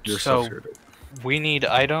 so we need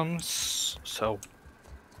items, so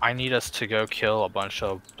I need us to go kill a bunch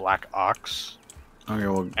of black ox. Okay,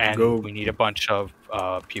 well, and we need a bunch of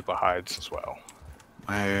pupa hides as well.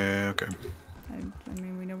 Okay. I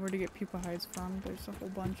mean, we know where to get pupa hides from. There's a whole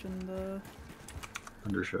bunch in the...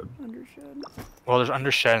 Undershed. Well, there's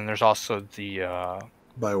undershed, and there's also the,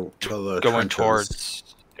 by the going trenches.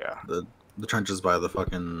 Towards... Yeah. The trenches by the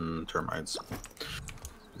fucking termites.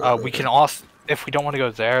 We can also, if we don't want to go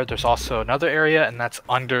there, there's also another area, and that's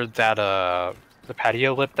under that the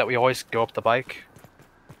patio lip that we always go up the bike.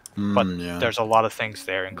 But there's a lot of things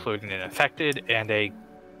there, including an infected and a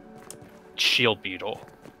shield beetle,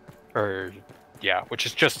 which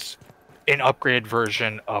is just an upgraded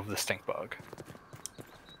version of the stink bug.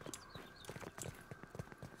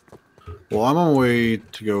 Well, I'm on my way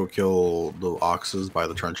to go kill the oxes by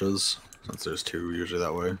the trenches. Since there's two usually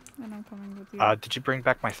that way. And I'm coming with you. Did you bring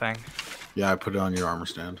back my thing? Yeah, I put it on your armor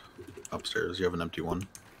stand. Upstairs. You have an empty one.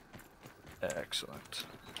 Excellent.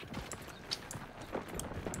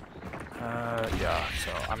 Yeah,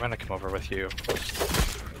 so I'm gonna come over with you.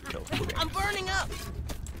 I'm burning up!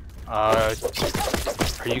 Are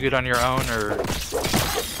you good on your own, or...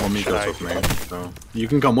 Well, Miko's with me, so... You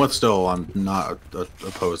can come with still, I'm not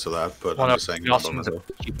opposed to that, but I'm just saying... You also need to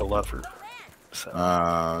keep a lever.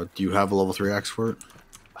 So. Do you have a level 3 axe for it?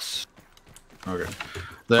 Yes. Okay.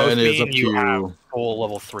 Then it is up to you. Have full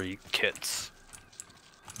level 3 kits.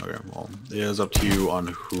 Okay, well, it is up to you on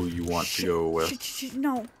who you want to go with.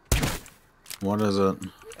 No. What is it?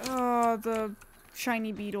 The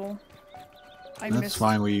shiny beetle. That's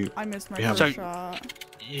fine, I missed my first shot.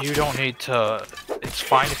 You don't need to... It's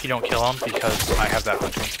fine if you don't kill him, because I have that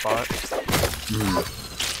hunting spot.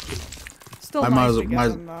 Still nice to get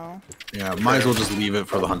them, though. Yeah, might as well just leave it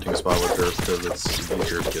for the hunting spot with her, because it's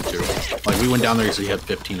easier to get to. Like, we went down there, so he had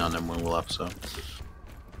 15 on them when we left, so...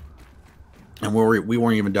 And we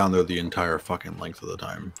weren't even down there the entire fucking length of the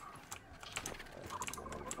time.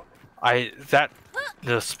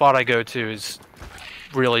 The spot I go to is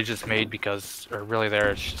really just made because, or really there,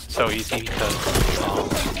 it's just so easy because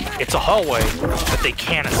it's a hallway that they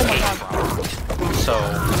can't escape from. So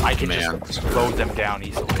I can just load them down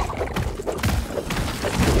easily.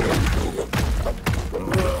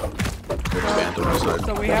 Mant on my side.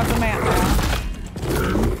 So we have the mant now.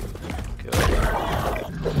 Good.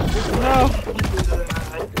 No.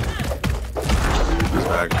 He's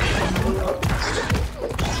back.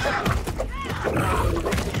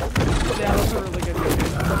 Yeah, that's a really good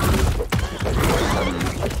mutation.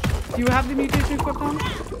 Do you have the mutation equipped on?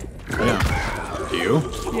 Yeah. Do you?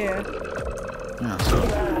 Yeah. Yeah, so.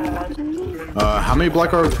 How many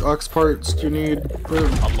Black Ox parts do you need?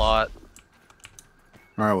 A lot.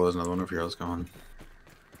 Alright, well, there's another one over here. Let's go on.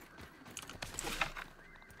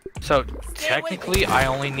 So, technically, I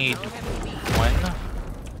only need one,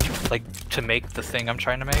 like, to make the thing I'm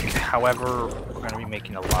trying to make. However, we're going to be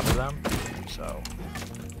making a lot of them, so...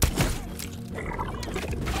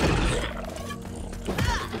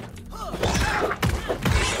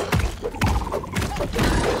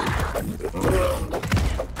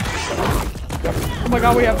 Oh my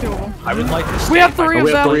god, we have 2 of them. I would like to We have state 3 my of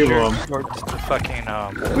them. We have 3 of them. towards the fucking,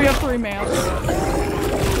 We have 3 mants.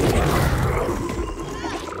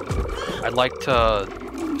 I'd like to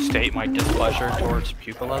state my displeasure towards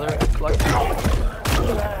pupa leather collecting.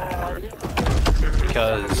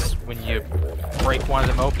 Because when you break one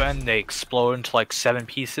of them open, they explode into like 7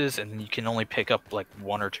 pieces, and you can only pick up like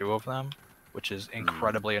 1 or 2 of them, which is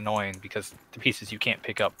incredibly annoying because the pieces you can't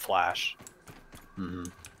pick up flash. Mm-hmm.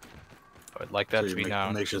 I'd like that to be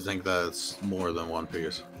known. Makes you think that it's more than 1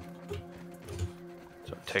 piece.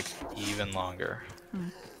 So it takes even longer.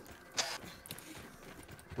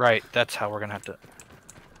 Right, that's how we're gonna have to...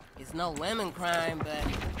 It's no lemon crime, but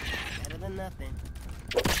better than nothing.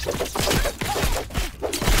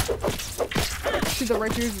 See, the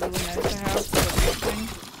rapier is really nice to have for the mant thing.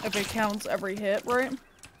 If it counts every hit, right?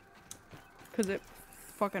 Because it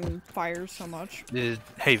fucking fires so much.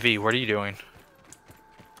 Hey V, what are you doing?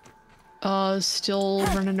 Still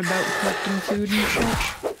running about collecting food and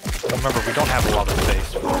such. Remember, we don't have a lot of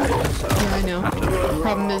space for it, so... Yeah, I know. The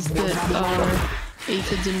problem is that,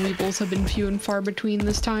 aphids and weevils have been few and far between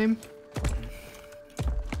this time.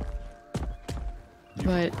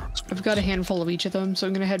 But I've got a handful of each of them, so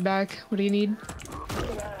I'm gonna head back. What do you need?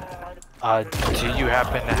 Do you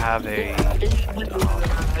happen to have a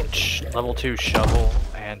level 2 shovel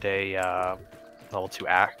and a level 2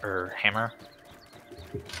 axe or hammer?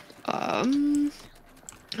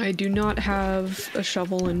 I do not have a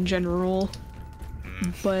shovel in general,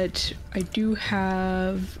 but I do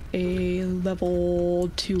have a level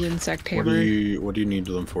 2 insect hammer. What do you need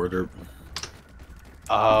them for, Derp?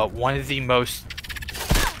 One of the most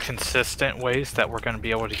consistent ways that we're going to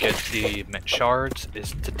be able to get the mint shards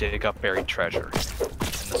is to dig up buried treasure in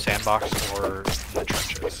the sandbox or in the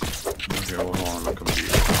trenches. Okay, well, hold on, I'm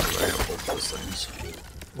confused because I have both those things.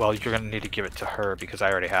 Well, you're going to need to give it to her because I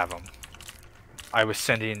already have them. I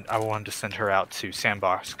wanted to send her out to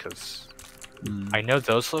sandbox because I know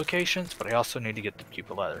those locations, but I also need to get the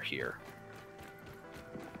pupa leather here.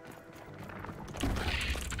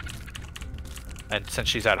 And since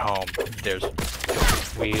she's at home,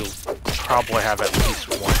 we probably have at least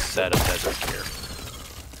 1 set of desert gear.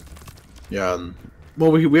 Yeah,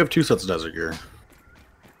 well, we have 2 sets of desert gear.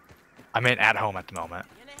 I mean, at home at the moment.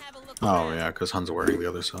 Oh yeah, because Hun's wearing the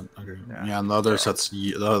other set. Okay. Yeah, and the other set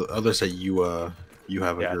you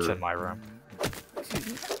have. Yeah, it's in my room.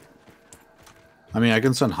 I mean, I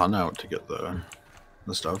can send Hun out to get the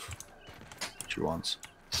stuff she wants.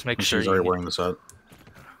 Just make and sure she's already wearing the set.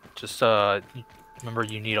 Just remember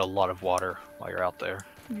you need a lot of water while you're out there.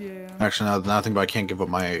 Yeah. Actually, now I think about I can't give up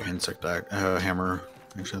my insect hammer.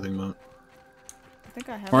 Actually, I think about. I think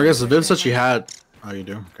I have. Or I guess the Viv said she had. Oh, you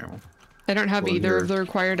do? Okay, well. I don't have either of the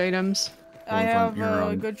required items. I have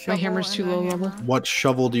a good shovel. My hammer's too low level. What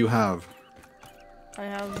shovel do you have? I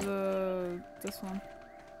have this one.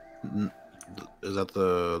 Is that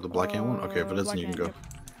the black ant one? Okay, if it is, then you can go.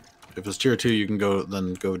 If it's tier 2, you can go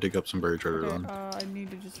dig up some buried treasure. Okay, then. I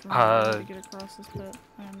need to just remember to get across this bit,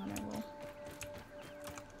 and then I will.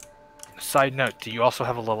 Side note: do you also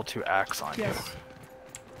have a level 2 axe on you? Yes.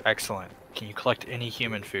 Excellent. Can you collect any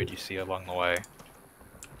human food you see along the way?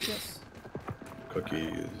 Yes.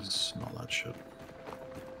 Cookies and all that shit.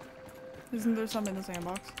 Isn't there some in the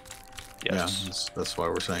sandbox? Yes. Yeah, that's why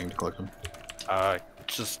we're saying to collect them.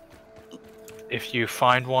 Just if you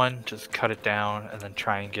find one, just cut it down and then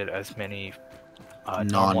try and get as many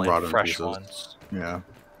normal and fresh pieces. Ones. Yeah.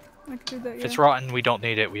 I could do that, if it's rotten, we don't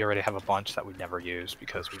need it. We already have a bunch that we never use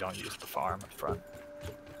because we don't use the farm up front.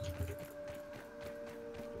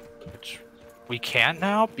 Which we can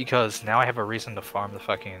now because now I have a reason to farm the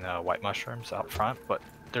fucking white mushrooms out front, but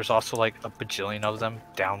there's also like a bajillion of them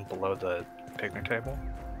down below the picnic table.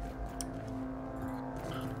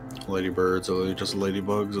 Ladybirds are just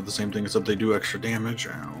ladybugs are the same thing except they do extra damage.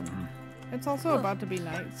 Ow. It's also about to be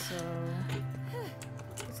night, so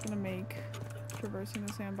it's gonna make traversing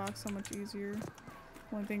the sandbox so much easier.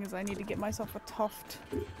 Only thing is I need to get myself a tuft.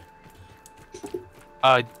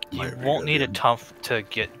 You won't need a tuft to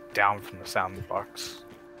get down from the sandbox.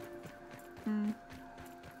 Hmm.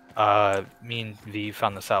 Me and V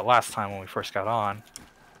found this out last time when we first got on.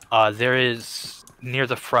 There is, near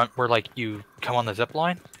the front where like you come on the zip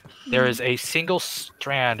line, there is a single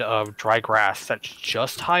strand of dry grass that's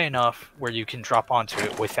just high enough where you can drop onto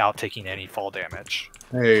it without taking any fall damage.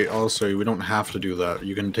 Hey, also, we don't have to do that.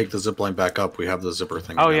 You can take the zip line back up. We have the zipper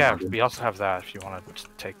thing. Oh again, yeah, maybe. we also have that if you want to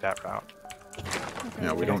take that route. Okay,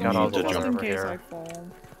 Yeah, we don't got all need to the just jump. in over case here. I fall.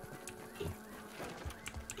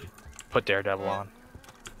 Put Daredevil on.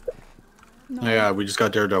 No. Yeah, we just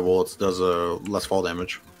got Daredevil. It does less fall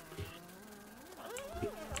damage.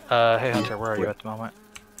 Hey Hunter, where are you at the moment?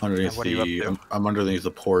 Underneath what are you the, up to? I'm underneath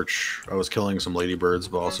the porch. I was killing some ladybirds,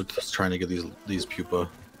 but also just trying to get these pupa.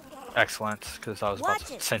 Excellent, because I was about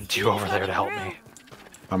to send you over there to help me.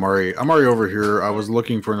 I'm already over here. I was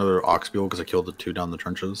looking for another ox beetle because I killed the 2 down the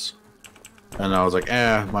trenches. And I was like,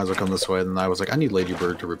 might as well come this way. And then I was like, I need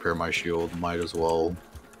ladybird to repair my shield. Might as well.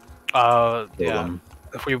 Yeah. Them.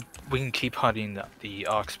 If we can keep hunting the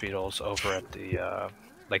ox beetles over at the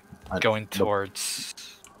going towards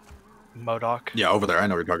Modoc. Yeah, over there. I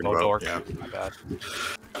know what you're talking Modork. about. Yeah. My bad.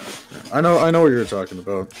 I know what you're talking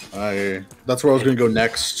about. That's where I was gonna go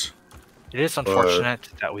next. It is unfortunate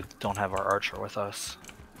that we don't have our archer with us.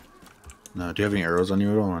 No, do you have any arrows on you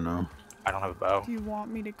at all or no? I don't have a bow. Do you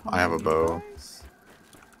want me to come? I have a with you bow. guys?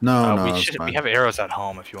 No, no, we that's fine. we have arrows at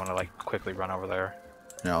home if you want to like quickly run over there.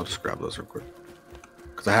 Yeah, I'll just grab those real quick.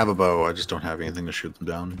 Because I have a bow, I just don't have anything to shoot them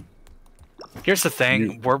down. Here's the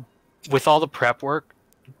thing, we're with all the prep work,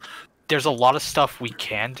 there's a lot of stuff we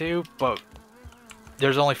can do, but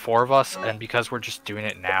there's only 4 of us, and because we're just doing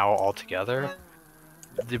it now all together,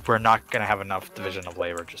 we're not gonna have enough division of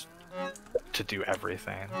labor just to do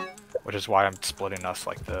everything, which is why I'm splitting us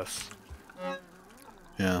like this.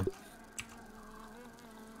 Yeah.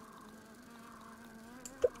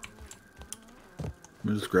 Let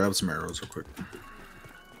me just grab some arrows real quick.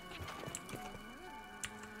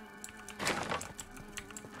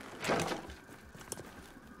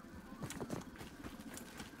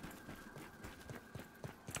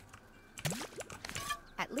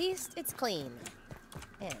 At least it's clean.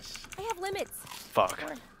 Ish. I have limits. Fuck.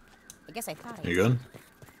 Or, I guess I thought I You good?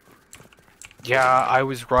 Yeah, I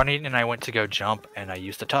was running and I went to go jump and I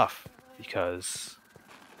used a tough because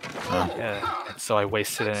yeah, and so I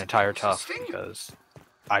wasted an entire tough because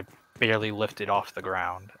I barely lifted off the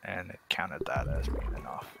ground and it counted that as being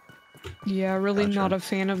enough. Yeah, really Gotcha. not a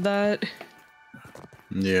fan of that.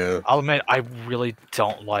 Yeah. I'll admit I really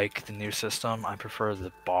don't like the new system. I prefer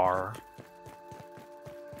the bar.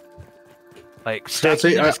 Like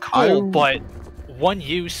stacking them is cool, but one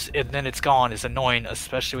use and then it's gone is annoying,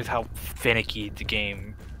 especially with how finicky the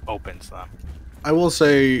game opens them. I will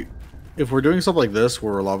say, if we're doing stuff like this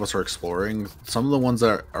where a lot of us are exploring, some of the ones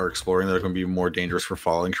that are exploring that are going to be more dangerous for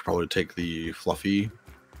falling should probably take the fluffy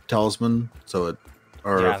talisman, so it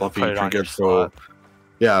fluffy trinket, so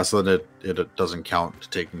yeah, so that it doesn't count to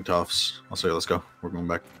taking toughs. I'll say, let's go. We're going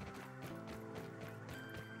back.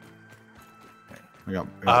 I got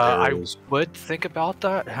I arrows. would think about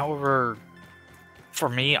that. However, for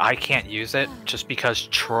me, I can't use it just because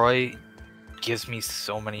Troy gives me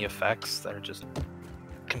so many effects that are just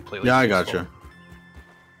completely Yeah, I useful. gotcha.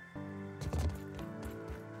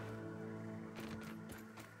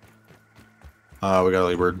 We got a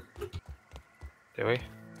ladybird. Do we?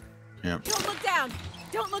 Yeah. Don't look down!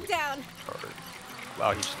 Don't look down!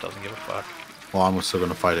 Wow, he just doesn't give a fuck. Well, I'm still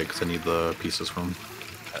gonna fight it because I need the pieces from.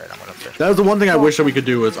 Alright, I'm gonna That was the one thing I wish that we could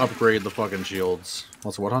do is upgrade the fucking shields.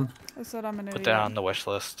 What's what, hon? I said I'm an put idiot. that on the wish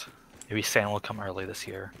list. Maybe Santa will come early this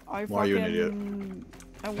year. I Why are you an idiot?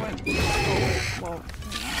 I went. Well,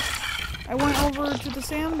 I went over to the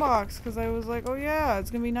sandbox because I was like, oh yeah, it's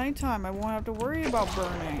gonna be nighttime. I won't have to worry about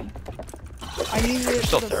burning. I needed it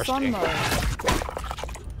Still for the thirsty. sun mode.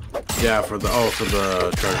 Yeah, for the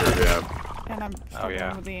treasure, yeah. And I'm Oh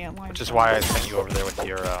yeah. with the antlion. Which is why I sent you over there with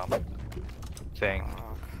your thing.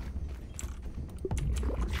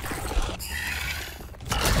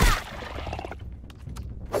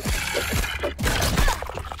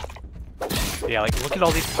 Yeah, like look at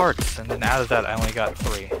all these parts, and then out of that I only got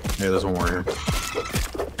 3. Hey, there's one more here.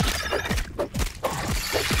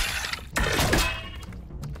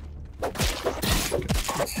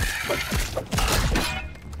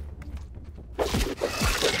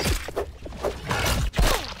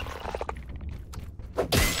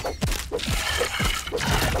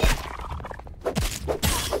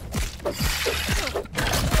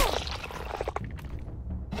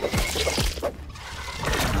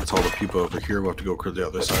 here, we'll have to go to the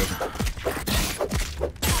other side.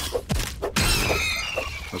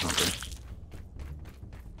 That's not fair.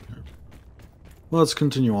 Let's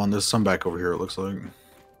continue on. There's some back over here, it looks like.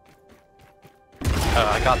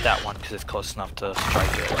 I got that one because it's close enough to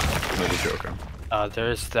strike it. Oh, did you? Okay.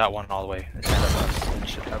 There's that one all the way ahead of us. It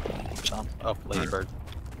should have some up Ladybird.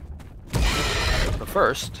 But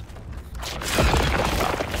first,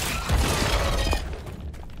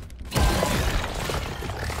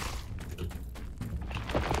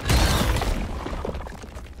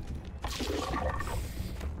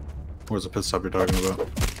 Where's the pit stop you're talking about?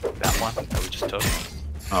 that one that we just took.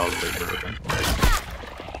 Oh, Ladybird, okay.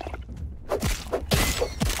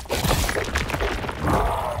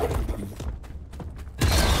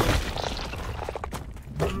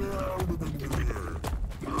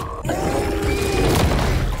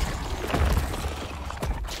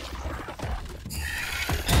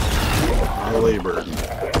 Ladybird.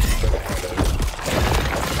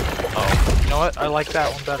 Oh, you know what? I like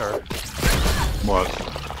that one better. What?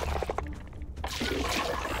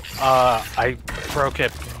 I broke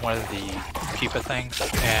it in one of the pupa things,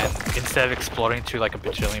 and instead of exploding to like a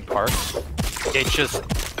bajillion parts, it just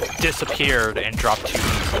disappeared and dropped 2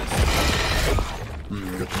 pieces.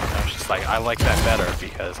 I was just like, I like that better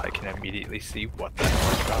because I can immediately see what the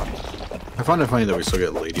hell is dropped. I find it funny that we still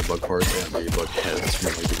get ladybug parts and ladybug heads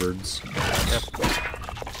from ladybirds. Yep.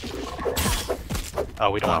 Oh,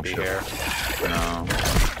 we don't want to be here. No.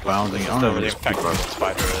 But I don't think The infected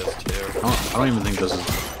spider is too. I don't even think this is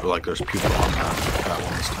like there's pupa on that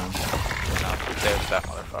one this time. No, there's that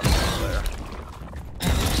motherfucker over there.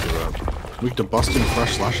 So, weak to busting,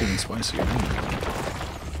 fresh, slashing, and spicy.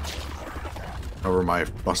 However, my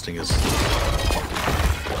busting is.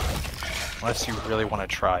 Unless you really want to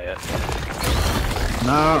try it.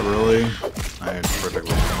 Not really. I particularly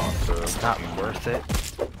want to. It's not worth it,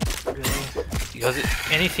 really. Because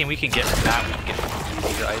anything we can get from that, we can get from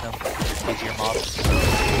easier items, easier mobs.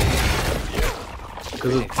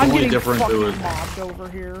 Because it's I'm totally getting different to fucking it. mobbed over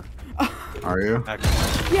here. Are you?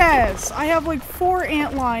 Yes, I have like 4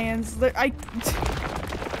 antlions. That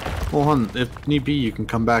Well, hon, if need be, you can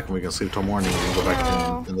come back and we can sleep till morning and we can go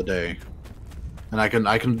back in the day. And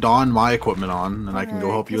I can don my equipment on and I can go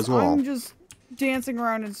help you as well. I'm just dancing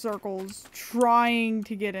around in circles, trying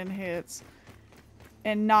to get in hits,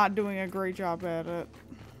 and not doing a great job at it.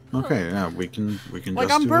 Okay, yeah, we can Like,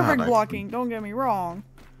 just I'm do perfect that. blocking, don't get me wrong.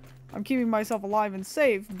 I'm keeping myself alive and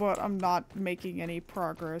safe, but I'm not making any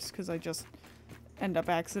progress because I just end up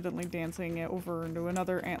accidentally dancing it over into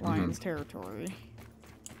another antlion's territory.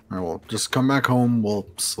 Alright, well, just come back home, we'll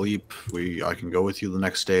sleep, I can go with you the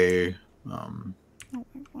next day. And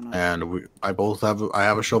I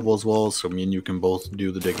have a shovel as well, so me and you can both do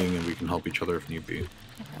the digging and we can help each other if need be. Okay.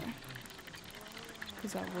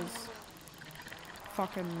 Because that was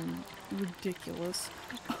fucking ridiculous.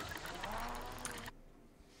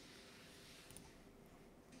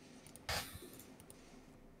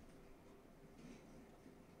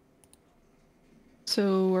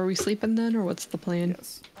 So, are we sleeping then, or what's the plan?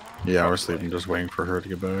 Yes. Yeah, we're sleeping, just waiting for her to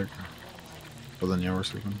get back. But then, yeah, we're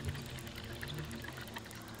sleeping.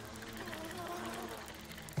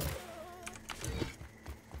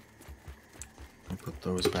 I'll put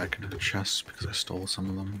those back into the chest because I stole some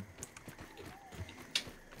of them.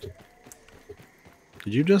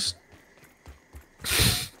 Did you just...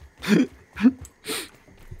 You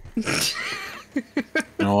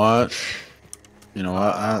know what? You know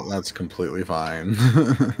what? That's completely fine.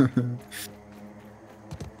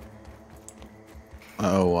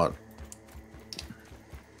 Oh, what?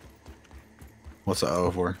 What's the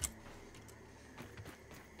O for?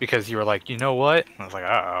 Because you were like, you know what? I was like,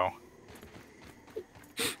 uh-oh.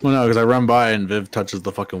 Well, no, because I run by and Viv touches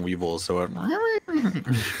the fucking weevil, so it...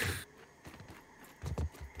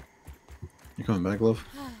 You coming back, love?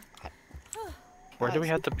 Where do we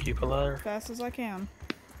have the pupa leather? As fast as I can.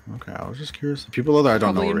 Okay, I was just curious. People leather, I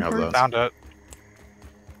don't know where we have that. Found it.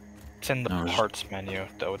 It's in the No, it's- parts menu,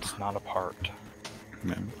 though it's not a part.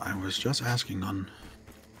 Man, I was just asking none.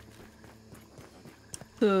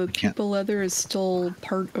 The can't- pupa leather is still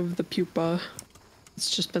part of the pupa. It's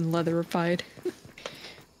just been leatherified.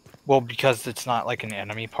 Well, because it's not like an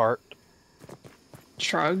enemy part.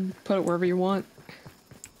 Shrug, put it wherever you want.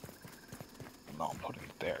 No, I'm putting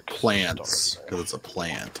it there. Plants, because it's a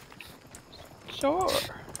plant. Sure.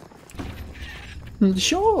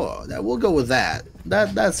 Sure, we'll go with that.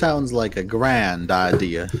 That sounds like a grand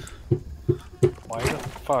idea. Why the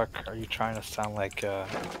fuck are you trying to sound like, I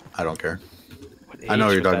don't care. what I know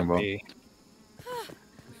what age you're would talking that about. be?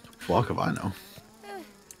 Fuck if I know.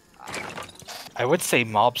 I would say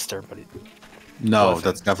mobster, but No, wasn't.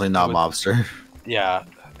 that's definitely not It was- mobster. Yeah,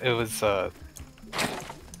 it was I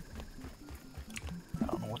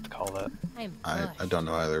don't know what to call that. I don't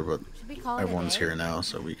know either, but Should we call it a everyone's day? here now,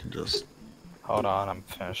 so we can just. Hold on, I'm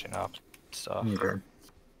finishing up stuff. Okay.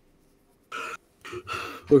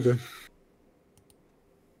 Okay.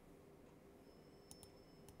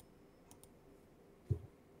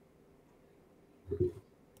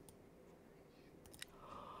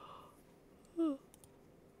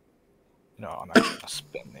 No, I'm actually gonna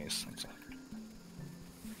spin these.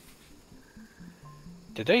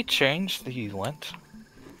 Did they change the lint? I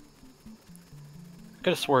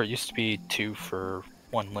could have swore it used to be 2 for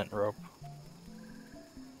 1 lint rope.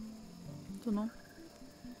 Don't know.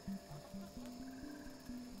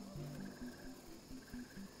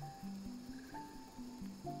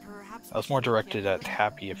 Perhaps I was more directed at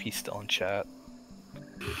Happy if he's still in chat.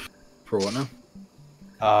 For what now?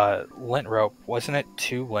 Lint rope. Wasn't it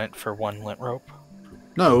 2 lint for 1 lint rope?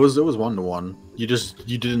 No, it was 1-to-1. You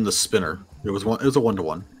did it in the spinner. It was a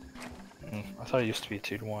 1-to-1. I thought it used to be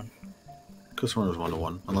 2 to 1. This one was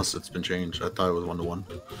 1-to-1, unless it's been changed. I thought it was 1-to-1.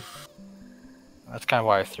 That's kind of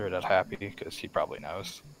why I threw it at Happy, because he probably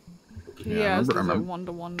knows. Yeah, it's I like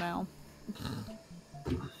remember. 1-to-1 now.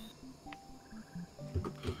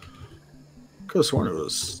 Could have sworn it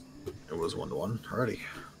was 1-to-1 already.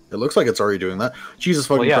 It looks like it's already doing that. Jesus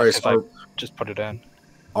fucking Well, yeah, Christ! 'cause I just put it in.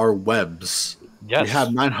 Our webs. Yes. We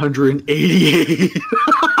have 988.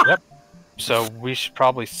 Yep. So we should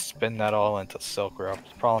probably spin that all into silk rope.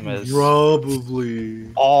 The problem is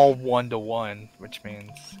Probably. all 1-to-1, which means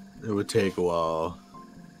It would take a while.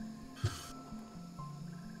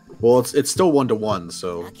 Well, it's still 1-to-1,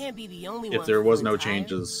 so I can't be the only if one there was feeling no tired.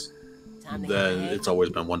 changes, Time to then hit it's always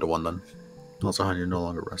been 1-to-1 then. Also, you're no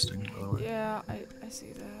longer resting, by the way. Yeah, I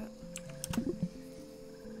see that.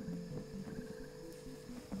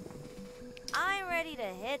 I'm ready to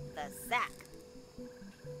hit the sack.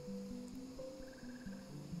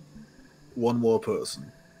 One more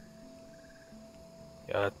person.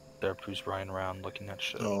 yeah, they're who's running around looking at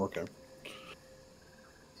shit. Oh, okay.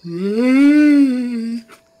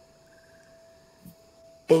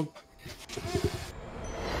 Boom.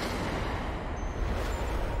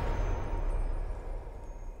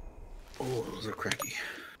 Oh, those are cracky.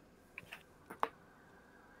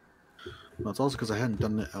 Well, it's also because I hadn't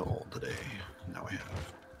done it at all today. Now I have.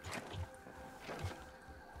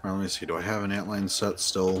 Alright, let me see. Do I have an antline set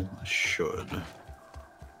still? I should.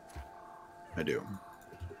 I do.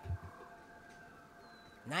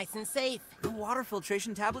 Nice and safe. No water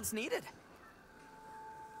filtration tablets needed.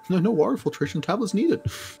 No water filtration tablets needed.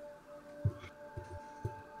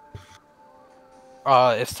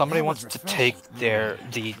 If somebody wants to take the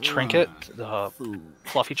trinket, the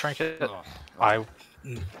fluffy trinket, I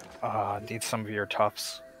need some of your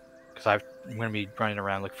tufts, because I'm gonna be running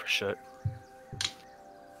around looking for shit.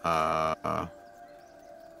 I'm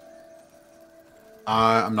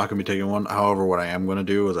not going to be taking one. However, what I am going to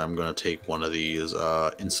do is I'm going to take one of these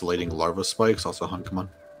insulating larva spikes. Also, Hunt, come on.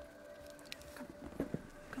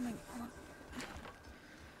 Coming.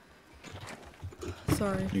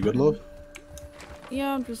 Sorry. You good, love?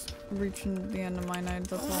 Yeah, I'm just reaching the end of my night,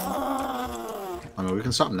 that's all. I mean, we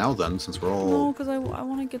can stop now then, since we're all... No, because I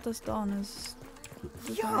want to get this done.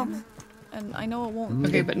 And I know it won't.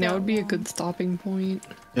 Okay, take but now that would be a long. good stopping point.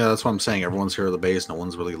 Yeah, that's what I'm saying. Everyone's here at the base. No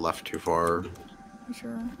one's really left too far.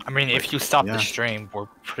 Sure. I mean, if you stop Yeah. the stream, we're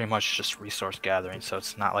pretty much just resource gathering, so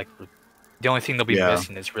it's not like the only thing they'll be Yeah.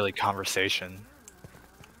 missing is really conversation.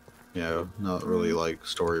 Yeah, not really, like,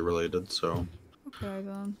 story-related, so... Okay,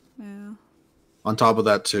 then. Yeah. On top of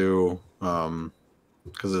that, too,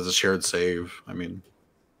 because it's a shared save, I mean...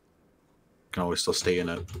 You can always still stay in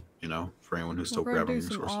it, you know, for anyone who's still We're gonna grabbing do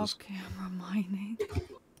some resources. off-camera mining.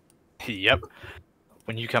 Yep.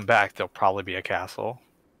 When you come back, there'll probably be a castle.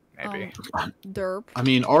 Maybe. Derp. I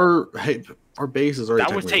mean, our base is already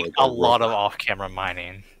That would technically, take like, a lot of off-camera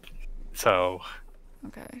mining. So,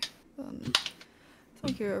 Okay. Then.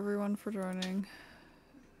 Thank you, everyone, for joining.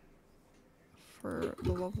 For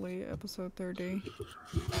the lovely episode 30.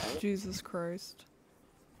 Jesus Christ.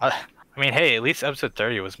 I mean, hey, at least episode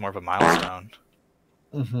 30 was more of a milestone.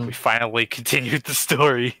 We finally continued the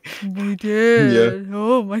story. We did. Yeah.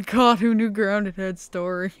 Oh my god, who knew Grounded had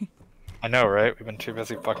story? I know, right? We've been too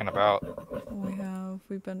busy fucking about. We have.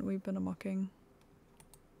 We've been amucking.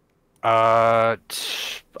 I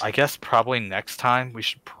guess probably next time we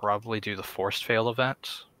should probably do the forced fail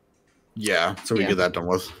event. Yeah, so we get that done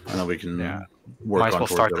with, and then we can work Might as on well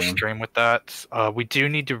towards start the that one. stream with that. We do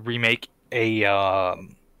need to remake a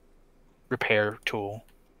repair tool.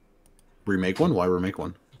 Remake one? Why remake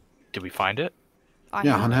one? Did we find it?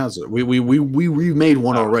 Yeah, Hun has it. We remade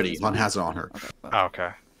one Oh. already. Hun has it on her. Okay, well, Oh, okay.